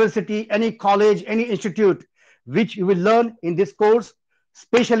any university, any college, any institute, which you will learn in this course,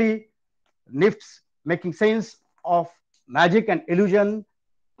 especially NIFT's Making Sense of Magic and Illusion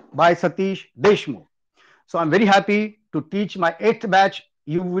by Satish Deshmukh. So I'm very happy to teach my 8th batch.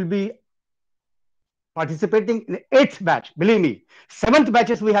 You will be participating in the 8th batch, believe me. 7th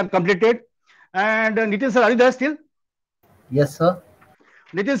batches we have completed. And Nitin sir, are you there still? Yes, sir.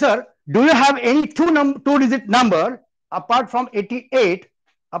 Nitin sir, do you have any two-digit number apart from 88?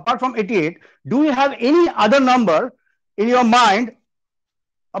 Apart from 88, do you have any other number in your mind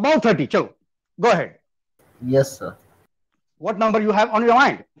above 30? Chalo, go ahead. Yes, sir. What number you have on your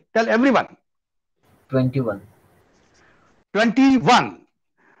mind? Tell everyone. 21. 21.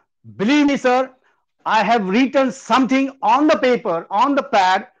 Believe me, sir, I have written something on the paper, on the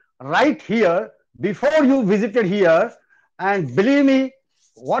pad, right here, before you visited here. And believe me,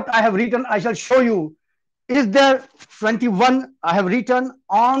 what I have written, I shall show you. Is there 21 I have written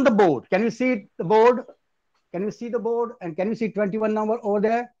on the board? Can you see the board? Can you see the board? And can you see 21 number over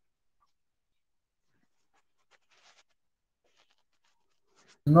there?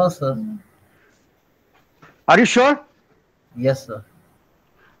 No, sir. Are you sure? Yes, sir.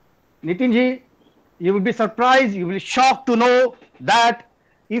 Nitinji, you will be surprised, you will be shocked to know that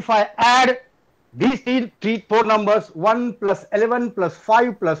if I add these four numbers, 1 plus 11 plus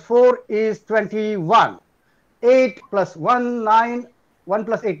 5 plus 4 is 21. 8 plus 1, 9, 1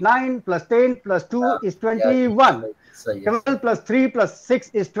 plus 8, 9 plus 10 plus 2 is 21. Yes, 12 plus 3 plus 6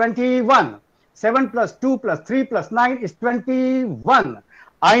 is 21. 7 plus 2 plus 3 plus 9 is 21.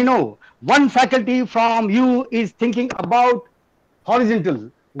 I know one faculty from you is thinking about horizontal.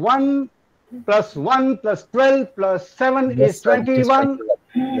 1 plus 1 plus 12 plus 7 Yes, is sir, it is 21.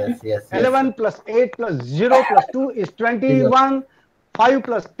 21. Yes, 11 plus 8 plus 0 plus 2 is 21. 5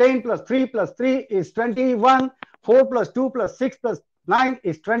 plus 10 plus 3 plus 3 is 21. 4 plus 2 plus 6 plus 9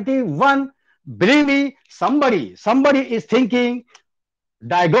 is 21. Believe me, somebody is thinking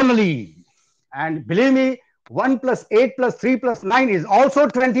diagonally. And believe me, 1 plus 8 plus 3 plus 9 is also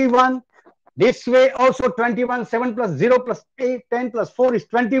 21. This way also 21. 7 plus 0 plus 8, 10 plus 4 is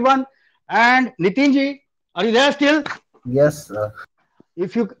 21. And Nitinji, are you there still? Yes, sir.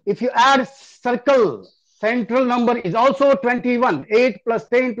 If you add circle, central number is also 21. 8 plus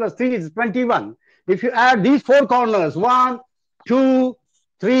 10 plus 3 is 21. If you add these four corners, 1, 2,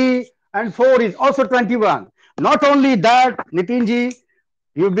 3, and 4 is also 21. Not only that, Nitinji,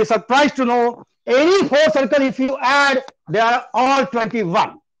 you'll be surprised to know any four circle, if you add, they are all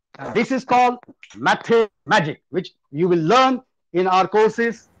 21. This is called magic, which you will learn in our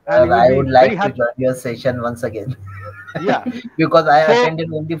courses. And you will I be would very like to happy. join your session once again. Yeah. Because I So-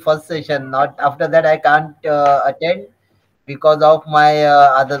 attended only first session. Not after that, I can't attend because of my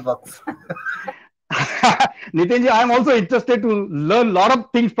other works. Nitinji, I am also interested to learn a lot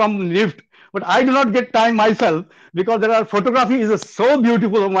of things from Lift, but I do not get time myself because there are photography is so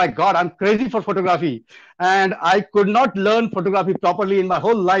beautiful. Oh my God, I'm crazy for photography, and I could not learn photography properly in my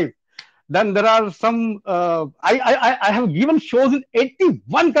whole life. Then there are some. I have given shows in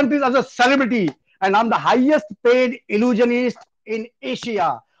 81 countries as a celebrity, and I'm the highest paid illusionist in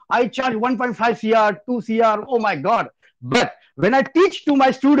Asia. I charge 1.5 CR, 2 CR. Oh my God! But when I teach to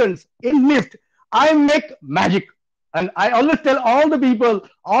my students in NIFT, I make magic. And I always tell all the people,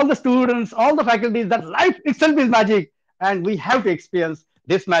 all the students, all the faculties that life itself is magic. And we have to experience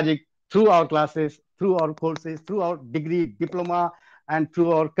this magic through our classes, through our courses, through our degree, diploma, and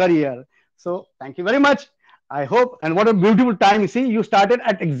through our career. So thank you very much. I hope, and what a beautiful time. You see, you started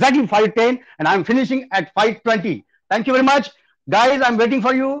at exactly 5:10 and I'm finishing at 5:20. Thank you very much. Guys, I'm waiting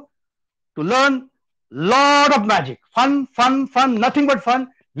for you to learn lot of magic. Fun, fun, fun, nothing but fun,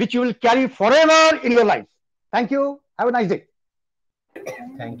 which you will carry forever in your life. Thank you. Have a nice day.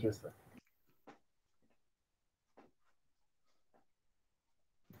 Thank you, sir.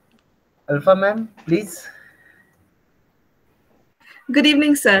 Alpha ma'am, please. Good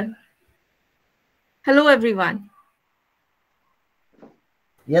evening, sir. Hello, everyone.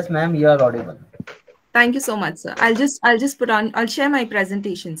 Yes, ma'am, you are audible. Thank you so much, sir. I'll share my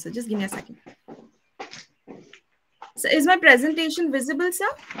presentation, sir. Just give me a second. So is my presentation visible, sir?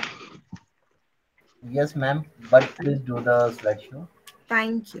 Yes, ma'am, but please do the slideshow.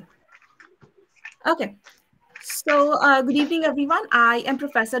 Thank you. Okay. So good evening, everyone. I am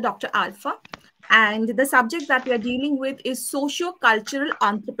Professor Dr. Alpha, and the subject that we are dealing with is socio-cultural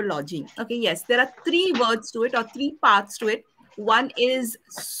anthropology. Okay, yes, there are three words to it or three parts to it. One is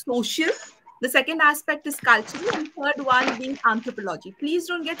social, the second aspect is cultural, and third one being anthropology. Please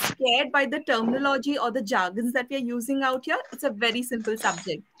don't get scared by the terminology or the jargons that we are using out here. It's a very simple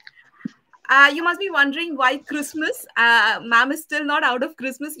subject. You must be wondering why Christmas. Ma'am is still not out of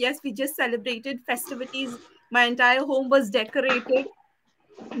Christmas. Yes, we just celebrated festivities. My entire home was decorated.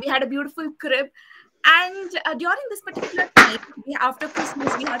 We had a beautiful crib. And during this particular time, after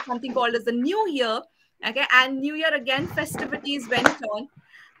Christmas, we had something called as the New Year. Okay, and New Year again, festivities went on.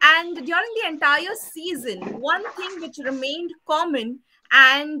 And during the entire season, one thing which remained common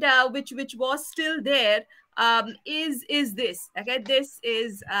and which was still there is this. Okay, this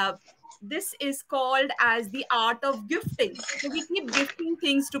is called as the art of gifting. So we keep gifting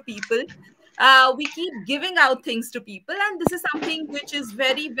things to people. We keep giving out things to people, and this is something which is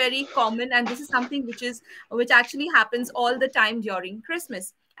very, very common, and this is something which actually happens all the time during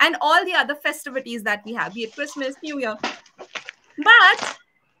Christmas and all the other festivities that we have, be it Christmas, New Year. But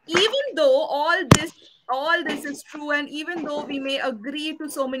even though all this is true, and even though we may agree to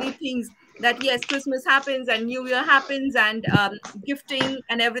so many things that yes, Christmas happens and New Year happens and gifting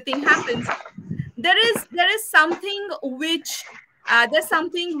and everything happens, there is something which there's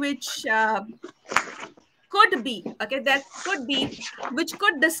something which could be okay that could be which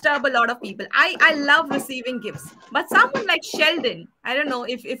could disturb a lot of people. I love receiving gifts, but someone like Sheldon, I don't know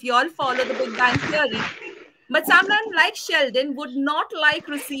if you all follow the Big Bang Theory, but someone like Sheldon would not like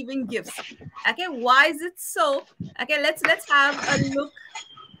receiving gifts. Okay, why is it so? Okay, let's have a look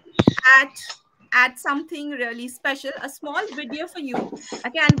at something really special, a small video for you.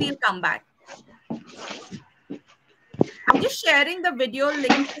 Okay, and we'll come back. I'm just sharing the video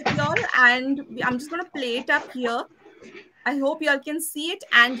link with y'all, and I'm just going to play it up here. I hope y'all can see it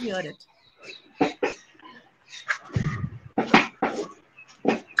and hear it.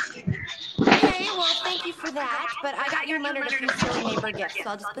 Okay, well, thank you for that, but I got your mother a few silly neighbor gifts, so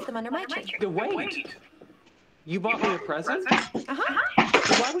I'll just put them under my tree. Wait! You bought me a present? Uh-huh.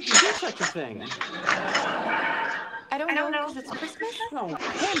 Why would you do such a thing? I don't know, because it's Christmas? Oh,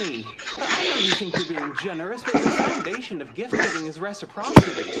 Penny, I know you think you're being generous, but the foundation of gift giving is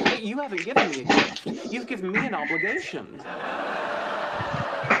reciprocity. You haven't given me a gift. You've given me an obligation.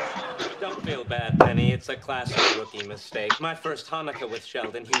 Don't feel bad, Penny. It's a classic rookie mistake. My first Hanukkah with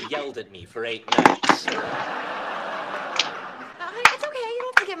Sheldon, he yelled at me for 8 nights. It's okay. You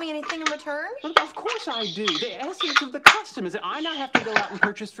don't have to get me anything in return. Of course I do. The essence of the custom is that I now have to go out and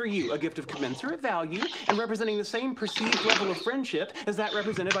purchase for you a gift of commensurate value and representing the same perceived level of friendship as that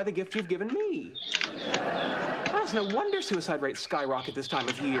represented by the gift you've given me. That's no wonder suicide rates skyrocket this time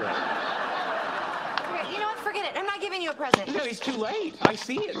of year. Okay, you know what? Forget it. I'm not giving you a present. No, it's too late. I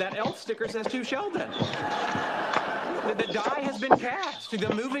see it. That elf sticker says to Sheldon. The die has been cast.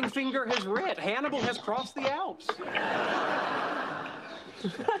 The moving finger has writ. Hannibal has crossed the Alps.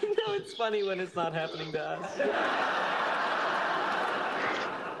 I know it's funny when it's not happening to us.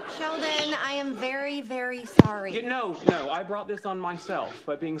 Sheldon, I am very, very sorry. No, I brought this on myself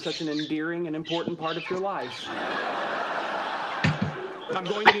by being such an endearing and important part of your life. I'm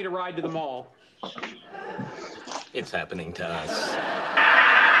going to need a ride to the mall. It's happening to us.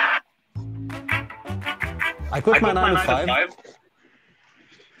 I quit my 9 to 5.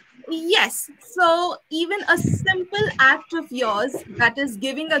 Yes, so even a simple act of yours, that is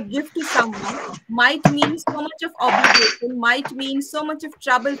giving a gift to someone, might mean so much of obligation, might mean so much of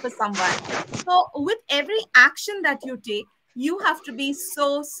trouble for someone. So with every action that you take, you have to be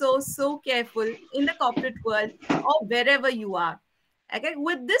so careful in the corporate world or wherever you are. Okay,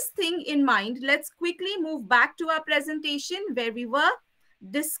 with this thing in mind, let's quickly move back to our presentation where we were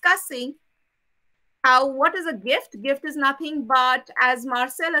discussing what is a gift. Gift is nothing but, as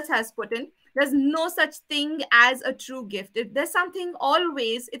Marcellus has put in, There's no such thing as a true gift. If there's something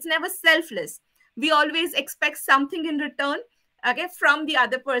always, it's never selfless. We always expect something in return, okay, from the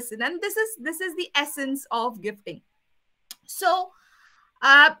other person, and this is the essence of gifting. So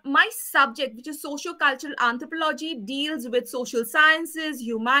my subject, which is socio-cultural anthropology, deals with social sciences,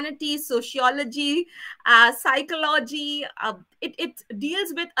 humanities, sociology, psychology. It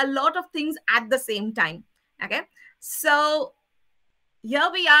deals with a lot of things at the same time. Okay, so here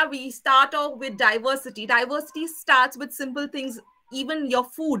we are. We start off with diversity. Diversity starts with simple things, even your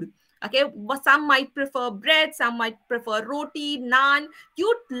food. Okay, some might prefer bread, some might prefer roti, naan.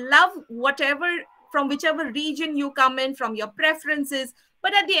 You love whatever, from whichever region you come in, from your preferences.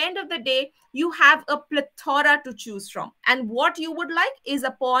 But at the end of the day, you have a plethora to choose from, and what you would like is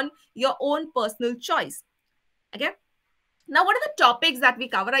upon your own personal choice. Okay, now, what are the topics that we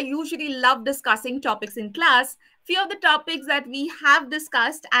cover? I usually love discussing topics in class. Few of the topics that we have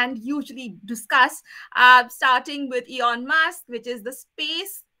discussed and usually discuss, starting with Elon Musk, which is the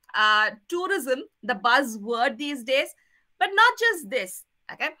space tourism, the buzzword these days. But not just this,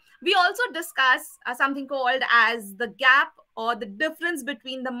 okay? We also discuss something called as the gap or the difference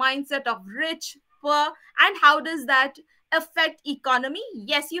between the mindset of rich, poor, and how does that affect economy.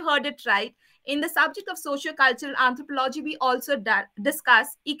 Yes, you heard it right. In the subject of socio-cultural anthropology, we also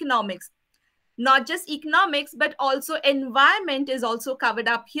discuss economics. Not just economics, but also environment is also covered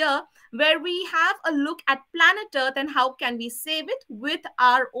up here, where we have a look at planet Earth and how can we save it with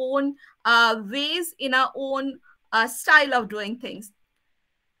our own ways, in our own style of doing things.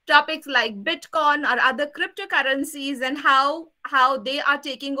 Topics like Bitcoin or other cryptocurrencies and how they are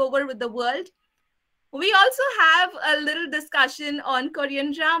taking over with the world. We also have a little discussion on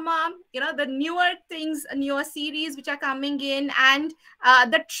Korean drama, the newer things, newer series which are coming in, and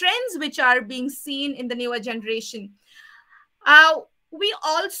the trends which are being seen in the newer generation. We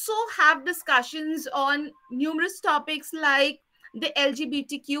also have discussions on numerous topics like the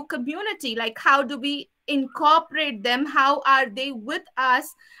LGBTQ community, like how do we incorporate them, how are they with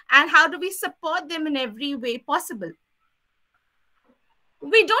us, and how do we support them in every way possible.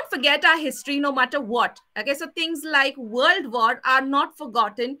 We don't forget our history no matter what. Okay, so things like World War are not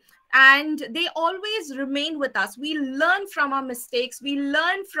forgotten, and they always remain with us. We learn from our mistakes, we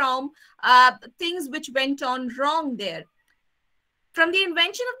learn from things which went on wrong there. From the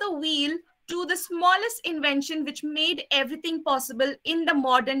invention of the wheel to the smallest invention which made everything possible in the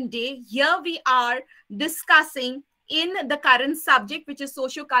modern day, here we are discussing in the current subject, which is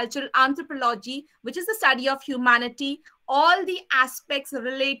socio-cultural anthropology, which is the study of humanity, all the aspects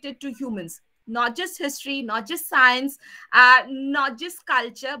related to humans, not just history, not just science, not just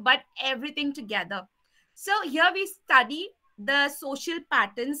culture, but everything together. So here we study the social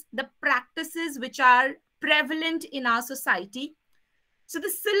patterns, the practices which are prevalent in our society. So the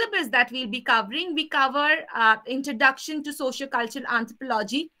syllabus that we'll be covering, we cover introduction to socio-cultural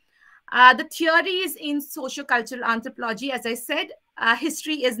anthropology, the theories in socio-cultural anthropology. As I said,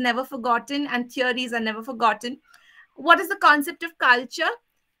 history is never forgotten and theories are never forgotten. What is the concept of culture?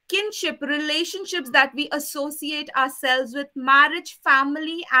 Kinship, relationships that we associate ourselves with, marriage,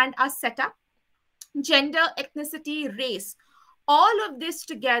 family, and our setup, gender, ethnicity, race. All of this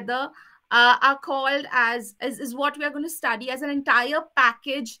together are called as is what we are going to study as an entire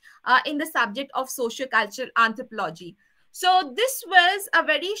package in the subject of sociocultural anthropology. So this was a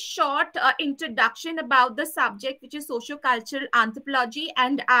very short introduction about the subject, which is sociocultural anthropology,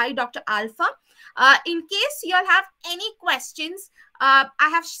 and I, Dr. Alpha. In case you all have any questions, I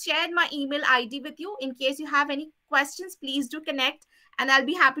have shared my email ID with you. In case you have any questions, please do connect, and I'll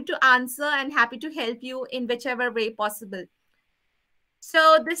be happy to answer and happy to help you in whichever way possible.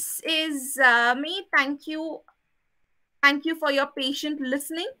 So this is me. Thank you. Thank you for your patient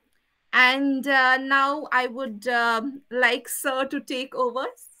listening. And now I would like Sir to take over.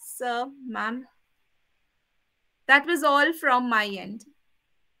 Sir, ma'am. That was all from my end.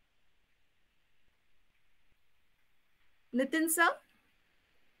 Nitin, sir?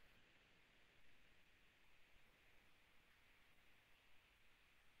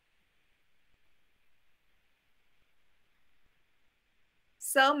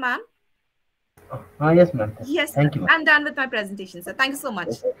 Sir, ma'am? Yes, ma'am. Yes, Thank you, ma'am. I'm done with my presentation, sir. Thank you so much.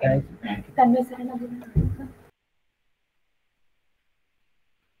 Thank you.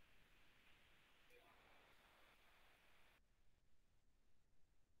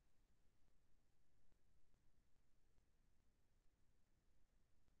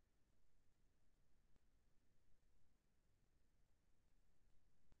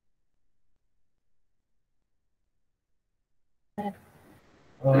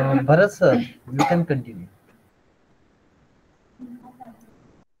 Bharat sir, you can continue.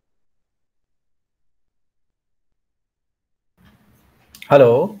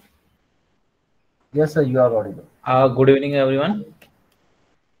 Hello. Yes, sir, you are audible. Good evening, everyone.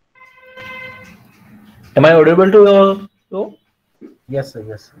 Am I audible to you? Yes, sir,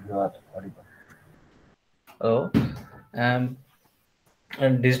 yes, you are audible. Hello. I'm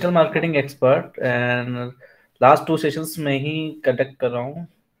a digital marketing expert and last 2 sessions में ही conduct कर रहा हूँ।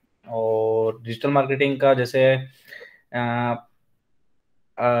 और digital marketing का जैसे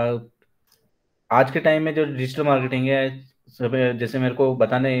आज के time में जो डिजिटल मार्केटिंग है, सब जैसे मेरे को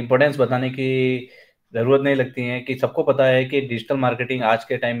इम्पोर्टेंस बताने की ज़रूरत नहीं लगती है कि सबको पता है कि डिजिटल मार्केटिंग आज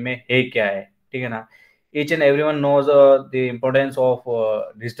के टाइम में है क्या है, ठीक है ना। Each and everyone knows the importance of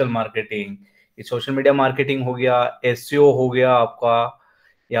digital marketing. Social media marketing हो गया, एसईओ हो गया आपका,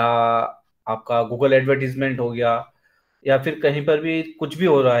 या आपका गूगल एडवर्टीजमेंट हो गया, या फिर कहीं पर भी कुछ भी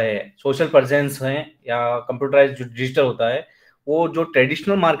हो रहा है, सोशल प्रेजेंस है या कंप्यूटराइज जो डिजिटल होता है, वो जो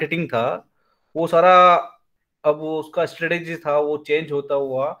ट्रेडिशनल मार्केटिंग था वो सारा अब वो उसका स्ट्रेटेजी था वो चेंज होता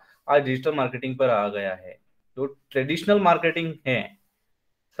हुआ आज डिजिटल मार्केटिंग पर आ गया है। जो ट्रेडिशनल मार्केटिंग है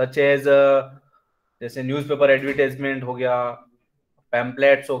सच एज जैसे न्यूज़पेपर एडवर्टाइजमेंट हो गया,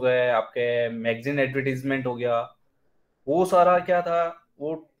 पैम्पलेट्स हो गए, आपके मैगजीन एडवर्टीजमेंट हो गया, वो सारा क्या था,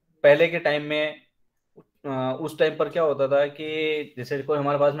 वो पहले के टाइम में उस टाइम पर क्या होता था कि जैसे कोई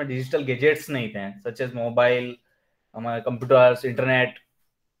हमारे पास में डिजिटल गैजेट्स नहीं थे सच एज मोबाइल, हमारे कंप्यूटर्स, इंटरनेट,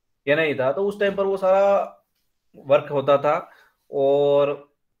 ये नहीं था, तो उस टाइम पर वो सारा वर्क होता था और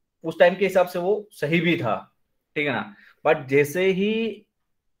उस टाइम के हिसाब से वो सही भी था, ठीक है ना। बट जैसे ही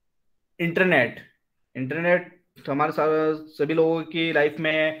इंटरनेट इंटरनेट हमारे सभी लोगों की लाइफ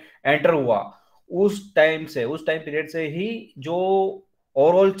में एंटर हुआ, उस टाइम पीरियड से ही जो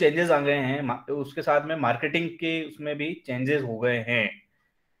ओवरऑल चेंजेस आ गए हैं, उसके साथ में मार्केटिंग के उसमें भी चेंजेस हो गए हैं,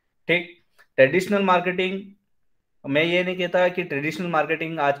 ठीक। ट्रेडिशनल मार्केटिंग, मैं ये नहीं कहता कि ट्रेडिशनल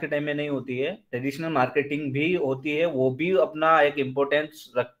मार्केटिंग आज के टाइम में नहीं होती है, ट्रेडिशनल मार्केटिंग भी होती है, वो भी अपना एक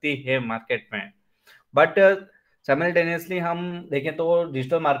इम्पोर्टेंस रखती है मार्केट में। बट साइमल्टेनियसली हम देखें तो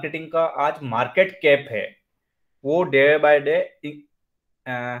डिजिटल मार्केटिंग का आज मार्केट कैप है वो डे बाय डे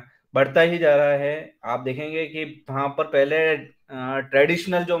बढ़ता ही जा रहा है। आप देखेंगे कि वहाँ पर पहले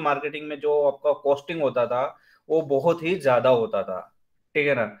ट्रेडिशनल जो मार्केटिंग में जो आपका कॉस्टिंग होता था वो बहुत ही ज्यादा होता था, ठीक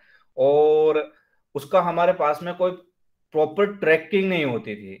है ना। और उसका हमारे पास में कोई प्रॉपर ट्रैकिंग नहीं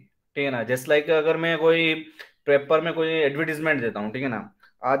होती थी, ठीक है ना। जस्ट लाइक अगर मैं कोई पेपर में कोई एडवर्टीजमेंट देता हूँ, ठीक है ना,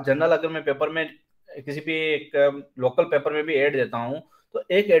 आज जनरल अगर मैं पेपर में किसी भी एक लोकल पेपर में भी एड देता हूँ तो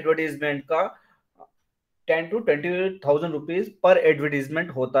एक एडवर्टीजमेंट का 10 to 20,000 रुपीज पर एडवर्टीजमेंट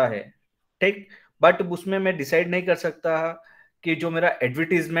होता है, ठीक। बट उसमें मैं डिसाइड नहीं कर सकता कि जो मेरा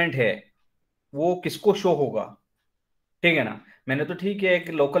एडवर्टीजमेंट है वो किसको शो होगा, ठीक है ना। मैंने तो ठीक है एक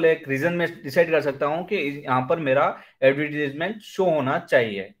लोकल एक रीजन में डिसाइड कर सकता हूँ कि यहाँ पर मेरा एडवर्टीजमेंट शो होना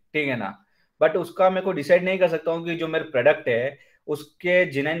चाहिए, ठीक है ना। बट उसका मैं को डिसाइड नहीं कर सकता हूँ कि जो मेरा प्रोडक्ट है उसके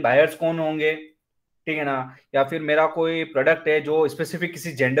जेन्युइन बायर्स कौन होंगे, ठीक है ना। या फिर मेरा कोई प्रोडक्ट है जो स्पेसिफिक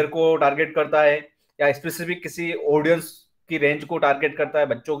किसी जेंडर को टारगेट करता है या स्पेसिफिक किसी ऑडियंस की रेंज को टारगेट करता है,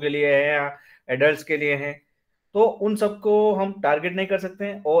 बच्चों के लिए है या एडल्ट्स के लिए है, तो उन सबको हम टारगेट नहीं कर सकते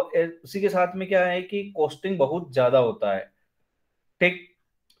हैं। और उसी के साथ में क्या है कि कॉस्टिंग बहुत ज्यादा होता है, ठीक।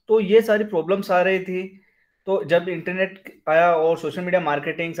 तो ये सारी प्रॉब्लम्स आ रही थी। तो जब इंटरनेट आया और सोशल मीडिया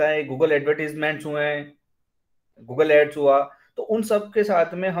मार्केटिंग्स आए, गूगल एडवर्टीजमेंट्स हुए, गूगल एड्स हुआ, तो उन सब के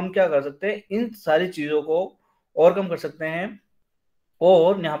साथ में हम क्या कर सकते हैं, इन सारी चीजों को ओवरकम कर सकते हैं।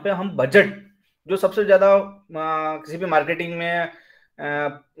 और यहाँ पे हम बजट जो सबसे ज्यादा किसी भी मार्केटिंग में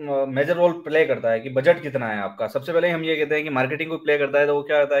मेजर रोल प्ले करता है कि बजट कितना है आपका। सबसे पहले हम ये कहते हैं कि मार्केटिंग को प्ले करता है तो वो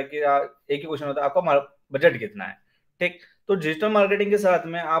क्या होता है कि एक ही क्वेश्चन होता है आपका बजट कितना है, ठीक। तो डिजिटल मार्केटिंग के साथ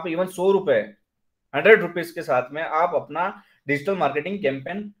में आप इवन 100 रुपए, 100 रुपीज के साथ में आप अपना डिजिटल मार्केटिंग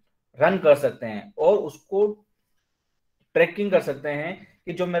कैंपेन रन कर सकते हैं और उसको ट्रैकिंग कर सकते हैं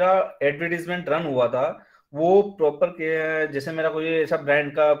कि जो मेरा एडवर्टीजमेंट रन हुआ था वो प्रॉपर, जैसे मेरा कोई ऐसा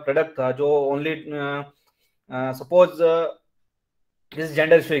ब्रांड का प्रोडक्ट था जो ओनली सपोज किसी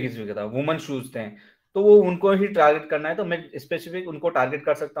जेंडर पे किसी का था, वुमन शूज थे, तो वो उनको ही टारगेट करना है तो मैं स्पेसिफिक उनको टारगेट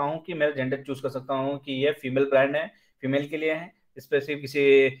कर सकता हूँ कि मेरा जेंडर चूज कर सकता हूँ कि ये फीमेल ब्रांड है, फीमेल के लिए है। स्पेसिफिक किसी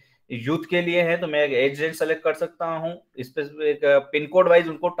यूथ के लिए है तो मैं एक एज रेंज सेलेक्ट कर सकता हूँ, स्पेसिफिक पिन कोड वाइज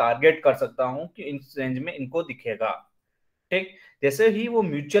उनको टारगेट कर सकता हूँ कि इस रेंज में इनको दिखेगा, ठीक। जैसे ही वो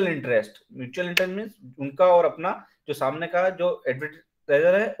म्यूचुअल इंटरेस्ट मीन्स उनका और अपना जो सामने का जो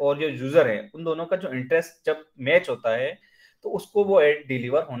एडवर्टाइजर है और जो यूजर है उन दोनों का जो इंटरेस्ट जब मैच होता है तो उसको वो एड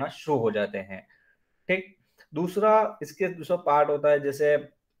डिलीवर होना शुरू हो जाते हैं, ठीक। दूसरा पार्ट होता है, जैसे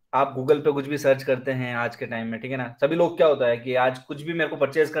आप गूगल पे कुछ भी सर्च करते हैं आज के टाइम में, ठीक है ना। सभी लोग क्या होता है कि आज कुछ भी मेरे को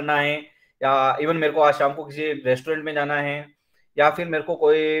परचेज करना है या इवन मेरे को आज शाम को किसी रेस्टोरेंट में जाना है या फिर मेरे को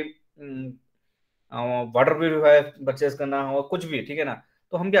कोई वाटर प्यूरिफायर परचेज करना हो, कुछ भी, ठीक है ना,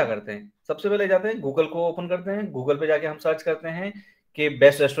 तो हम क्या करते हैं, सबसे पहले जाते हैं गूगल को ओपन करते हैं, गूगल पे जाके हम सर्च करते हैं कि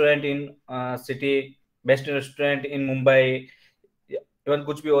best restaurant in city, best restaurant in Mumbai, even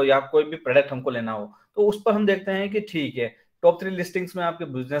कुछ भी हो, या कोई भी प्रोडक्ट हमको लेना हो, तो उस पर हम देखते हैं कि ठीक है, टॉप 3 लिस्टिंग्स में आपके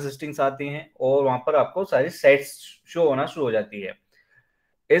बिजनेस लिस्टिंग्स आती हैं और वहां पर आपको सारी साइट्स शो होना शुरू हो जाती है।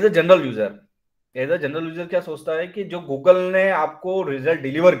 एज अ जनरल यूजर, क्या सोचता है कि जो गूगल ने आपको रिजल्ट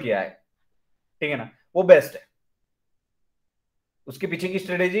डिलीवर किया है, ठीक है ना, वो बेस्ट है। उसके पीछे की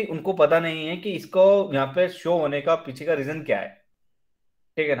स्ट्रेटेजी उनको पता नहीं है कि इसको यहाँ पे शो होने का पीछे का रीजन क्या है,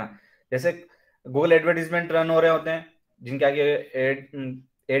 ठीक है ना। जैसे गूगल एडवर्टीजमेंट रन हो रहे होते हैं, जिनके आगे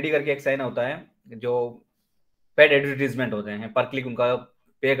एडी करके एक साइन होता है, जो पेड एडवर्टीजमेंट होते हैं, पर क्लिक उनका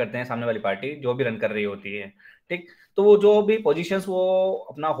पे करते हैं सामने वाली पार्टी जो भी रन कर रही होती है, ठीक। तो वो जो भी पोजीशंस वो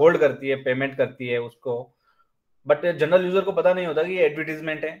अपना होल्ड करती है, पेमेंट करती है उसको, बट जनरल यूजर को पता नहीं होता कि ये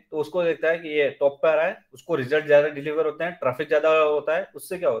एडवर्टीजमेंट है, तो उसको देखता है कि ये टॉप पे आ रहा है, उसको रिजल्ट ज्यादा डिलीवर होते हैं, ट्रैफिक ज्यादा होता है,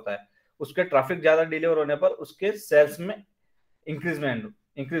 उससे क्या होता है, उसके ट्रैफिक ज्यादा डिलीवर होने पर उसके सेल्स में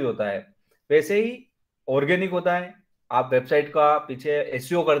इंक्रीज होता है। वैसे ही ऑर्गेनिक होता है, आप वेबसाइट का पीछे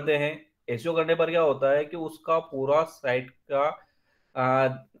एसईओ करते हैं, एसईओ करने पर क्या होता है कि उसका पूरा साइट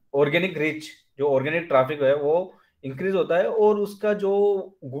का ऑर्गेनिक रीच, जो ऑर्गेनिक ट्रैफिक है वो इंक्रीज होता है, और उसका जो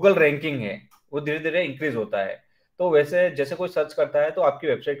गूगल रैंकिंग है वो धीरे धीरे इंक्रीज होता है। तो वैसे जैसे कोई सर्च करता है तो आपकी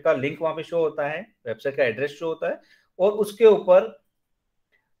वेबसाइट का लिंक वहां पे शो होता है, वेबसाइट का एड्रेस शो होता है, और उसके ऊपर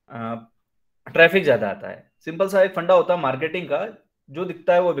ट्रैफिक ज्यादा आता है। सिंपल सा एक फंडा होता है मार्केटिंग का, जो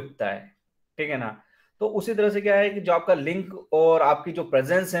दिखता है वो बिकता है, ठीक है ना। तो उसी तरह से क्या है कि जो आपका लिंक और आपकी जो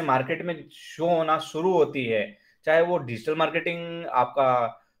प्रेजेंस है मार्केट में शो होना शुरू होती है, चाहे वो डिजिटल मार्केटिंग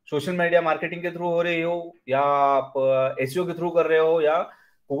आपका सोशल मीडिया मार्केटिंग के थ्रू हो रही हो, या आप एसईओ के थ्रू कर रहे हो, या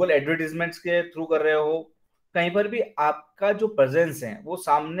गूगल एडवर्टीजमेंट्स के थ्रू कर रहे हो, कहीं पर भी आपका जो प्रेजेंस है वो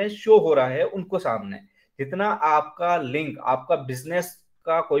सामने शो हो रहा है उनको सामने। जितना आपका लिंक, आपका बिजनेस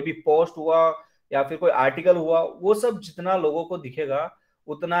का कोई भी पोस्ट हुआ या फिर कोई आर्टिकल हुआ, वो सब जितना लोगों को दिखेगा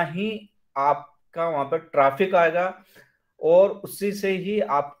उतना ही आपका वहां पर ट्रैफिक आएगा, और उसी से ही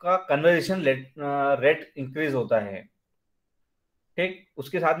आपका कन्वर्जेशन रेट इंक्रीज होता है, ठीक।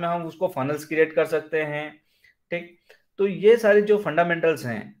 उसके साथ में हम उसको फनल्स क्रिएट कर सकते हैं, ठीक। तो ये सारे जो फंडामेंटल्स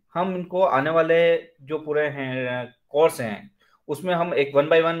हैं, हम इनको आने वाले जो पूरे हैं कोर्स हैं उसमें हम एक वन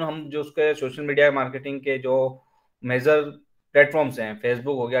बाय वन, हम जो उसके सोशल मीडिया मार्केटिंग के जो मेजर प्लेटफॉर्म्स हैं,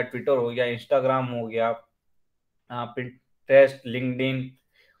 फेसबुक हो गया, ट्विटर हो गया, इंस्टाग्राम हो गया, पिंटरेस्ट, लिंक्डइन,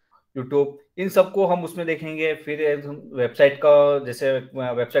 यूट्यूब, इन सबको हम उसमें देखेंगे। फिर वेबसाइट का, जैसे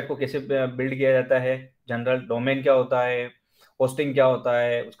वेबसाइट को कैसे बिल्ड किया जाता है, जनरल डोमेन क्या होता है, होस्टिंग क्या होता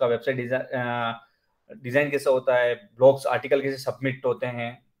है, उसका वेबसाइट डिजाइन कैसे होता है, ब्लॉग्स आर्टिकल कैसे सबमिट होते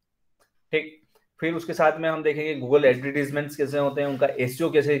हैं, ठीक। फिर उसके साथ में हम देखेंगे गूगल एडवर्टीजमेंट्स कैसे होते हैं, उनका एसईओ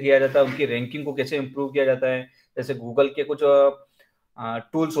कैसे किया जाता है, उनकी रैंकिंग को कैसे इंप्रूव किया जाता है। जैसे गूगल के कुछ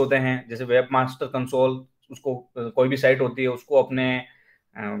टूल्स होते हैं, जैसे वेब मास्टर कंसोल, उसको कोई भी साइट होती है उसको अपने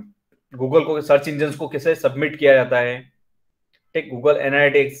गूगल को सर्च इंजन को कैसे सबमिट किया जाता है, ठीक। गूगल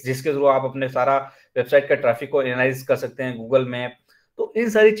एनालिटिक्स, जिसके थ्रू आप अपने सारा वेबसाइट का ट्रैफिक को एनालाइज कर सकते हैं, गूगल मैप। तो इन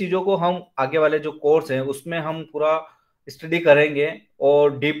सारी चीजों को हम आगे वाले जो कोर्स हैं उसमें हम पूरा स्टडी करेंगे,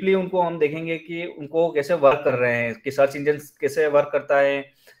 और डीपली उनको हम देखेंगे कि उनको कैसे वर्क कर रहे हैं, कि सर्च इंजन कैसे वर्क करता है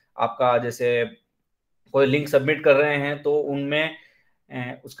आपका। जैसे कोई लिंक सबमिट कर रहे हैं तो उनमें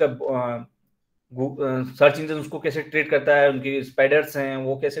उसका सर्च इंजन उसको कैसे ट्रीट करता है, उनकी स्पाइडर्स हैं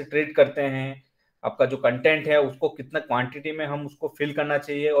वो कैसे ट्रीट करते हैं, आपका जो कंटेंट है उसको कितना क्वांटिटी में हम उसको फिल करना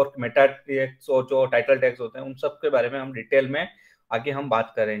चाहिए, और मेटा टैग्स और जो टाइटल टैग्स होते हैं उन सब के बारे में हम डिटेल में आगे हम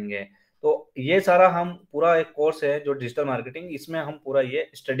बात करेंगे। तो ये सारा हम पूरा एक कोर्स है जो डिजिटल मार्केटिंग, इसमें हम पूरा ये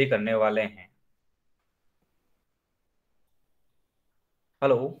स्टडी करने वाले हैं।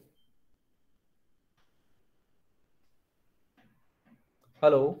 Hello,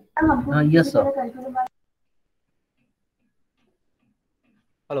 hello, Yes, sir.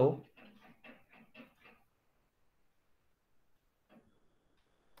 Hello.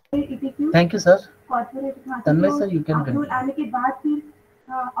 Thank you, sir. Tanmay sir, you can continue.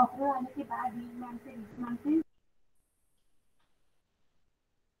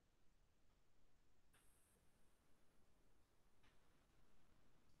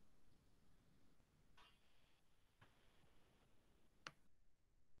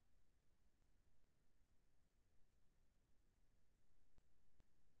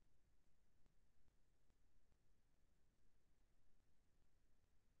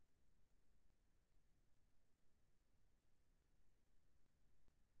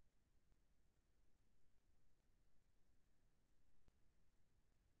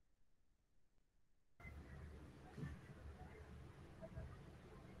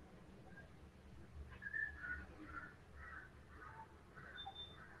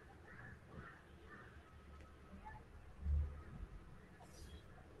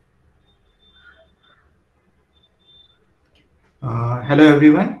 Hello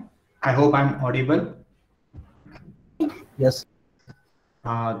everyone. I hope I'm audible. Yes.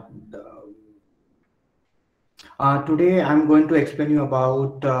 Uh, Today I'm going to explain you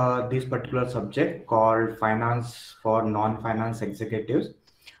about this particular subject called finance for non-finance executives.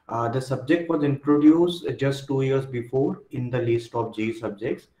 The subject was introduced just 2 years before in the list of G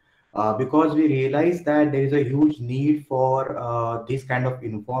subjects because we realized that there is a huge need for this kind of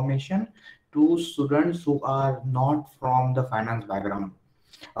information to students who are not from the finance background.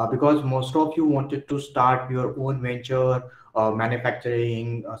 Because most of you wanted to start your own venture,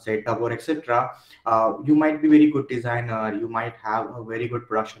 manufacturing setup or etc. You might be very good designer, you might have a very good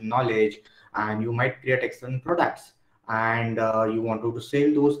production knowledge, and you might create excellent products, and you wanted to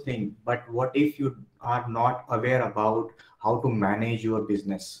sell those things. But what if you are not aware about how to manage your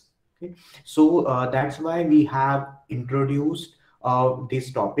business? Okay, so that's why we have introduced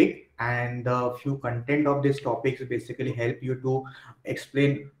this topic, and the few content of this topics basically help you to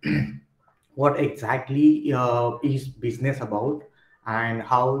explain what exactly is business about, and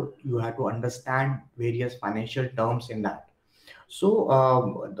how you have to understand various financial terms in that.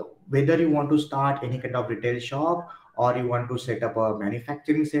 So whether you want to start any kind of retail shop or you want to set up a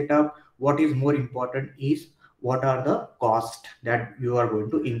manufacturing setup, what is more important is what are the costs that you are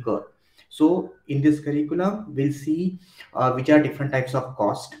going to incur. So in this curriculum we'll see which are different types of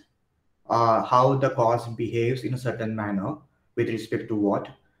cost, how the cost behaves in a certain manner with respect to what,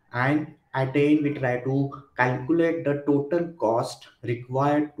 and at the end we try to calculate the total cost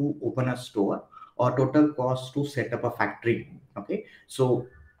required to open a store or total cost to set up a factory. Okay, so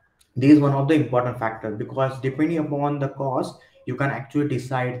this is one of the important factors, because depending upon the cost you can actually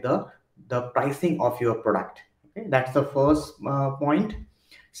decide the pricing of your product. Okay, that's the first point.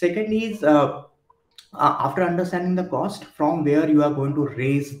 Second is after understanding the cost, from where you are going to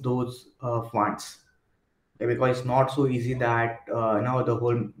raise those funds. Okay, because it's not so easy that now the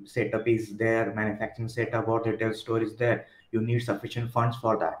whole setup is there, manufacturing setup or retail store is there, you need sufficient funds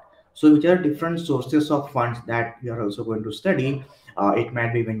for that. So which are different sources of funds that we are also going to study. It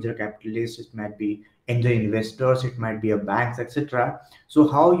might be venture capitalists, it might be angel investors, it might be a banks, etc. So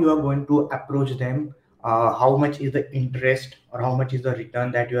how you are going to approach them, how much is the interest or how much is the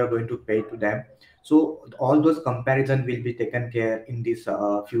return that you are going to pay to them. So all those comparison will be taken care in these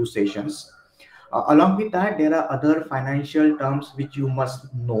few sessions. Along with that, there are other financial terms which you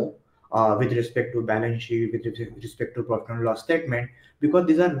must know with respect to balance sheet, with respect to profit and loss statement, because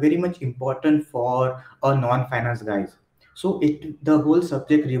these are very much important for a non-finance guys. So the whole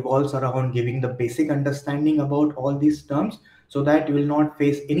subject revolves around giving the basic understanding about all these terms, so that you will not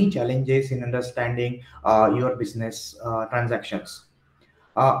face any challenges in understanding your business transactions.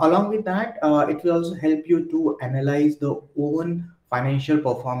 Along with that, it will also help you to analyze the own financial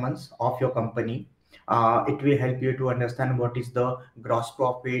performance of your company. It will help you to understand what is the gross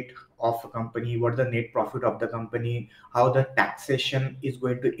profit of a company, what is the net profit of the company, how the taxation is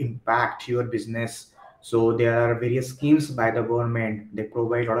going to impact your business. So there are various schemes by the government. They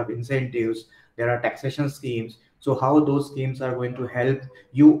provide a lot of incentives. There are taxation schemes. So how those schemes are going to help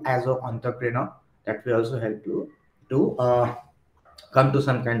you as an entrepreneur, that will also help you to come to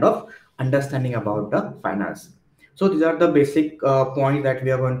some kind of understanding about the finance. So these are the basic points that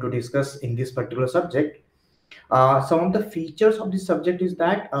we are going to discuss in this particular subject. Some of the features of this subject is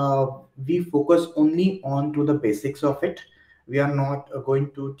that we focus only on to the basics of it. We are not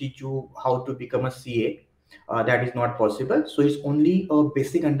going to teach you how to become a CA. That is not possible. So it's only a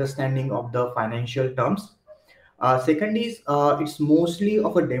basic understanding of the financial terms. Second is it's mostly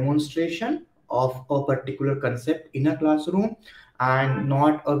of a demonstration of a particular concept in a classroom, and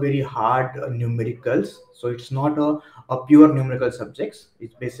not a very hard numericals. So it's not a pure numerical subjects.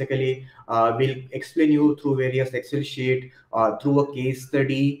 It's basically will explain you through various Excel sheet, through a case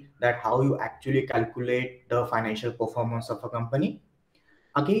study, that how you actually calculate the financial performance of a company.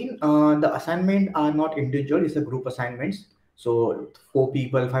 Again, the assignment are not individual, it's a group assignments. So 4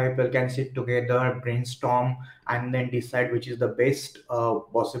 people, 5 people can sit together, brainstorm, and then decide which is the best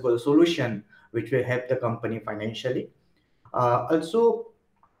possible solution which will help the company financially. Also,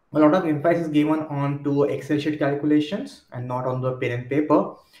 a lot of emphasis given on to Excel sheet calculations and not on the pen and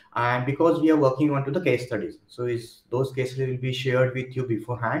paper. And because we are working on to the case studies, so is those case studies will be shared with you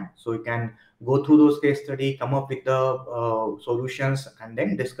beforehand, so you can go through those case study, come up with the solutions, and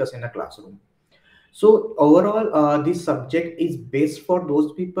then discuss in a classroom. So overall, this subject is best for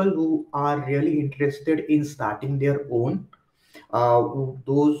those people who are really interested in starting their own,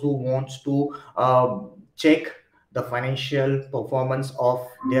 those who wants to check the financial performance of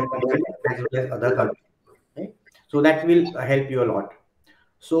their company as well as other companies. Okay? So that will help you a lot.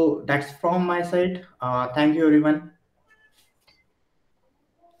 So that's from my side. Thank you, everyone.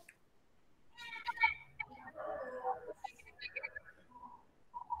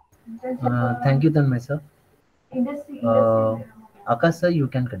 Thank you, Tanmay sir. Akash sir, you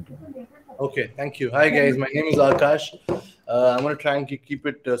can continue. Okay, thank you. Hi guys, my name is Akash. I'm gonna try and keep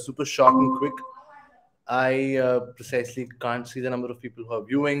it super short and quick. I precisely can't see the number of people who are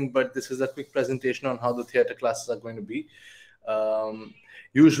viewing, but this is a quick presentation on how the theatre classes are going to be.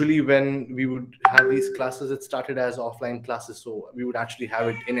 Usually, when we would have these classes, it started as offline classes, so we would actually have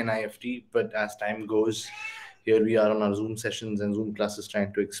it in an IFT. But as time goes, here we are on our Zoom sessions and Zoom classes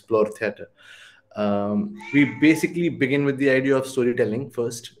trying to explore theatre. We basically begin with the idea of storytelling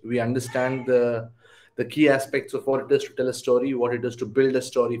first. We understand the key aspects of what it is to tell a story, what it is to build a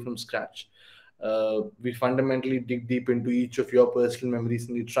story from scratch. We fundamentally dig deep into each of your personal memories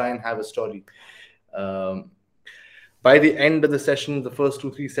and we try and have a story. By the end of the session, the first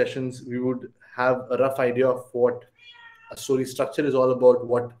 2-3 sessions, we would have a rough idea of what a story structure is all about,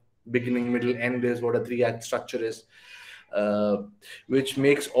 what beginning, middle, end is, what a 3-act structure is, which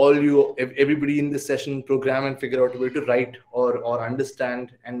makes everybody in this session program and figure out a way to write or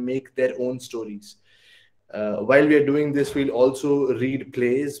understand and make their own stories. While we are doing this, we'll also read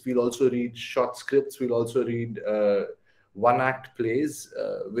plays, we'll also read short scripts, we'll also read 1-act plays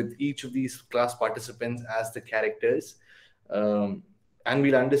with each of these class participants as the characters. And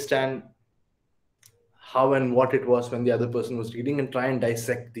we'll understand how and what it was when the other person was reading and try and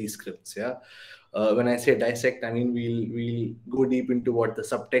dissect these scripts. Yeah. When I say dissect, I mean we'll go deep into what the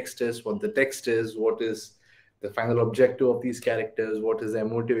subtext is, what the text is, what is the final objective of these characters, what is their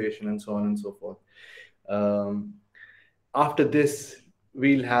motivation, and so on and so forth. After this,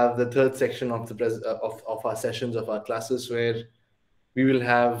 we'll have the third section of of our sessions of our classes, where we will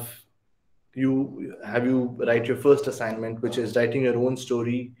have you write your first assignment, which is writing your own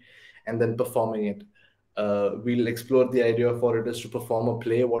story and then performing it. We'll explore the idea of what it is to perform a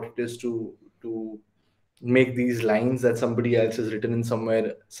play, what it is to make these lines that somebody else has written in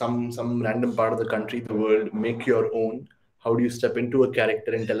somewhere, some random part of the country, the world, make your own. How do you step into a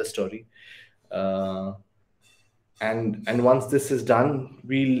character and tell a story? And once this is done,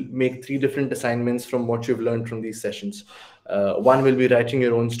 we'll make 3 different assignments from what you've learned from these sessions. One will be writing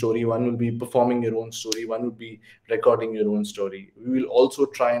your own story, one will be performing your own story, one will be recording your own story. We will also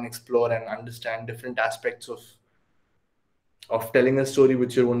try and explore and understand different aspects of telling a story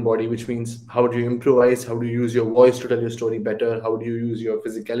with your own body, which means how do you improvise, how do you use your voice to tell your story better, how do you use your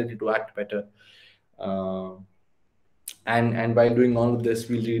physicality to act better. And by doing all of this,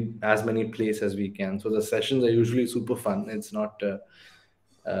 we'll read as many plays as we can. So the sessions are usually super fun. It's not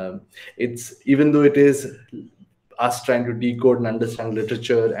it's, even though it is us trying to decode and understand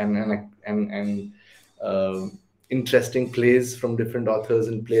literature and interesting plays from different authors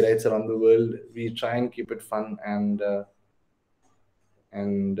and playwrights around the world, we try and keep it fun. And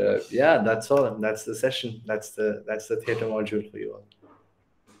yeah, that's all. That's the session. That's the theatre module for you all.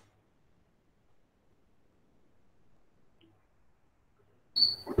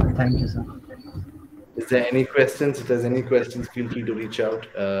 Thank you, sir. Is there any questions? If there's any questions, feel free to reach out.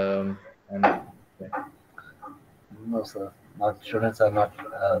 No, sir. Not students are not.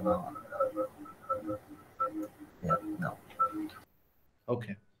 No. Yeah, no.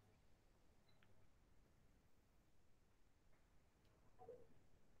 Okay.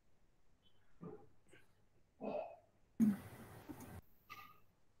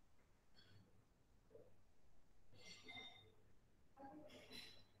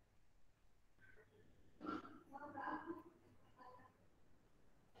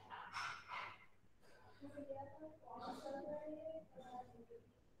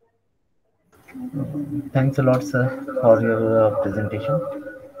 Thanks a lot, sir, for your presentation.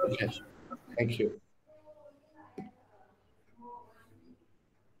 Okay. Thank you.